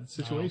say that. It's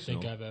situational. I don't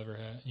think I've ever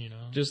had,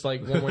 Just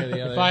like one way or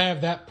the other. If I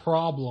have that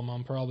problem,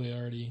 I'm probably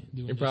already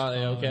doing. You're probably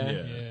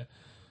okay.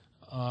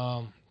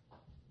 Yeah.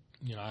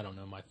 I don't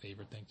know my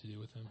favorite thing to do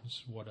with him.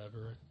 It's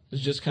whatever.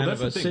 It's just kind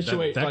of a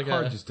situation. That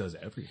card just does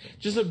everything.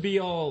 Just a be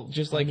all,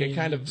 just like a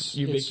kind of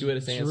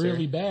ubiquitous answer. It's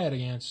really bad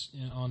against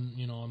on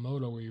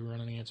Moto where you're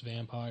running against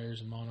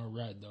vampires and mono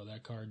red though.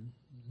 That card,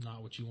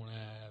 not what you want to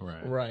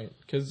have. Right.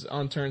 Because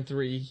on turn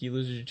 3 he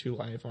loses you 2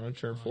 life. On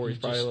turn 4 he's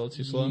probably a little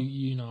too slow.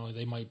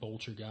 They might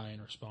bolt your guy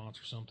in response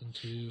or something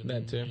too. And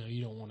that too.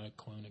 You don't want to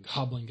clone a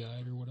Goblin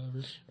Guide or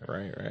whatever.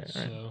 Right.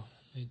 So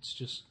it's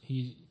just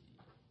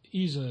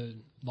he's a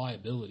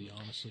liability,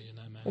 honestly, in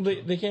that match.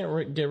 Well, they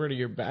can't get rid of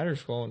your Batter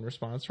Skull in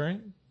response,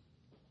 right?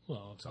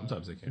 Well,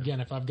 sometimes they can.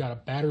 Again, if I've got a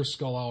Batter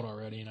Skull out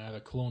already and I have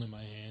a clone in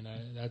my hand,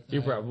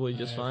 you're probably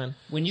just fine.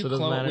 When you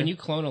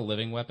clone a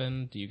living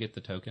weapon, do you get the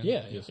token?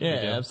 Yeah,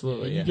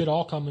 absolutely. You get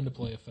all come into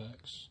play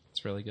effects.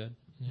 It's really good.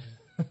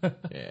 Yeah.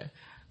 Yeah.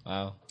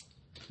 Wow.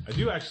 I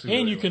do actually.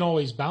 And really you can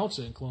always bounce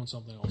it and clone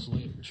something else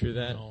later. True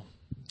that. You know?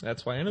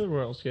 That's why End of the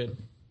World's good.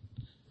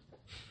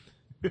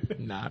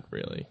 Not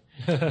really.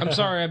 I'm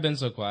sorry I've been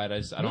so quiet.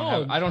 I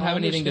don't have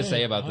anything to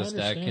say about I this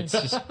deck.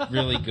 understand. It's just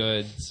really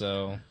good.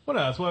 So Well,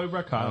 no, that's why we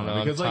brought Kyle I don't know, on.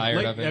 I'm Because, tired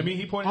like of it. I mean,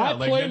 he pointed I out,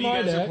 like, play none of you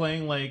my guys are deck.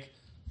 playing, like,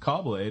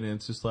 Callblade, and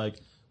it's just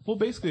like, well,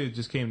 basically it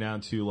just came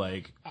down to,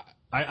 like,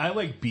 I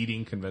like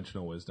beating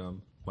conventional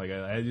wisdom. Like,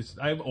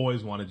 I've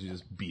always wanted to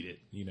just beat it,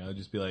 you know,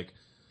 just be like,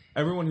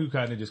 everyone who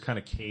kind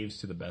of caves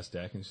to the best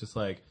deck, and it's just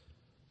like,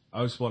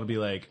 I just want to be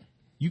like,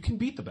 you can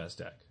beat the best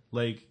deck.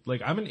 Like,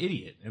 I'm an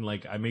idiot, and,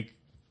 like, I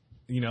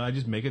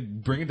just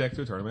bring a deck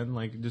to a tournament and,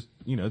 like, just,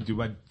 you know, do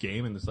my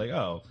game, and it's like,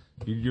 oh,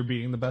 you're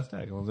beating the best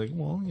deck. And I was like,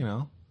 well, you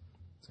know,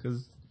 it's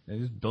because I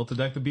just built a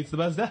deck that beats the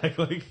best deck.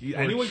 Like,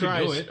 anyone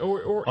can do it.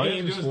 Or All you have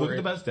to aims do is for look at it.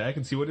 the best deck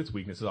and see what its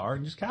weaknesses are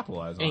and just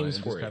capitalize on Aims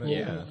it. And for just it,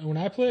 kinda, yeah. When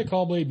I play a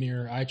Callblade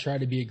Mirror, I try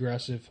to be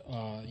aggressive.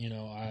 You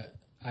know,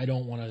 I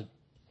don't want to.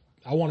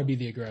 I want to be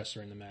the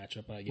aggressor in the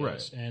matchup, I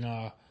guess. Right.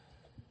 And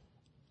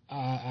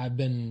I've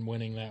been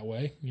winning that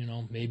way. You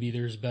know, maybe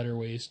there's better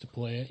ways to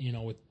play it. You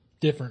know, with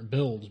different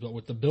builds, but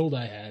with the build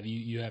I have,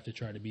 you have to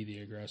try to be the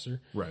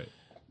aggressor. Right.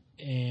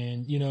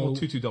 And you know, Well,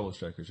 2/2 double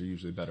strikers are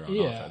usually better on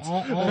yeah,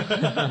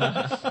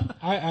 offense.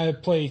 I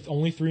play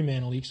only 3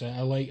 mana leaks.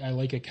 I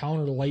like a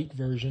counter light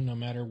version no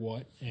matter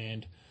what.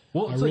 And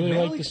Well, I it's really like like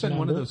Mana this Leak's been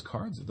one of number. those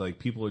cards that, like,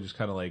 people are just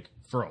kind of like,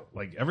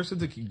 ever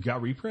since it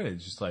got reprinted,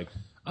 it's just like,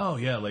 oh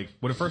yeah, like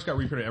when it first got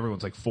reprinted,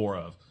 everyone's like 4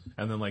 of,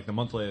 and then like the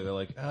month later, they're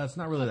like, it's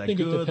not really that I think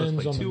good. it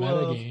depends Let's play on the 2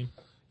 meta of. game.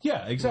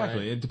 Yeah,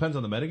 exactly. Right. It depends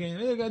on the metagame.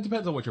 It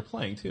depends on what you're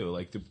playing too.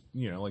 Like,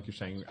 like you're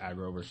saying,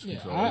 aggro versus Yeah,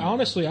 control.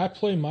 honestly, I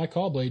play my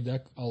Callblade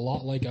deck a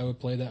lot like I would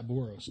play that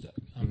Boros deck.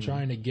 I'm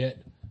trying to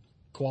get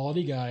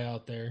quality guy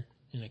out there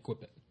and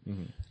equip it.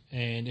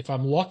 And if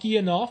I'm lucky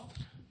enough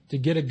to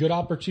get a good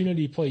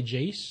opportunity to play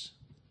Jace,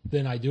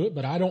 then I do it.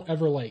 But I don't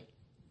ever like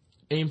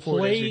Aim for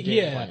play. it as your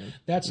game plan.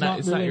 That's not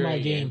it's really your my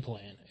A game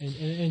plan.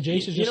 And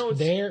Jace is You know,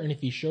 just it's- there, and if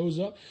he shows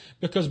up,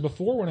 because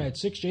before when I had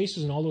 6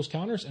 Jaces and all those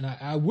counters, and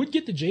I would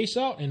get the Jace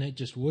out, and it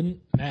just wouldn't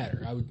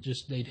matter.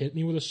 They'd hit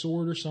me with a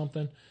sword or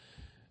something,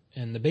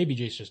 and the baby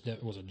Jace just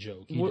was a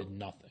joke. He did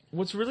nothing.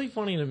 What's really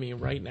funny to me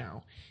right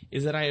now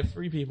is that I have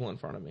 3 people in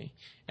front of me,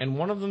 and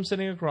one of them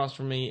sitting across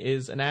from me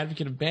is an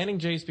advocate of banning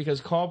Jace because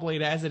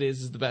Callblade, as it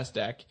is the best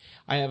deck.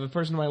 I have a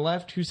person to my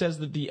left who says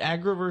that the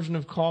aggro version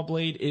of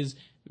Callblade is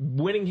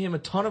winning him a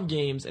ton of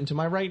games, and to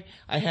my right,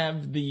 I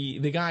have the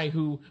guy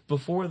who,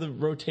 before the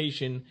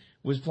rotation,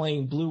 was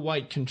playing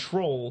blue-white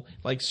control,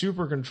 like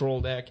super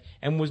control deck,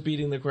 and was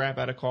beating the crap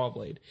out of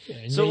Callblade. Yeah,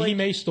 and So, he like,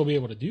 may still be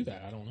able to do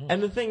that. I don't know.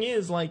 and the thing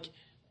is, like,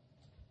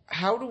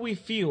 how do we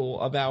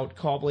feel about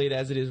Callblade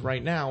as it is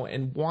right now,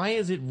 and why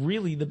is it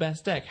really the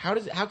best deck? How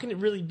can it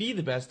really be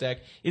the best deck?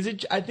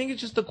 I think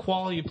it's just the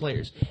quality of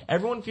players.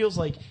 Everyone feels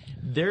like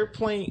they're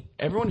playing.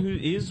 Everyone who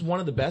is one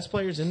of the best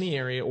players in the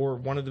area, or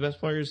one of the best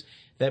players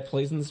that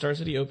plays in the Star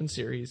City Open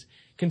Series,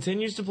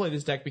 continues to play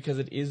this deck because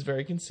it is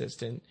very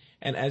consistent.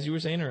 And as you were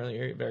saying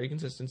earlier, very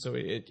consistent, so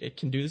it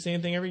can do the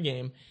same thing every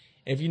game.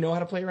 And if you know how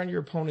to play around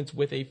your opponents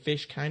with a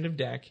fish kind of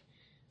deck,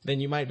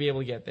 then you might be able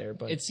to get there.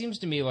 But it seems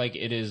to me like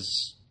it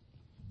is,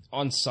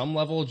 on some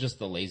level, just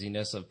the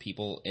laziness of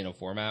people in a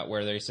format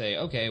where they say,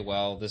 okay,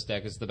 well, this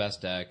deck is the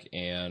best deck,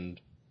 and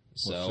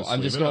so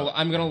I'm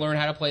gonna learn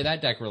how to play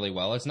that deck really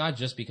well. It's not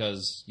just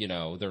because, you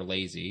know, they're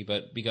lazy,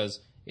 but because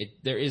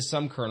there is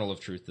some kernel of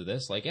truth to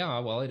this. Like, yeah,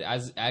 well, it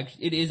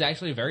is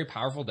actually a very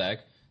powerful deck.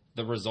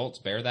 The results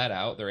bear that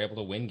out. They're able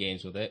to win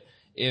games with it.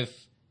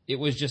 If it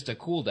was just a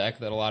cool deck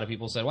that a lot of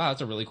people said, wow,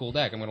 it's a really cool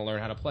deck, I'm going to learn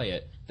how to play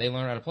it. They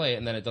learn how to play it,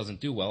 and then it doesn't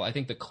do well. I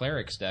think the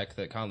Clerics deck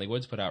that Conley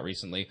Woods put out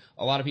recently,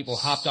 a lot of people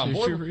hopped on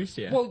board.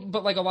 Yeah. Well,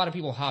 but like a lot of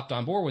people hopped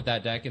on board with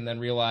that deck and then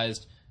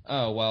realized,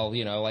 oh, well,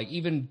 you know, like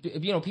even,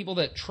 you know, people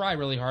that try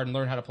really hard and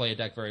learn how to play a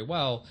deck very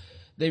well,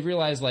 they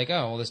realize, like,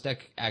 oh, well, this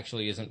deck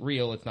actually isn't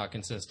real. It's not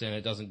consistent.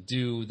 It doesn't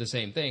do the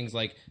same things.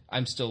 Like,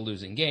 I'm still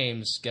losing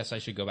games. Guess I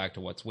should go back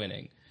to what's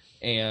winning.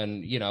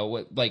 And, you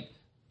know, like,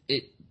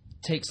 it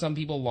takes some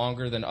people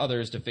longer than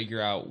others to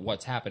figure out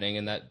what's happening,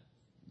 and that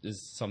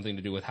is something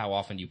to do with how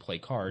often you play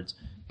cards.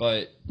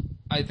 But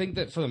I think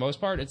that for the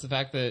most part, it's the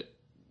fact that,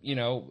 you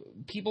know,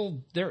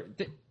 people,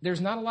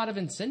 there's not a lot of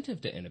incentive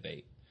to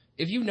innovate.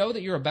 If you know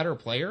that you're a better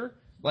player,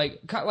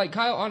 like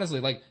Kyle, honestly,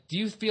 like, do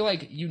you feel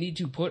like you need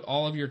to put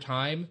all of your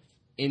time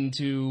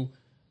into,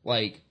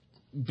 like,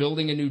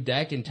 building a new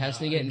deck and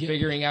testing it and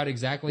figuring out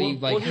exactly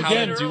how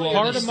to do all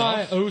part this of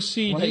my stuff?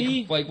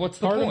 OCD, Like, what's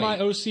the part point? of my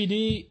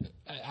OCD,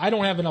 I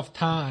don't have enough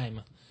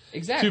time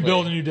Exactly. to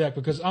build a new deck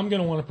because I'm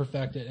going to want to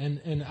perfect it,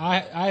 and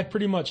I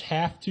pretty much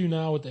have to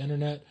now with the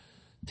internet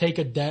take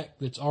a deck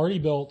that's already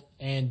built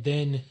and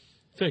then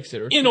fix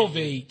it or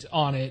innovate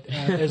on it,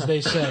 as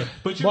they say.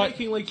 But you're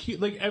making like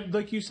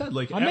you said,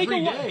 like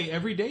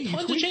every day you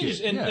tons of tweak changes.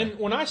 it. And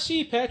when I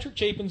see Patrick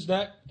Chapin's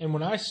deck and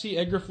when I see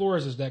Edgar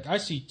Flores' deck, I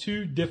see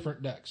 2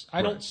 different decks.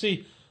 I don't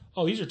see,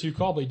 oh, these are two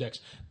Caw-Blade decks.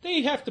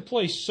 They have to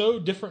play so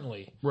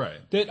differently. Right.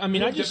 That, I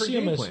mean, They I have just see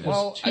them different as, game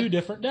plans. two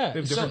different decks. They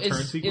have So different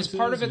turn is sequences.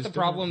 part of it It's the different.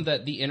 problem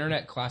that the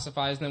internet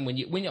classifies them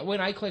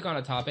when I click on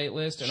a top 8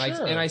 list and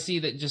Sure. I see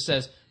that it just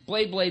says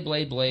Blade,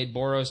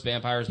 Boros,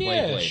 Vampires,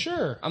 Yeah, Blade.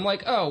 sure. I'm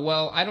like, oh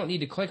well, I don't need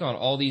to click on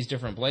all these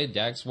different Blade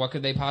decks. What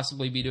could they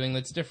possibly be doing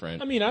that's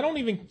different? I mean, I don't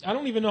even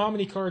know how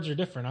many cards are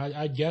different.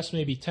 I guess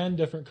maybe 10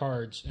 different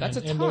cards. That's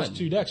a in those ton.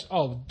 two decks.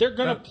 Oh, they're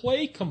going to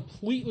play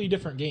completely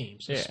different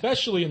games,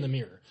 especially in the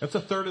mirror. That's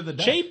a third of the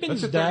deck.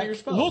 Chapin's That's a third of your deck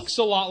spells. looks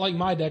a lot like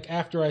my deck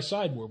after I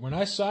sideboard. When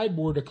I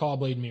sideboard a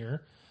Caw-Blade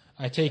Mirror,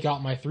 I take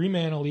out my 3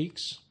 mana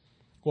leaks.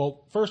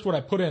 Well, first what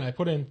I put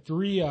in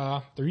 3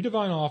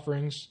 Divine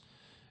Offerings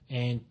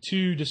and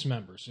 2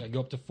 Dismembers. I go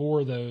up to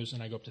 4 of those,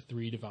 and I go up to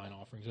 3 Divine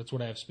Offerings. That's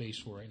what I have space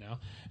for right now.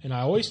 And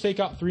I always take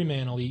out 3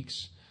 mana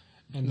leaks,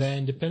 and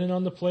then depending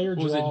on the player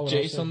Was draw... it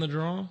Jace on the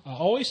draw? I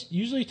always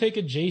usually take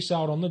a Jace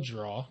out on the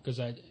draw, because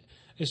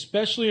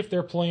especially if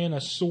they're playing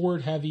a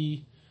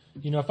sword-heavy...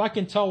 if I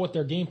can tell what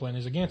their game plan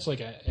is against like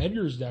a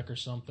Edgar's deck or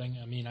something,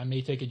 I mean, I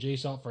may take a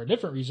Jace out for a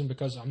different reason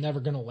because I'm never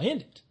going to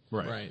land it.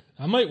 Right.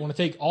 I might want to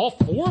take all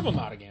 4 of them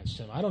out against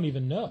him. I don't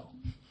even know.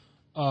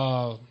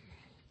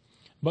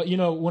 But,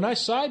 when I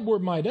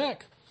sideboard my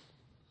deck,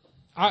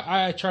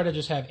 I try to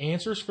just have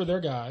answers for their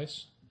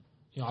guys.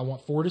 I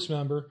want 4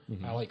 Dismember.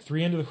 I like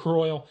 3 Into the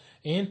Royal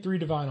and 3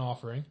 Divine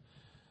Offering.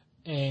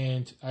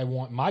 And I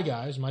want my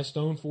guys, my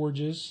Stone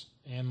Forges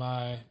and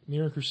my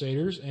Mirror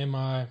Crusaders and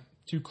my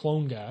 2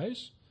 clone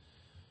guys.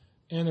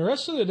 And the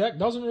rest of the deck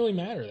doesn't really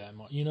matter that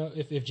much.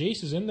 If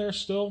Jace is in there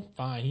still,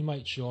 fine. He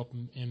might show up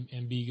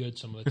and be good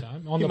some of the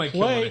time. On He the might kill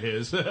one play, of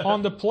his.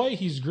 on the play,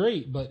 he's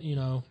great. But,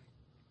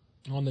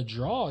 on the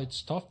draw,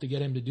 it's tough to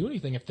get him to do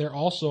anything. If they're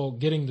also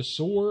getting the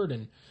sword,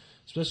 and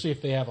especially if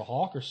they have a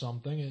hawk or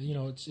something,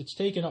 it's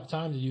taking up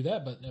time to do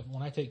that. But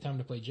when I take time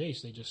to play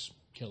Jace, they just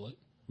kill it.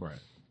 Right.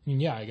 I mean,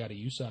 yeah, I got a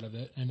use out of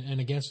it. And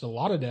against a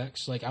lot of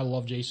decks, like I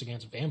love Jace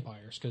against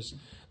vampires because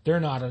they're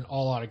not an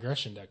all-out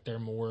aggression deck. They're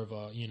more of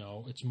a,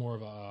 it's more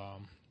of a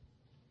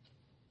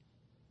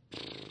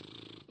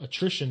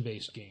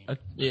attrition-based game.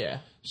 Yeah.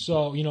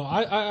 So,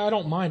 I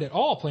don't mind at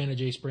all playing a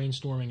Jace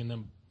brainstorming and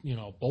then,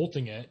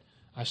 bolting it.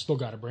 I still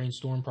got a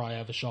brainstorm, probably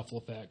have a shuffle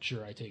effect.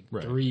 Sure, I take 3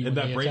 And when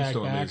that they attack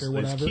brainstorm back is or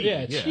whatever. key. Yeah,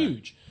 it's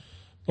huge.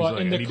 But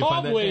like, in I the need to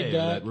find that Caw-Blade day,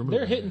 deck, that removal.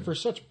 they're hitting for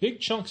such big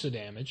chunks of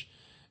damage,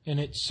 and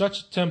it's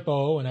such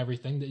tempo and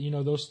everything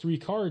that, those 3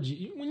 cards,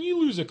 when you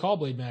lose a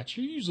Caw-Blade match,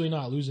 you're usually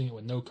not losing it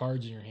with no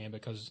cards in your hand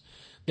because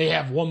they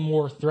have one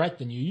more threat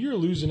than you. You're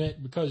losing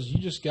it because you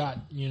just got,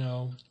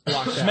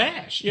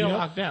 smashed.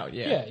 Locked out,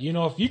 yeah.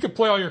 Yeah, if you could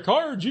play all your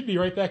cards, you'd be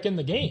right back in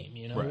the game,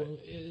 Right.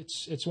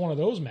 It's one of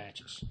those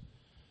matches.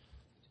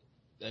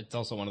 It's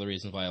also one of the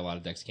reasons why a lot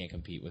of decks can't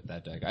compete with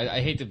that deck.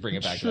 I hate to bring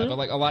it back to True. that, but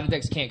like a lot of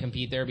decks can't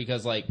compete there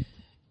because like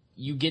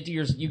you get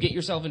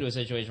yourself into a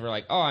situation where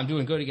like, oh, I'm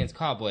doing good against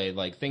Caw-Blade,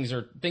 like things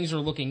are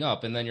looking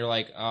up, and then you're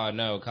like, oh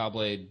no,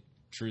 Caw-Blade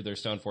drew their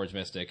Stoneforge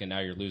Mystic, and now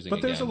you're losing.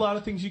 But there's a again. lot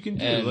of things you can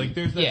do. And, like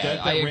there's the yeah,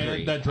 deck I that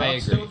agree. that I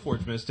dropped agree.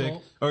 Stoneforge Mystic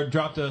or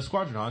dropped a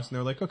Squadron Hawks, and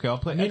they're like, okay, I'll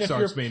play if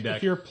Exarch's your- main deck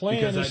if your plan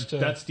because is to-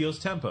 that steals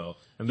tempo.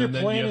 And Your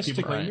then plan you have is to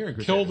people playing Mirror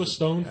kill the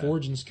Crusaders.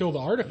 Stoneforge and kill the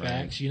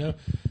artifacts,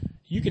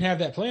 You can have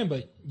that plan,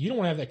 but you don't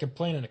want to have that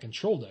plan in a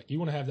control deck. You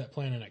want to have that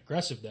plan in an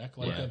aggressive deck,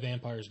 like a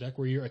Vampires deck,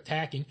 where you're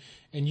attacking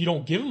and you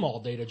don't give them all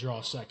day to draw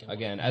a second.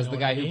 Again, You as know the what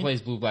guy I who mean?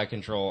 plays Blue-Black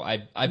Control, I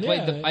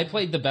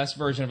played the best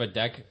version of a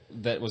deck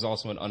that was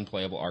also an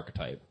unplayable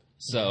archetype.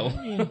 So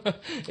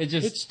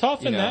it's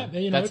tough in that.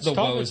 That's it's the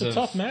tough. woes It's a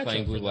tough of matchup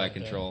playing for Blue-Black that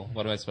deck. Control.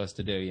 What am I supposed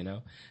to do?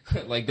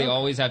 Like they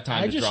always have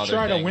time I to draw just their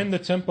try to thing. win the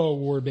tempo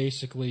war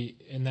basically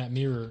in that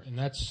mirror, and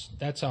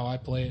that's how I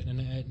play it. And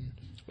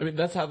I mean,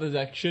 that's how the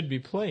deck should be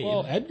played.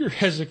 well, Edgar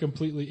has a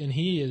completely, and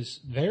he is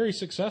very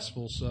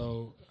successful.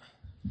 So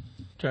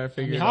Try to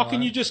figure how it can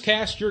out. you just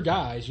cast your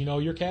guys?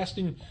 You're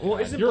casting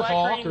isn't your Black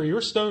Hawk Green- or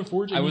your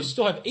Stoneforge, and you would-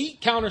 still have 8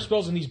 counter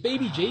spells and these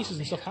baby Jaces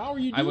and stuff. How are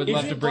you doing I would it?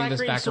 love Isn't to bring Black this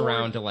Green back Sword-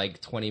 around to like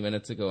 20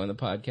 minutes ago in the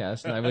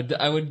podcast, and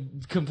I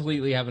would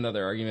completely have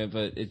another argument,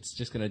 but it's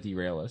just going to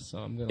derail us. So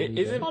I'm going to.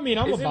 Isn't, I mean,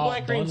 I'm isn't about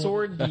Black Green done with-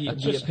 Sword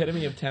the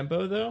epitome of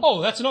tempo, though?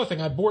 Oh, that's another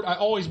thing. I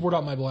always board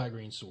out my black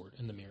green sword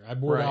in the mirror. I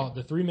board Right. out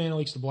the 3 mana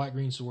leaks, the black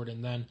green sword,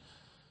 and then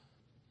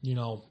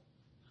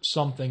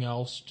something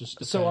else.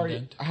 Just So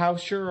dependent. how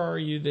sure are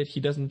you that he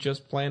doesn't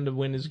just plan to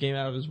win his game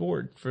out of his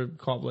board for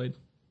Caw-Blade?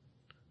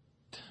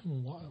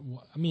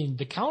 I mean,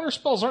 the counter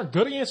spells aren't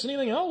good against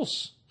anything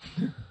else.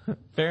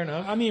 Fair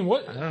enough. I mean,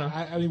 what? I don't know.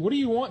 I mean, what do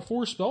you want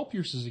 4 spell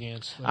pierces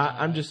against?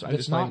 I'm just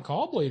It's playing- not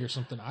Caw-Blade or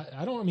something.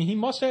 I don't. I mean, he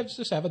must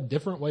just have a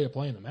different way of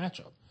playing the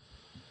matchup.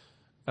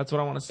 That's what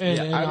I want to see. And,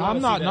 Yeah, and I wanna I'm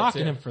see not that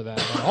knocking too. him for that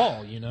at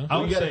all. I We would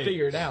got to say-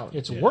 figure it out.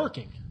 It's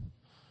working.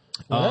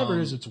 Whatever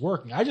it is, it's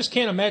working. I just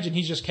can't imagine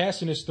he's just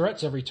casting his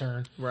threats every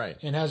turn, Right.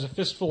 And has a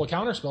fistful of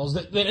counter spells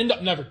that end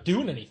up never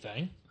doing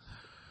anything,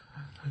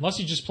 unless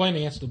he's just playing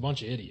against a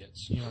bunch of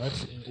idiots.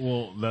 That's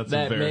That's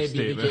That a fair may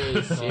be the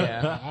statement. case.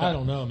 Yeah. I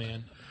don't know,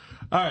 man.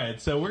 All right,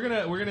 so we're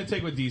gonna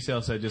take what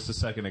D-Cell said just a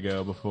second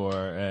ago before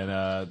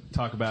and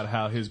talk about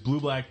how his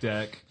blue-black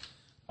deck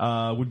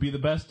would be the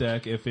best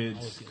deck if it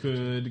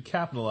could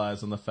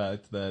capitalize on the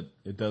fact that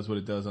it does what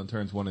it does on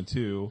turns 1 and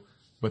 2,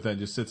 but then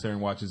just sits there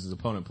and watches his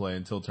opponent play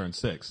until turn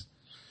 6.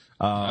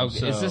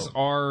 Is this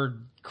our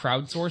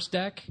crowdsourced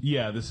deck?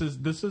 Yeah, this is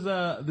based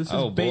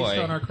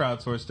on our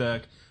crowdsourced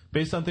deck.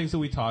 Based on things that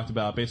we talked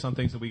about, based on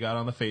things that we got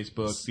on the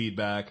Facebook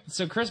feedback.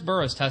 So Chris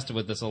Burrows tested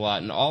with this a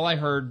lot, and all I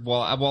heard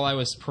while I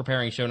was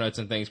preparing show notes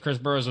and things, Chris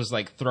Burrows was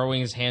like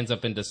throwing his hands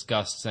up in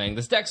disgust, saying,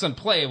 "This deck's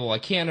unplayable. I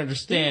can't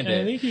understand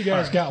it." I think you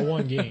guys got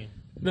one game.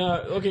 No,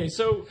 okay.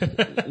 So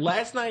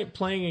last night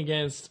playing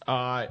against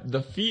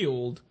the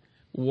field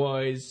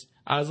was,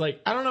 I was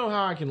like, I don't know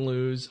how I can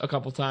lose a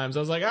couple times. I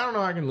was like, I don't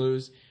know how I can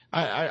lose.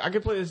 I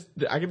could play this.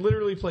 I could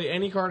literally play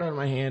any card out of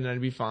my hand and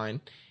I'd be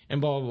fine. And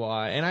blah, blah,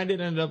 blah. And I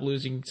did end up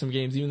losing some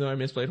games, even though I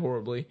misplayed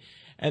horribly.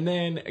 And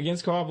then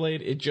against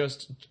Scrubland, it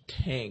just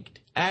tanked.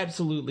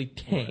 Absolutely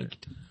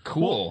tanked.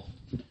 Cool.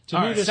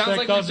 To me, this sounds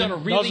like we've done a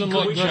really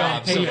good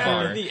job so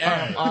far. The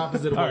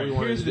opposite of what we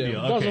wanted to do. It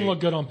doesn't look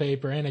good on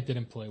paper, and it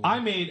didn't play well. I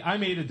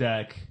made a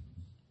deck,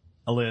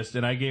 a list,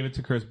 and I gave it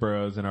to Chris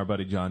Burrows and our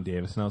buddy John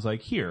Davis, and I was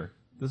like, here,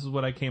 this is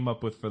what I came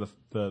up with for the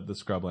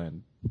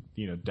Scrubland,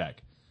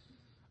 deck.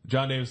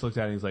 John Davis looked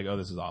at it and he's like, oh,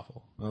 this is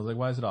awful. And I was like,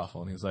 why is it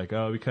awful? And he's like,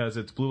 oh, because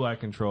it's blue-black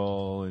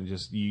control and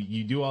just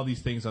you do all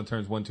these things on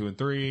turns 1, 2, and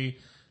 3,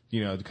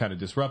 to kind of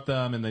disrupt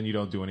them, and then you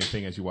don't do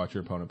anything as you watch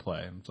your opponent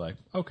play. And it's like,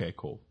 okay,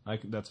 cool.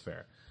 That's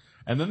fair.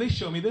 And then they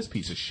show me this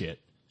piece of shit.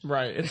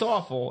 Right. It's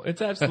awful.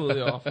 It's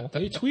absolutely awful.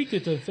 They tweaked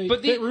it to fit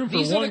room for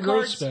these are one the growth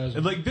cards.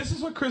 spasm. Like, this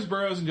is what Chris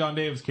Burrows and John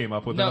Davis came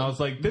up with. No, and I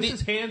was like, this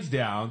is hands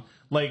down,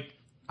 like,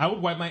 I would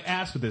wipe my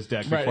ass with this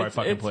deck before I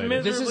fucking played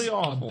it. This is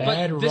awful.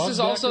 Bad But this rug is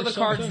also deck the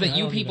or cards something? that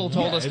you people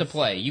told us to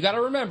play. You got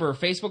to remember,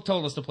 Facebook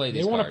told us to play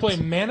these They want cards. to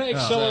play mana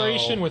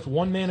acceleration So- with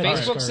one mana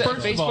Facebook discard. said, First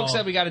of Facebook all-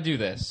 said we got to do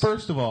this.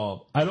 First of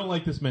all, I don't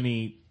like this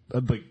many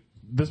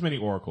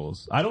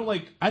oracles. I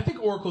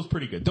think oracle's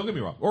pretty good. Don't get me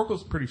wrong.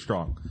 Oracle's pretty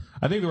strong.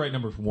 I think the right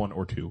number is 1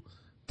 or 2.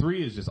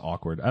 3 is just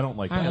awkward. I don't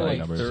like that I right like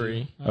numbers.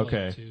 3.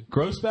 Okay. like 2.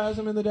 Growth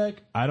spasm in the deck,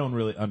 I don't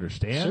really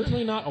understand.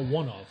 Certainly not a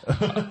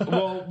one-off.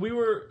 Well, we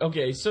were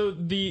okay. So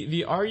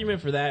the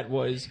argument for that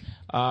was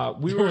There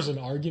was an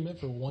argument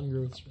for one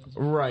growth spasm.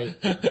 right.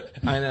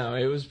 I know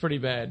it was pretty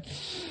bad.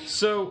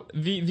 So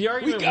the We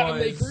argument gotta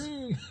was make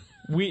room.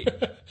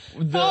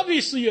 the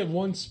Obviously, you have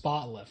one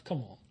spot left.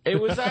 Come on. it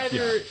was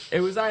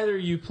either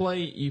you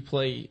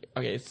play.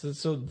 Okay,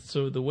 so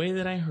the way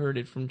that I heard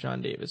it from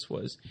John Davis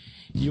was,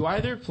 you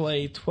either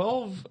play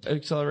 12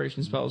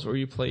 acceleration spells or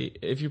you play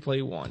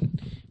 1,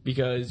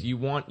 because you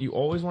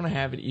always want to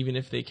have it even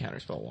if they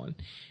counterspell 1.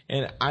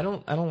 And I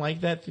don't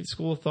like that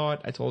school of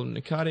thought. I told him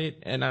to cut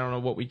it, and I don't know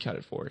what we cut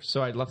it for,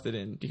 so I left it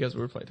in because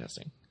we were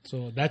playtesting.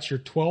 So that's your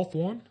 12th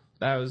one?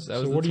 That was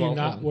So the what are you 12th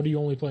not? one. What are you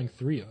only playing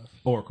 3 of?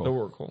 Oracle. The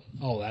Oracle.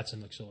 Oh, that's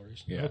an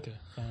acceleration. Yeah. Okay.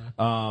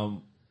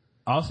 Fine.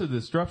 Also,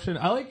 disruption.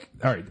 I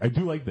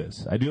do like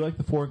this. I do like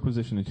the 4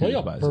 Inquisition and 2 Play a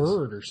Despises.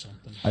 bird or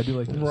something. I do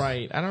like this.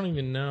 Right. I don't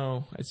even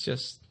know. It's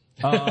just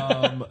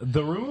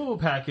The removal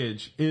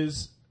package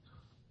is.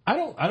 I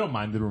don't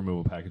mind the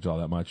removal package all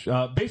that much.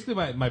 Basically,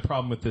 my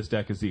problem with this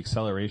deck is the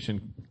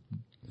acceleration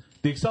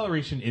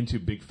into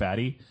Big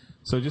Fatty.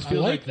 So it just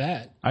feels like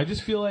that. I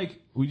just feel like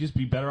we'd just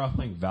be better off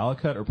playing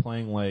Valakut or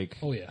playing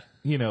Oh yeah.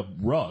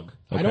 Rug.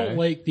 Okay? I don't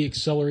like the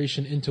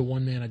acceleration into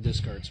one mana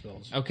discard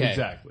spells. Okay.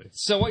 Exactly.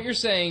 So what you're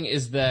saying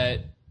is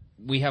that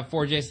we have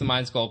 4 Jace the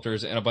Mind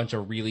Sculptors and a bunch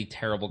of really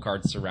terrible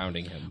cards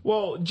surrounding him.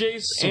 well,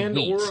 Jace and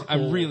Sweet. Oracle.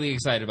 I'm really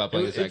excited about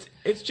playing this deck.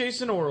 It's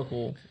Jace and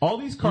Oracle. All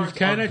these cards You've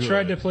kind are of good.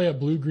 tried to play a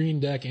blue-green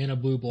deck and a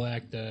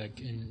blue-black deck,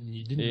 and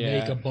you didn't Yeah.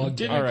 make a bug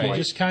deck. Didn't You quite.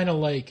 just kind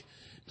of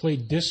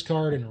played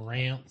discard and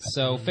ramp.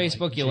 So and,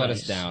 Facebook, you let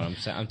us Jace. down.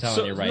 I'm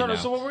telling you right no, now.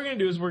 So what we're gonna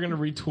do is we're gonna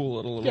retool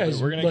it a little guys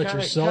bit. We're gonna let kind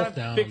yourself of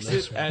down fix on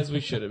this it one. as we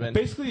should have been.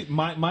 Basically,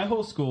 my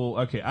whole school.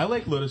 Okay, I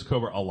like Lotus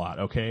Cobra a lot.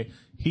 Okay,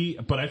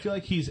 but I feel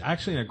like he's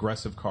actually an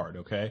aggressive card.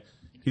 Okay,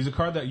 he's a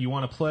card that you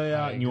want to play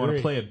out and you want to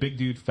agree. play a big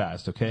dude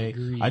fast. Okay,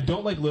 Agreed. I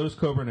don't like Lotus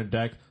Cobra in a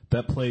deck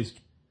that plays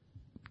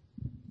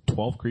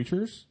 12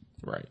 creatures.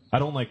 Right. I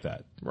don't like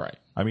that. Right.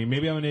 I mean,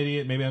 maybe I'm an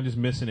idiot. Maybe I'm just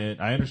missing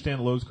it. I understand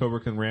that Lotus Cobra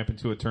can ramp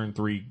into a turn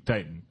 3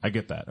 Titan. I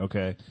get that.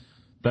 Okay,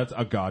 that's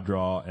a god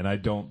draw, and I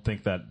don't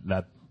think that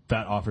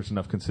offers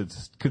enough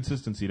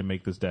consistency to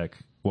make this deck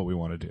what we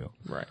want to do.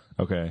 Right.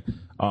 Okay.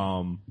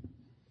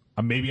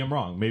 Maybe I'm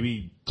wrong.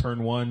 Maybe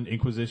turn 1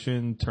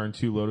 Inquisition, turn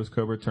 2 Lotus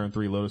Cobra, turn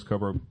 3 Lotus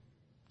Cobra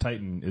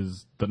Titan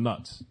is the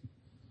nuts.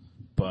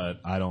 But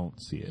I don't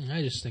see it.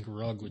 I just think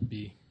Rug would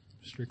be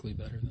strictly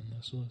better than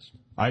this list.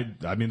 I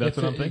mean, that's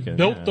what I'm thinking.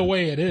 Built yeah. the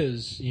way it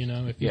is,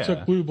 if you Yeah.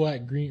 took blue,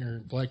 black, green, or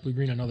black, blue,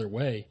 green another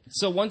way.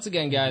 So once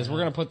again, guys, we're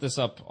gonna put this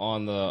up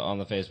on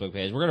the Facebook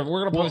page. We're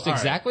gonna post all right.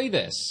 exactly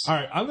this. All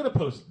right, I'm going to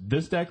post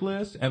this deck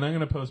list, and I'm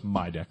going to post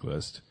my deck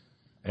list.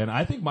 And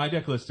I think my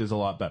deck list is a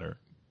lot better.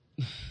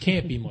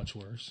 Can't be much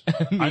worse.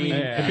 I mean,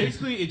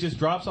 basically, it just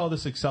drops all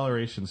this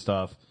acceleration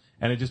stuff,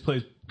 and it just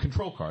plays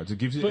control cards. It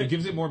gives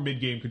it more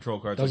mid-game control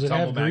cards. Does like it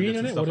have tumble green magnets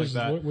in and it? stuff What, like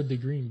that. what would the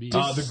green be?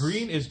 The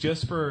green is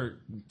just for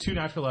 2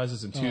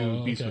 naturalizes and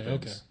 2 beast okay,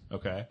 withins.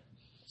 Okay.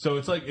 So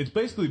it's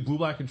basically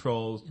blue-black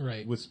controls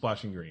with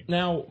splashing green.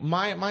 Now,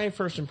 my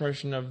first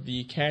impression of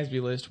the Casby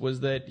list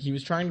was that he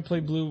was trying to play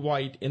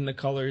blue-white in the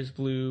colors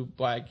blue,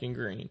 black, and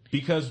green.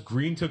 Because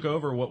green took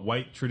over what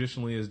white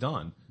traditionally has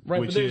done. Right,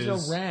 but there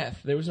was no Wrath.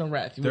 There was no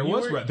Wrath. There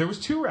was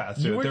two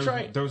Wraths.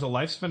 There was a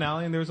Life's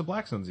Finale and there was a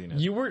Black Sun Zenith.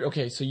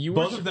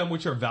 Both of them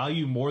which are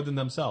value more than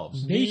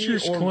themselves.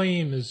 Nature's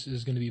Claim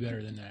is going to be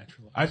better than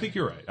Natural. I think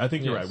you're right. I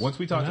think you're right. Once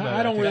we talked about it,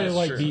 I don't really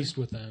like Beast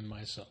with them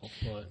myself.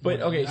 But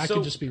okay, I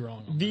could just be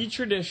wrong. The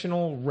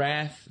traditional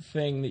Wrath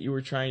thing that you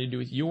were trying to do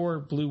with your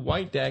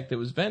blue-white deck that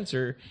was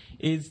Venser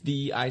is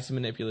the Ice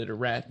Manipulator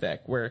Wrath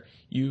deck, where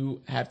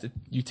you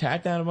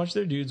tap down a bunch of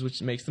their dudes,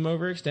 which makes them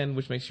overextend,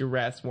 which makes your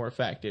Wraths more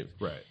effective.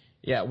 Right.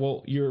 Yeah,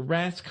 well, your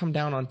Wraths come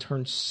down on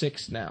turn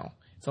 6 now.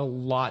 It's a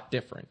lot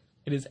different.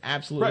 It is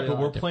absolutely right, but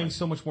we're playing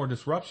so much more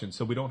Disruption,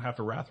 so we don't have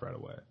to Wrath right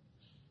away.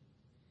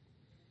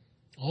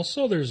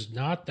 Also, there's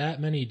not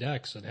that many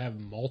decks that have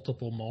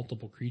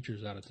multiple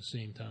creatures out at the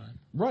same time.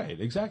 Right,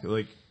 exactly.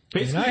 Like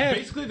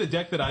basically the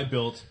deck that I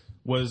built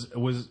was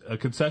a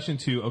concession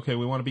to, okay,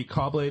 we want to beat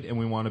Cobblade and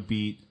we want to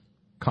beat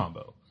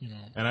Combo.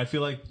 And I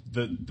feel like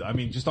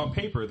just on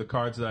paper, the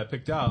cards that I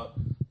picked out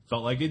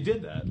felt like it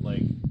did that.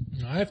 Like,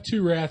 I have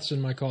 2 Wraths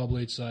in my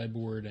Cobblade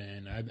sideboard,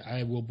 and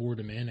I will board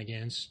them in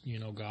against,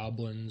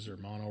 goblins or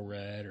mono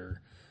red or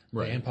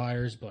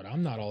vampires, but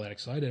I'm not all that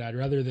excited. I'd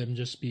rather them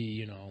just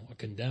be, a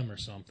Condemn or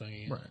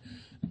something. Right.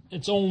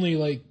 It's only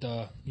like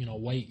the,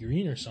 white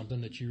green or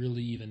something that you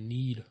really even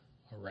need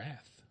a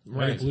Wrath.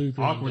 Right. Blue,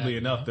 green, awkwardly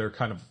enough, they're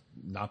kind of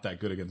not that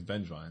good against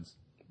Vengevines.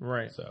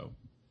 Right.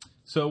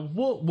 So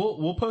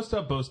we'll post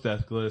up both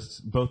deck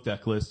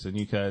lists, and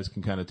you guys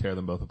can kind of tear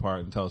them both apart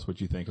and tell us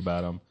what you think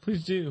about them.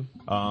 Please do.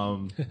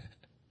 Because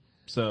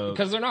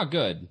they're not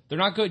good. They're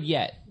not good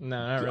yet. No,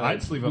 not really.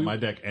 I'd sleeve up my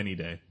deck any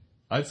day.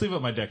 I'd sleeve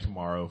up my deck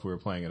tomorrow if we were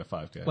playing at a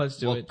 5K. Let's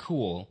do it.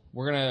 Cool.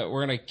 We're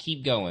gonna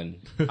keep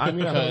going. I'm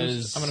gonna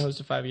host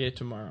a 5K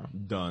tomorrow.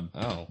 Done.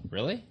 Oh,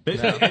 really?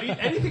 Basically,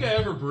 anything I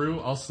ever brew,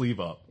 I'll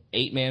sleeve up.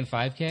 8-man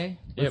 5K.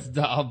 Yep.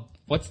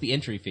 What's the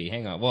entry fee?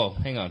 Hang on.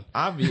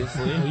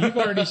 Obviously. Well, you've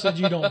already said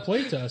you don't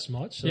play test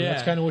much, so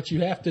that's kind of what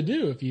you have to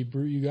do. If you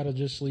brew, you got to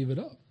just leave it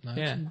up.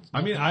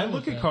 I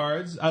look at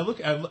cards.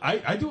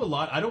 I do a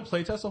lot. I don't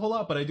play test a whole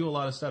lot, but I do a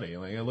lot of study.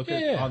 Like I look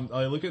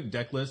at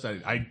deck lists.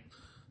 I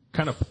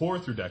kind of pour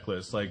through deck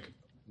lists like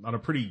on a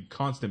pretty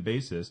constant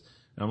basis.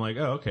 And I'm like,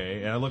 oh,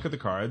 okay. And I look at the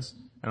cards,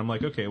 and I'm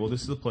like, okay, well,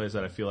 this is the plays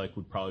that I feel like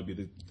would probably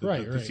be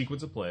the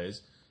sequence of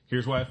plays.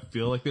 Here's why I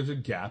feel like there's a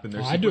gap in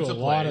their sequence of plays. I do a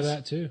lot of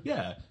that, too.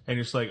 Yeah. And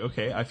you're just like,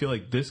 okay, I feel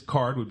like this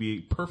card would be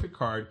a perfect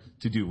card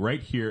to do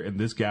right here in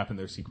this gap in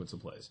their sequence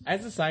of plays.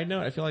 As a side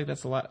note, I feel like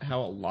that's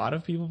how a lot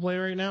of people play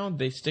right now.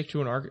 They stick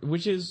to an archetype,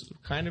 which is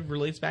kind of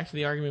relates back to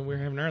the argument we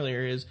were having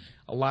earlier, is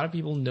a lot of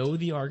people know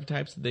the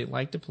archetypes that they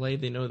like to play.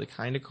 They know the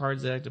kind of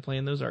cards they like to play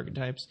in those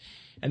archetypes.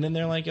 And then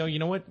they're like, oh, you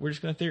know what? We're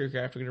just going to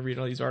theorycraft. We're going to read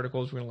all these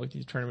articles. We're going to look at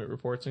these tournament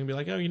reports and be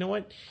like, oh, you know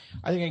what?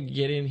 I think I can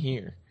get in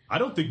here. I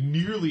don't think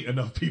nearly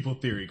enough people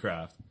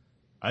theorycraft.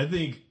 I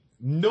think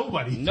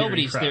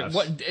nobody's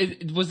What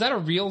was that a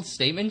real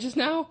statement just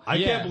now? I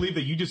can't believe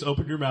that you just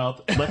opened your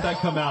mouth, let that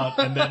come out,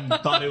 and then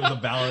thought it was a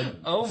valid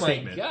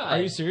statement. My god!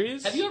 Are you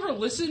serious? Have you ever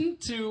listened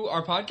to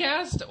our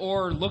podcast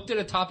or looked at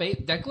a top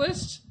 8 deck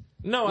list?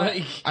 No,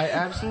 I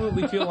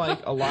absolutely feel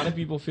like a lot of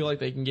people feel like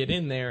they can get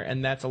in there,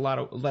 and that's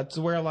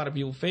where a lot of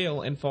people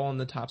fail and fall in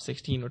the top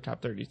 16 or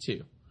top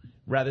 32,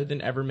 rather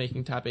than ever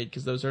making top 8,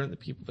 because those aren't the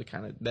people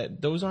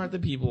those aren't the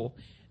people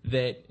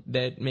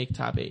that make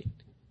top 8.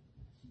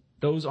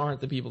 Those aren't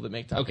the people that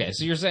make top 8. Okay,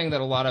 so you're saying that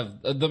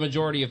the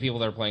majority of people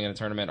that are playing in a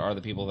tournament are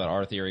the people that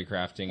are theory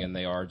crafting, and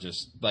they are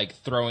just like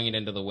throwing it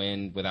into the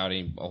wind without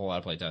a whole lot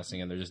of play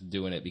testing, and they're just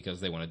doing it because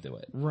they want to do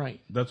it.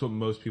 Right. That's what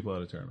most people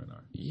at a tournament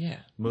are. Yeah.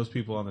 Most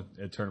people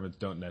at tournaments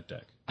don't net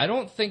deck. I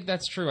don't think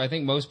that's true. I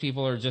think most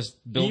people are just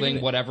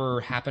building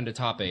whatever happened to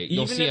top 8.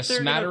 You'll see a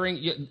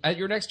smattering at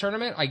your next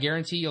tournament. I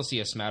guarantee you'll see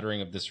a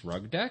smattering of this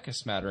Rug deck, a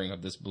smattering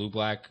of this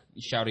blue-black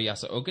Shouty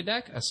Yasuoka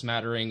deck, a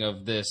smattering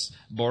of this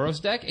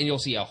Boros deck, and you'll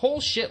see a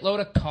whole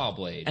shitload of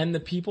Cobblade. And the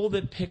people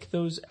that pick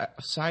those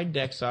side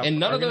decks up, and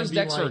none of those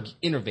decks are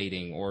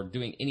innovating or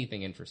doing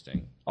anything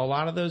interesting. A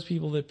lot of those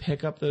people that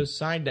pick up those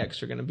side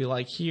decks are going to be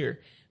like, here.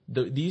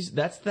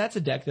 That's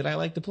a deck that I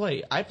like to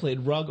play. I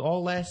played Rug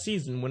all last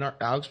season when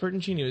Alex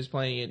Bertoncini was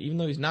playing it. Even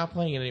though he's not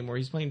playing it anymore,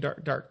 he's playing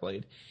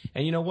Darkblade.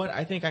 And you know what?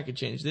 I think I could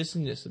change this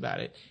and this about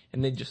it.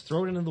 And they just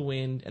throw it into the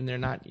wind, and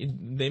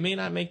they may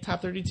not make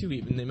top 32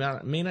 even. They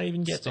may not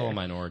even get Still there. A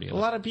minority. A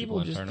lot of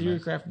people just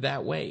theorycraft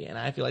that way, and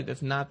I feel like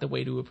that's not the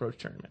way to approach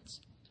tournaments.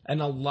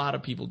 And a lot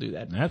of people do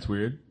that. That's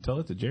weird. Tell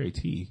it to Jerry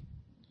T.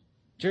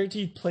 Jerry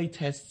T play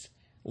tests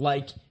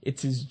like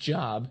it's his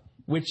job.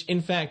 Which,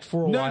 in fact,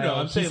 for a while,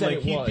 I'm saying like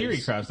he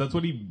theory crafts. That's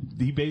what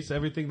he based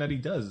everything that he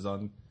does is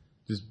on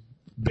just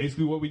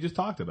basically what we just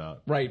talked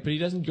about. Right, but he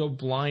doesn't go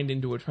blind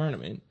into a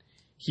tournament.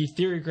 He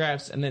theory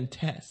crafts and then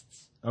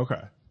tests.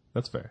 Okay,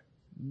 that's fair.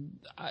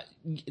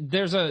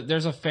 There's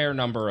a fair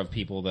number of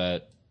people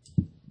that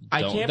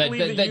I don't can't that, believe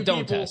that, that that you don't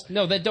people- test.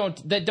 No, that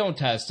don't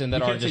test and that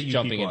You are can't say just you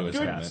jumping people into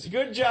a on tournament. this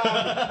Good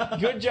job.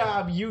 Good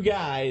job, you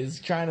guys,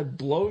 trying to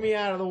blow me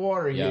out of the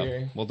water Yep.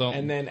 here. Well, don't-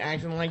 And then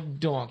acting like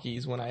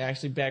donkeys when I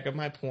actually back up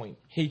my point.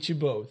 Hate you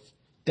both.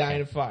 Die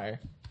in a fire.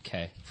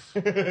 Okay.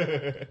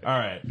 All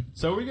right.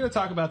 So we're going to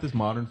talk about this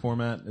modern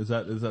format. Is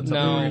that something we're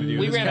No, going to do?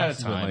 we This ran out cast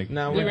of has been, time. like-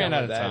 No, we we're ran done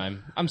out of with that.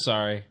 time. I'm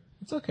sorry.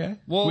 It's okay.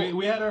 Well-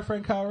 we had our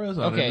friend Kyle Rose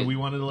on. Okay. And we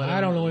wanted to let I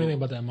him- don't know anything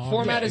about that model.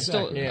 Format Yeah, is still.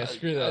 exactly. Yeah,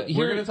 screw that.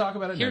 We're gonna talk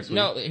about it next week.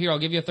 No, here I'll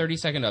give you a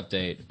 30-second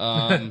update.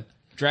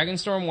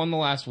 Dragonstorm won the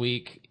last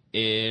week.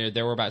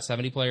 There were about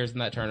 70 players in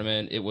that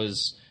tournament. It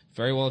was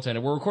very well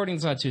attended. We're recording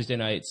this on Tuesday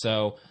night,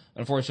 so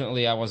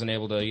unfortunately I wasn't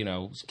able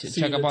to,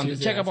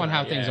 check up on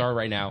how things are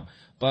right now.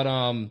 But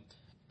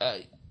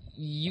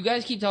you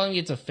guys keep telling me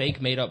it's a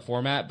fake made up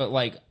format, but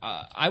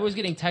I was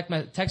getting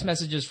text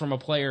messages from a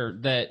player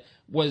that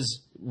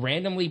was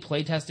randomly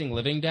playtesting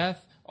Living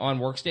Death on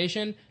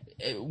Workstation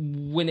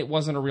when it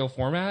wasn't a real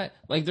format.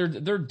 Like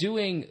they're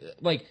doing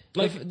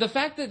the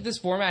fact that this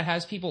format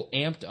has people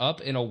amped up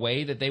in a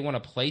way that they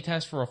want to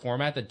playtest for a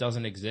format that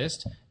doesn't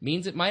exist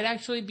means it might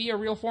actually be a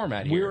real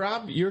format here.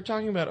 You're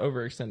talking about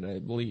Overextended, I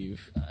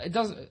believe. It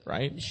doesn't,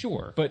 right?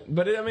 Sure, But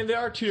I mean, there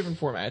are two different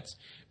formats.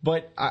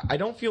 But I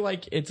don't feel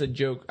like it's a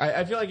joke.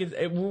 I feel like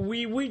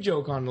we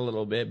joke on it a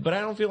little bit, but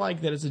I don't feel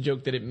like that it's a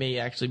joke that it may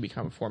actually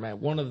become a format.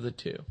 One of the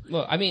two.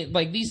 Look, I mean,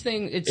 these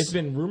things. It's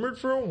been rumored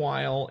for a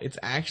while. It's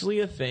actually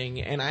a thing,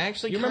 and I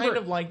actually kind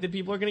of like that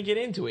people are going to get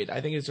into it.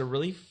 I think it's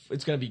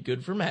it's going to be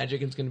good for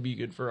Magic. And it's going to be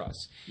good for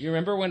us. You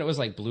remember when it was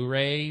like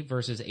Blu-ray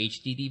versus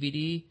HD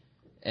DVD?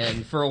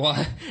 And for a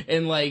while, and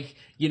people were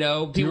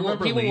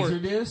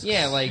Laserdiscs?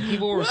 Yeah,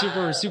 people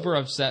were super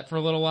upset for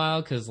a little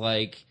while because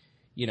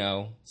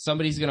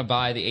somebody's gonna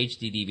buy the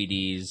HD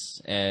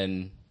DVDs,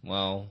 and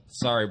well,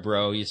 sorry,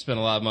 bro, you spent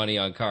a lot of money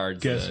on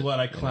cards. Guess what?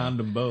 I clowned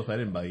them both. I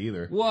didn't buy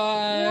either. What?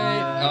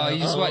 Oh, you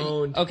just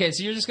okay,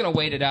 so you're just gonna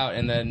wait it out,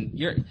 and then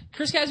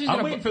Chris Casby's I'm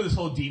gonna. waiting for this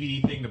whole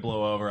DVD thing to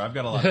blow over. I've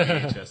got a lot of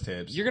VHS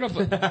tapes. You're just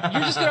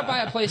gonna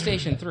buy a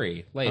PlayStation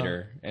 3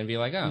 later and be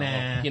like, oh,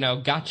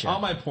 Nah. Gotcha. All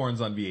my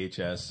porn's on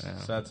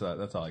VHS, so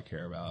that's all I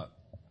care about.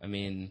 I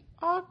mean,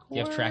 Awkward.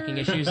 you have tracking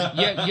issues.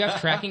 You have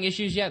tracking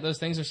issues yet? Those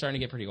things are starting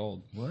to get pretty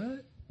old.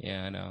 What?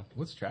 Yeah, I know.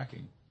 What's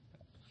tracking?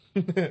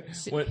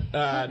 What?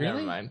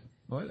 Never mind.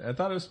 What? I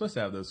thought it was supposed to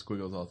have those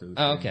squiggles all through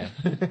the Oh, screen.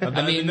 okay.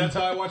 I mean, that's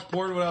how I watched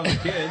porn when I was a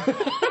kid.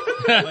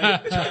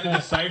 Trying to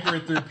decipher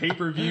it through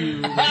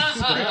pay-per-view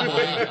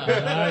scrambling.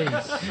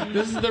 Nice.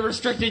 This is the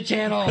restricted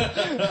channel.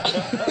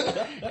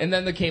 And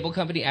then the cable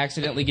company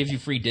accidentally gives you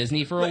free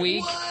Disney for a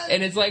week. what?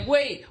 And it's like,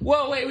 wait,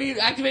 we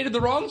activated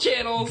the wrong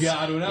channels.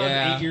 God, when I was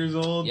 8 years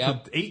old,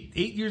 Yep. to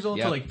 8 years old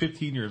Yep. to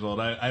 15 years old,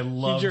 I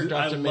loved jerked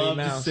off to Minnie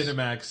Mouse. the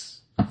Cinemax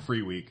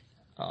free week.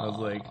 I was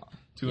like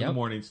 2 in the Yep.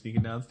 morning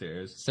sneaking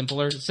downstairs.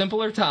 Simpler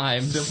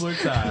times. Simpler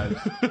times.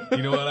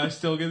 You know what I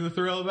still get the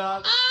thrill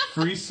about?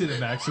 Free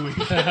Cinemax week.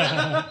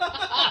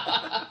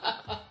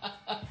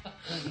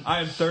 I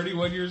am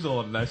 31 years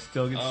old and I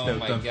still get Oh stoked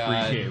my on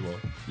God. free cable.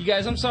 You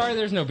guys, I'm sorry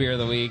there's no beer of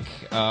the week.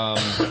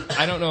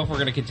 I don't know if we're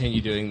going to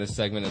continue doing this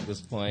segment at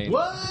this point.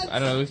 What? I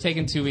don't know. We've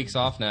taken 2 weeks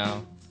off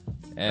now.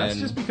 And That's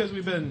just because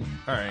we've been...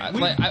 All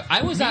right.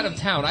 I was out of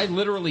town. I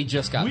literally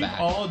just got We've back.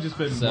 all just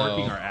been So-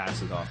 working our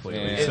asses off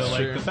lately. Yeah. So, It's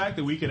like, true. the fact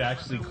that we could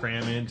actually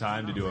cram in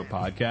time to do a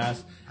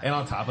podcast, and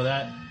on top of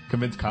that,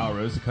 convince Kyle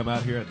Rose to come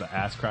out here at the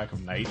ass crack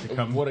of night to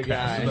come. What a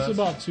cast guy. with It's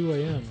us. about 2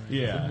 a.m. Right?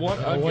 Yeah.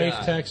 What My a wife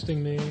guy. texting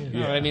me. And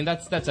No, I mean,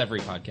 that's every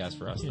podcast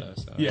for us, though.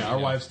 So, Yeah, our you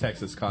know. wives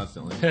text us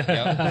constantly. Yep.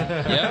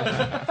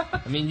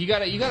 Yep. I mean, you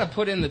gotta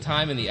put in the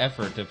time and the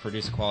effort to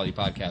produce a quality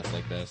podcast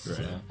like this. Right.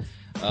 So.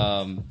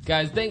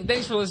 Guys,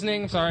 thanks for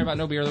listening. Sorry about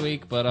no beer of the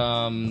week, but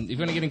if you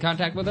want to get in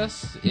contact with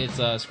us, it's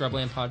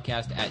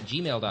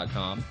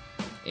scrublandpodcast@gmail.com.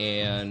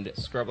 And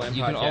Scrubland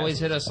you can Podcast. always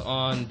hit us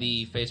on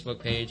the Facebook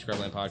page,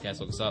 Scrubland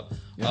Podcast. Look us up.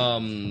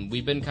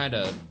 We've been kind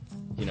of,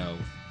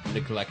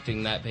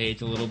 neglecting that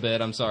page a little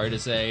bit. I'm sorry to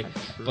say,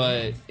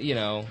 but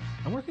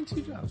I'm working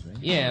 2 jobs, man.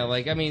 yeah,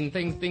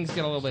 things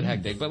get a little bit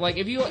hectic. But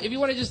if you want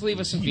to just leave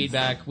us some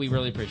feedback, we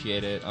really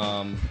appreciate it.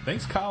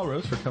 Thanks, Kyle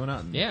Rose, for coming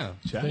out and Yeah.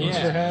 chatting. Thanks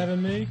Yeah. for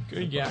having me.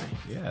 Good guy.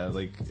 Yeah,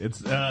 like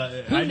it's.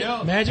 I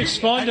know Magic's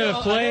I fun know- to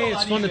I play. know a It's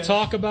lot of fun you to guys-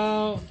 talk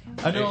about.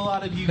 I know a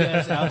lot of you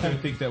guys out there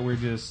think that we're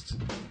just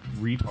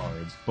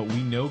retards, but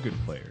we know good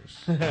players.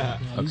 These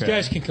Okay.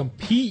 guys can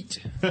compete.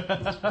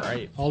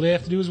 Right. All they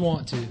have to do is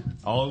want to.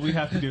 All we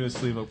have to do is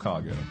sleeve up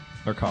Kago.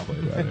 Or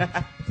Cobblade,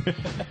 rather.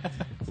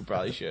 We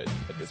probably should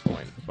at this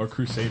point. Or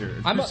Crusader.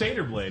 I'm a-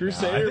 Crusader Blade. now.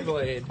 Crusader I think-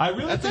 Blade. I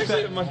really That's think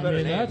actually that a much I better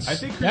mean, name. that's I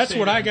think that's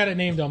what Crusader- I got it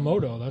named on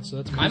Moto. That's I'm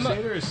a-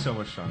 Crusader is so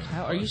much stronger.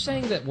 How, are you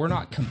saying that we're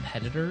not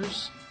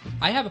competitors?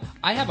 I have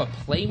a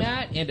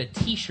playmat and a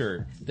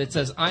T-shirt that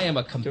says I am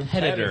a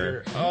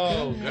competitor.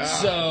 Oh, God.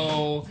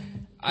 So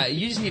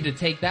You just need to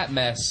take that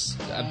mess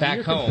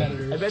back home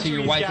to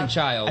your wife and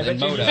child I bet in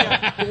you Moto. he's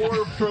got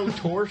 4 Pro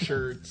Tour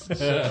shirts.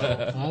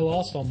 So. I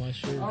lost all my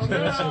shirts. I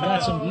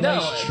got some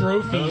nice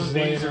trophies Those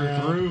days laying are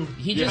around. through.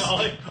 He Yeah, just-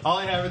 all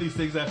I have are these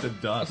things after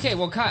dust. Okay,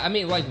 well, Kai, I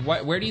mean, like,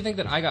 where do you think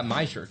that I got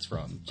my shirts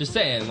from? Just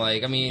saying,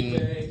 like, I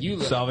mean,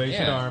 you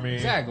Salvation Army.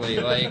 Exactly.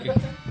 Like,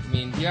 I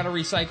mean, you got to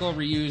recycle,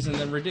 reuse, and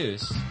then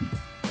reduce.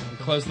 And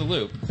close the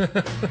loop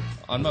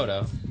on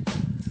Moto.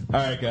 All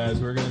right, guys,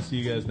 we're gonna see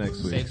you guys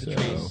next week. Save the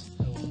trees.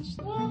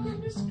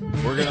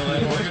 We're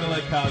gonna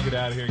let Kyle get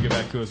out of here and get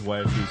back to his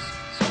wife,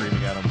 who's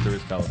screaming at him through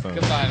his telephone.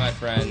 Goodbye, my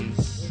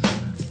friends.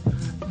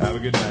 Have a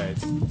good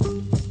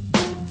night.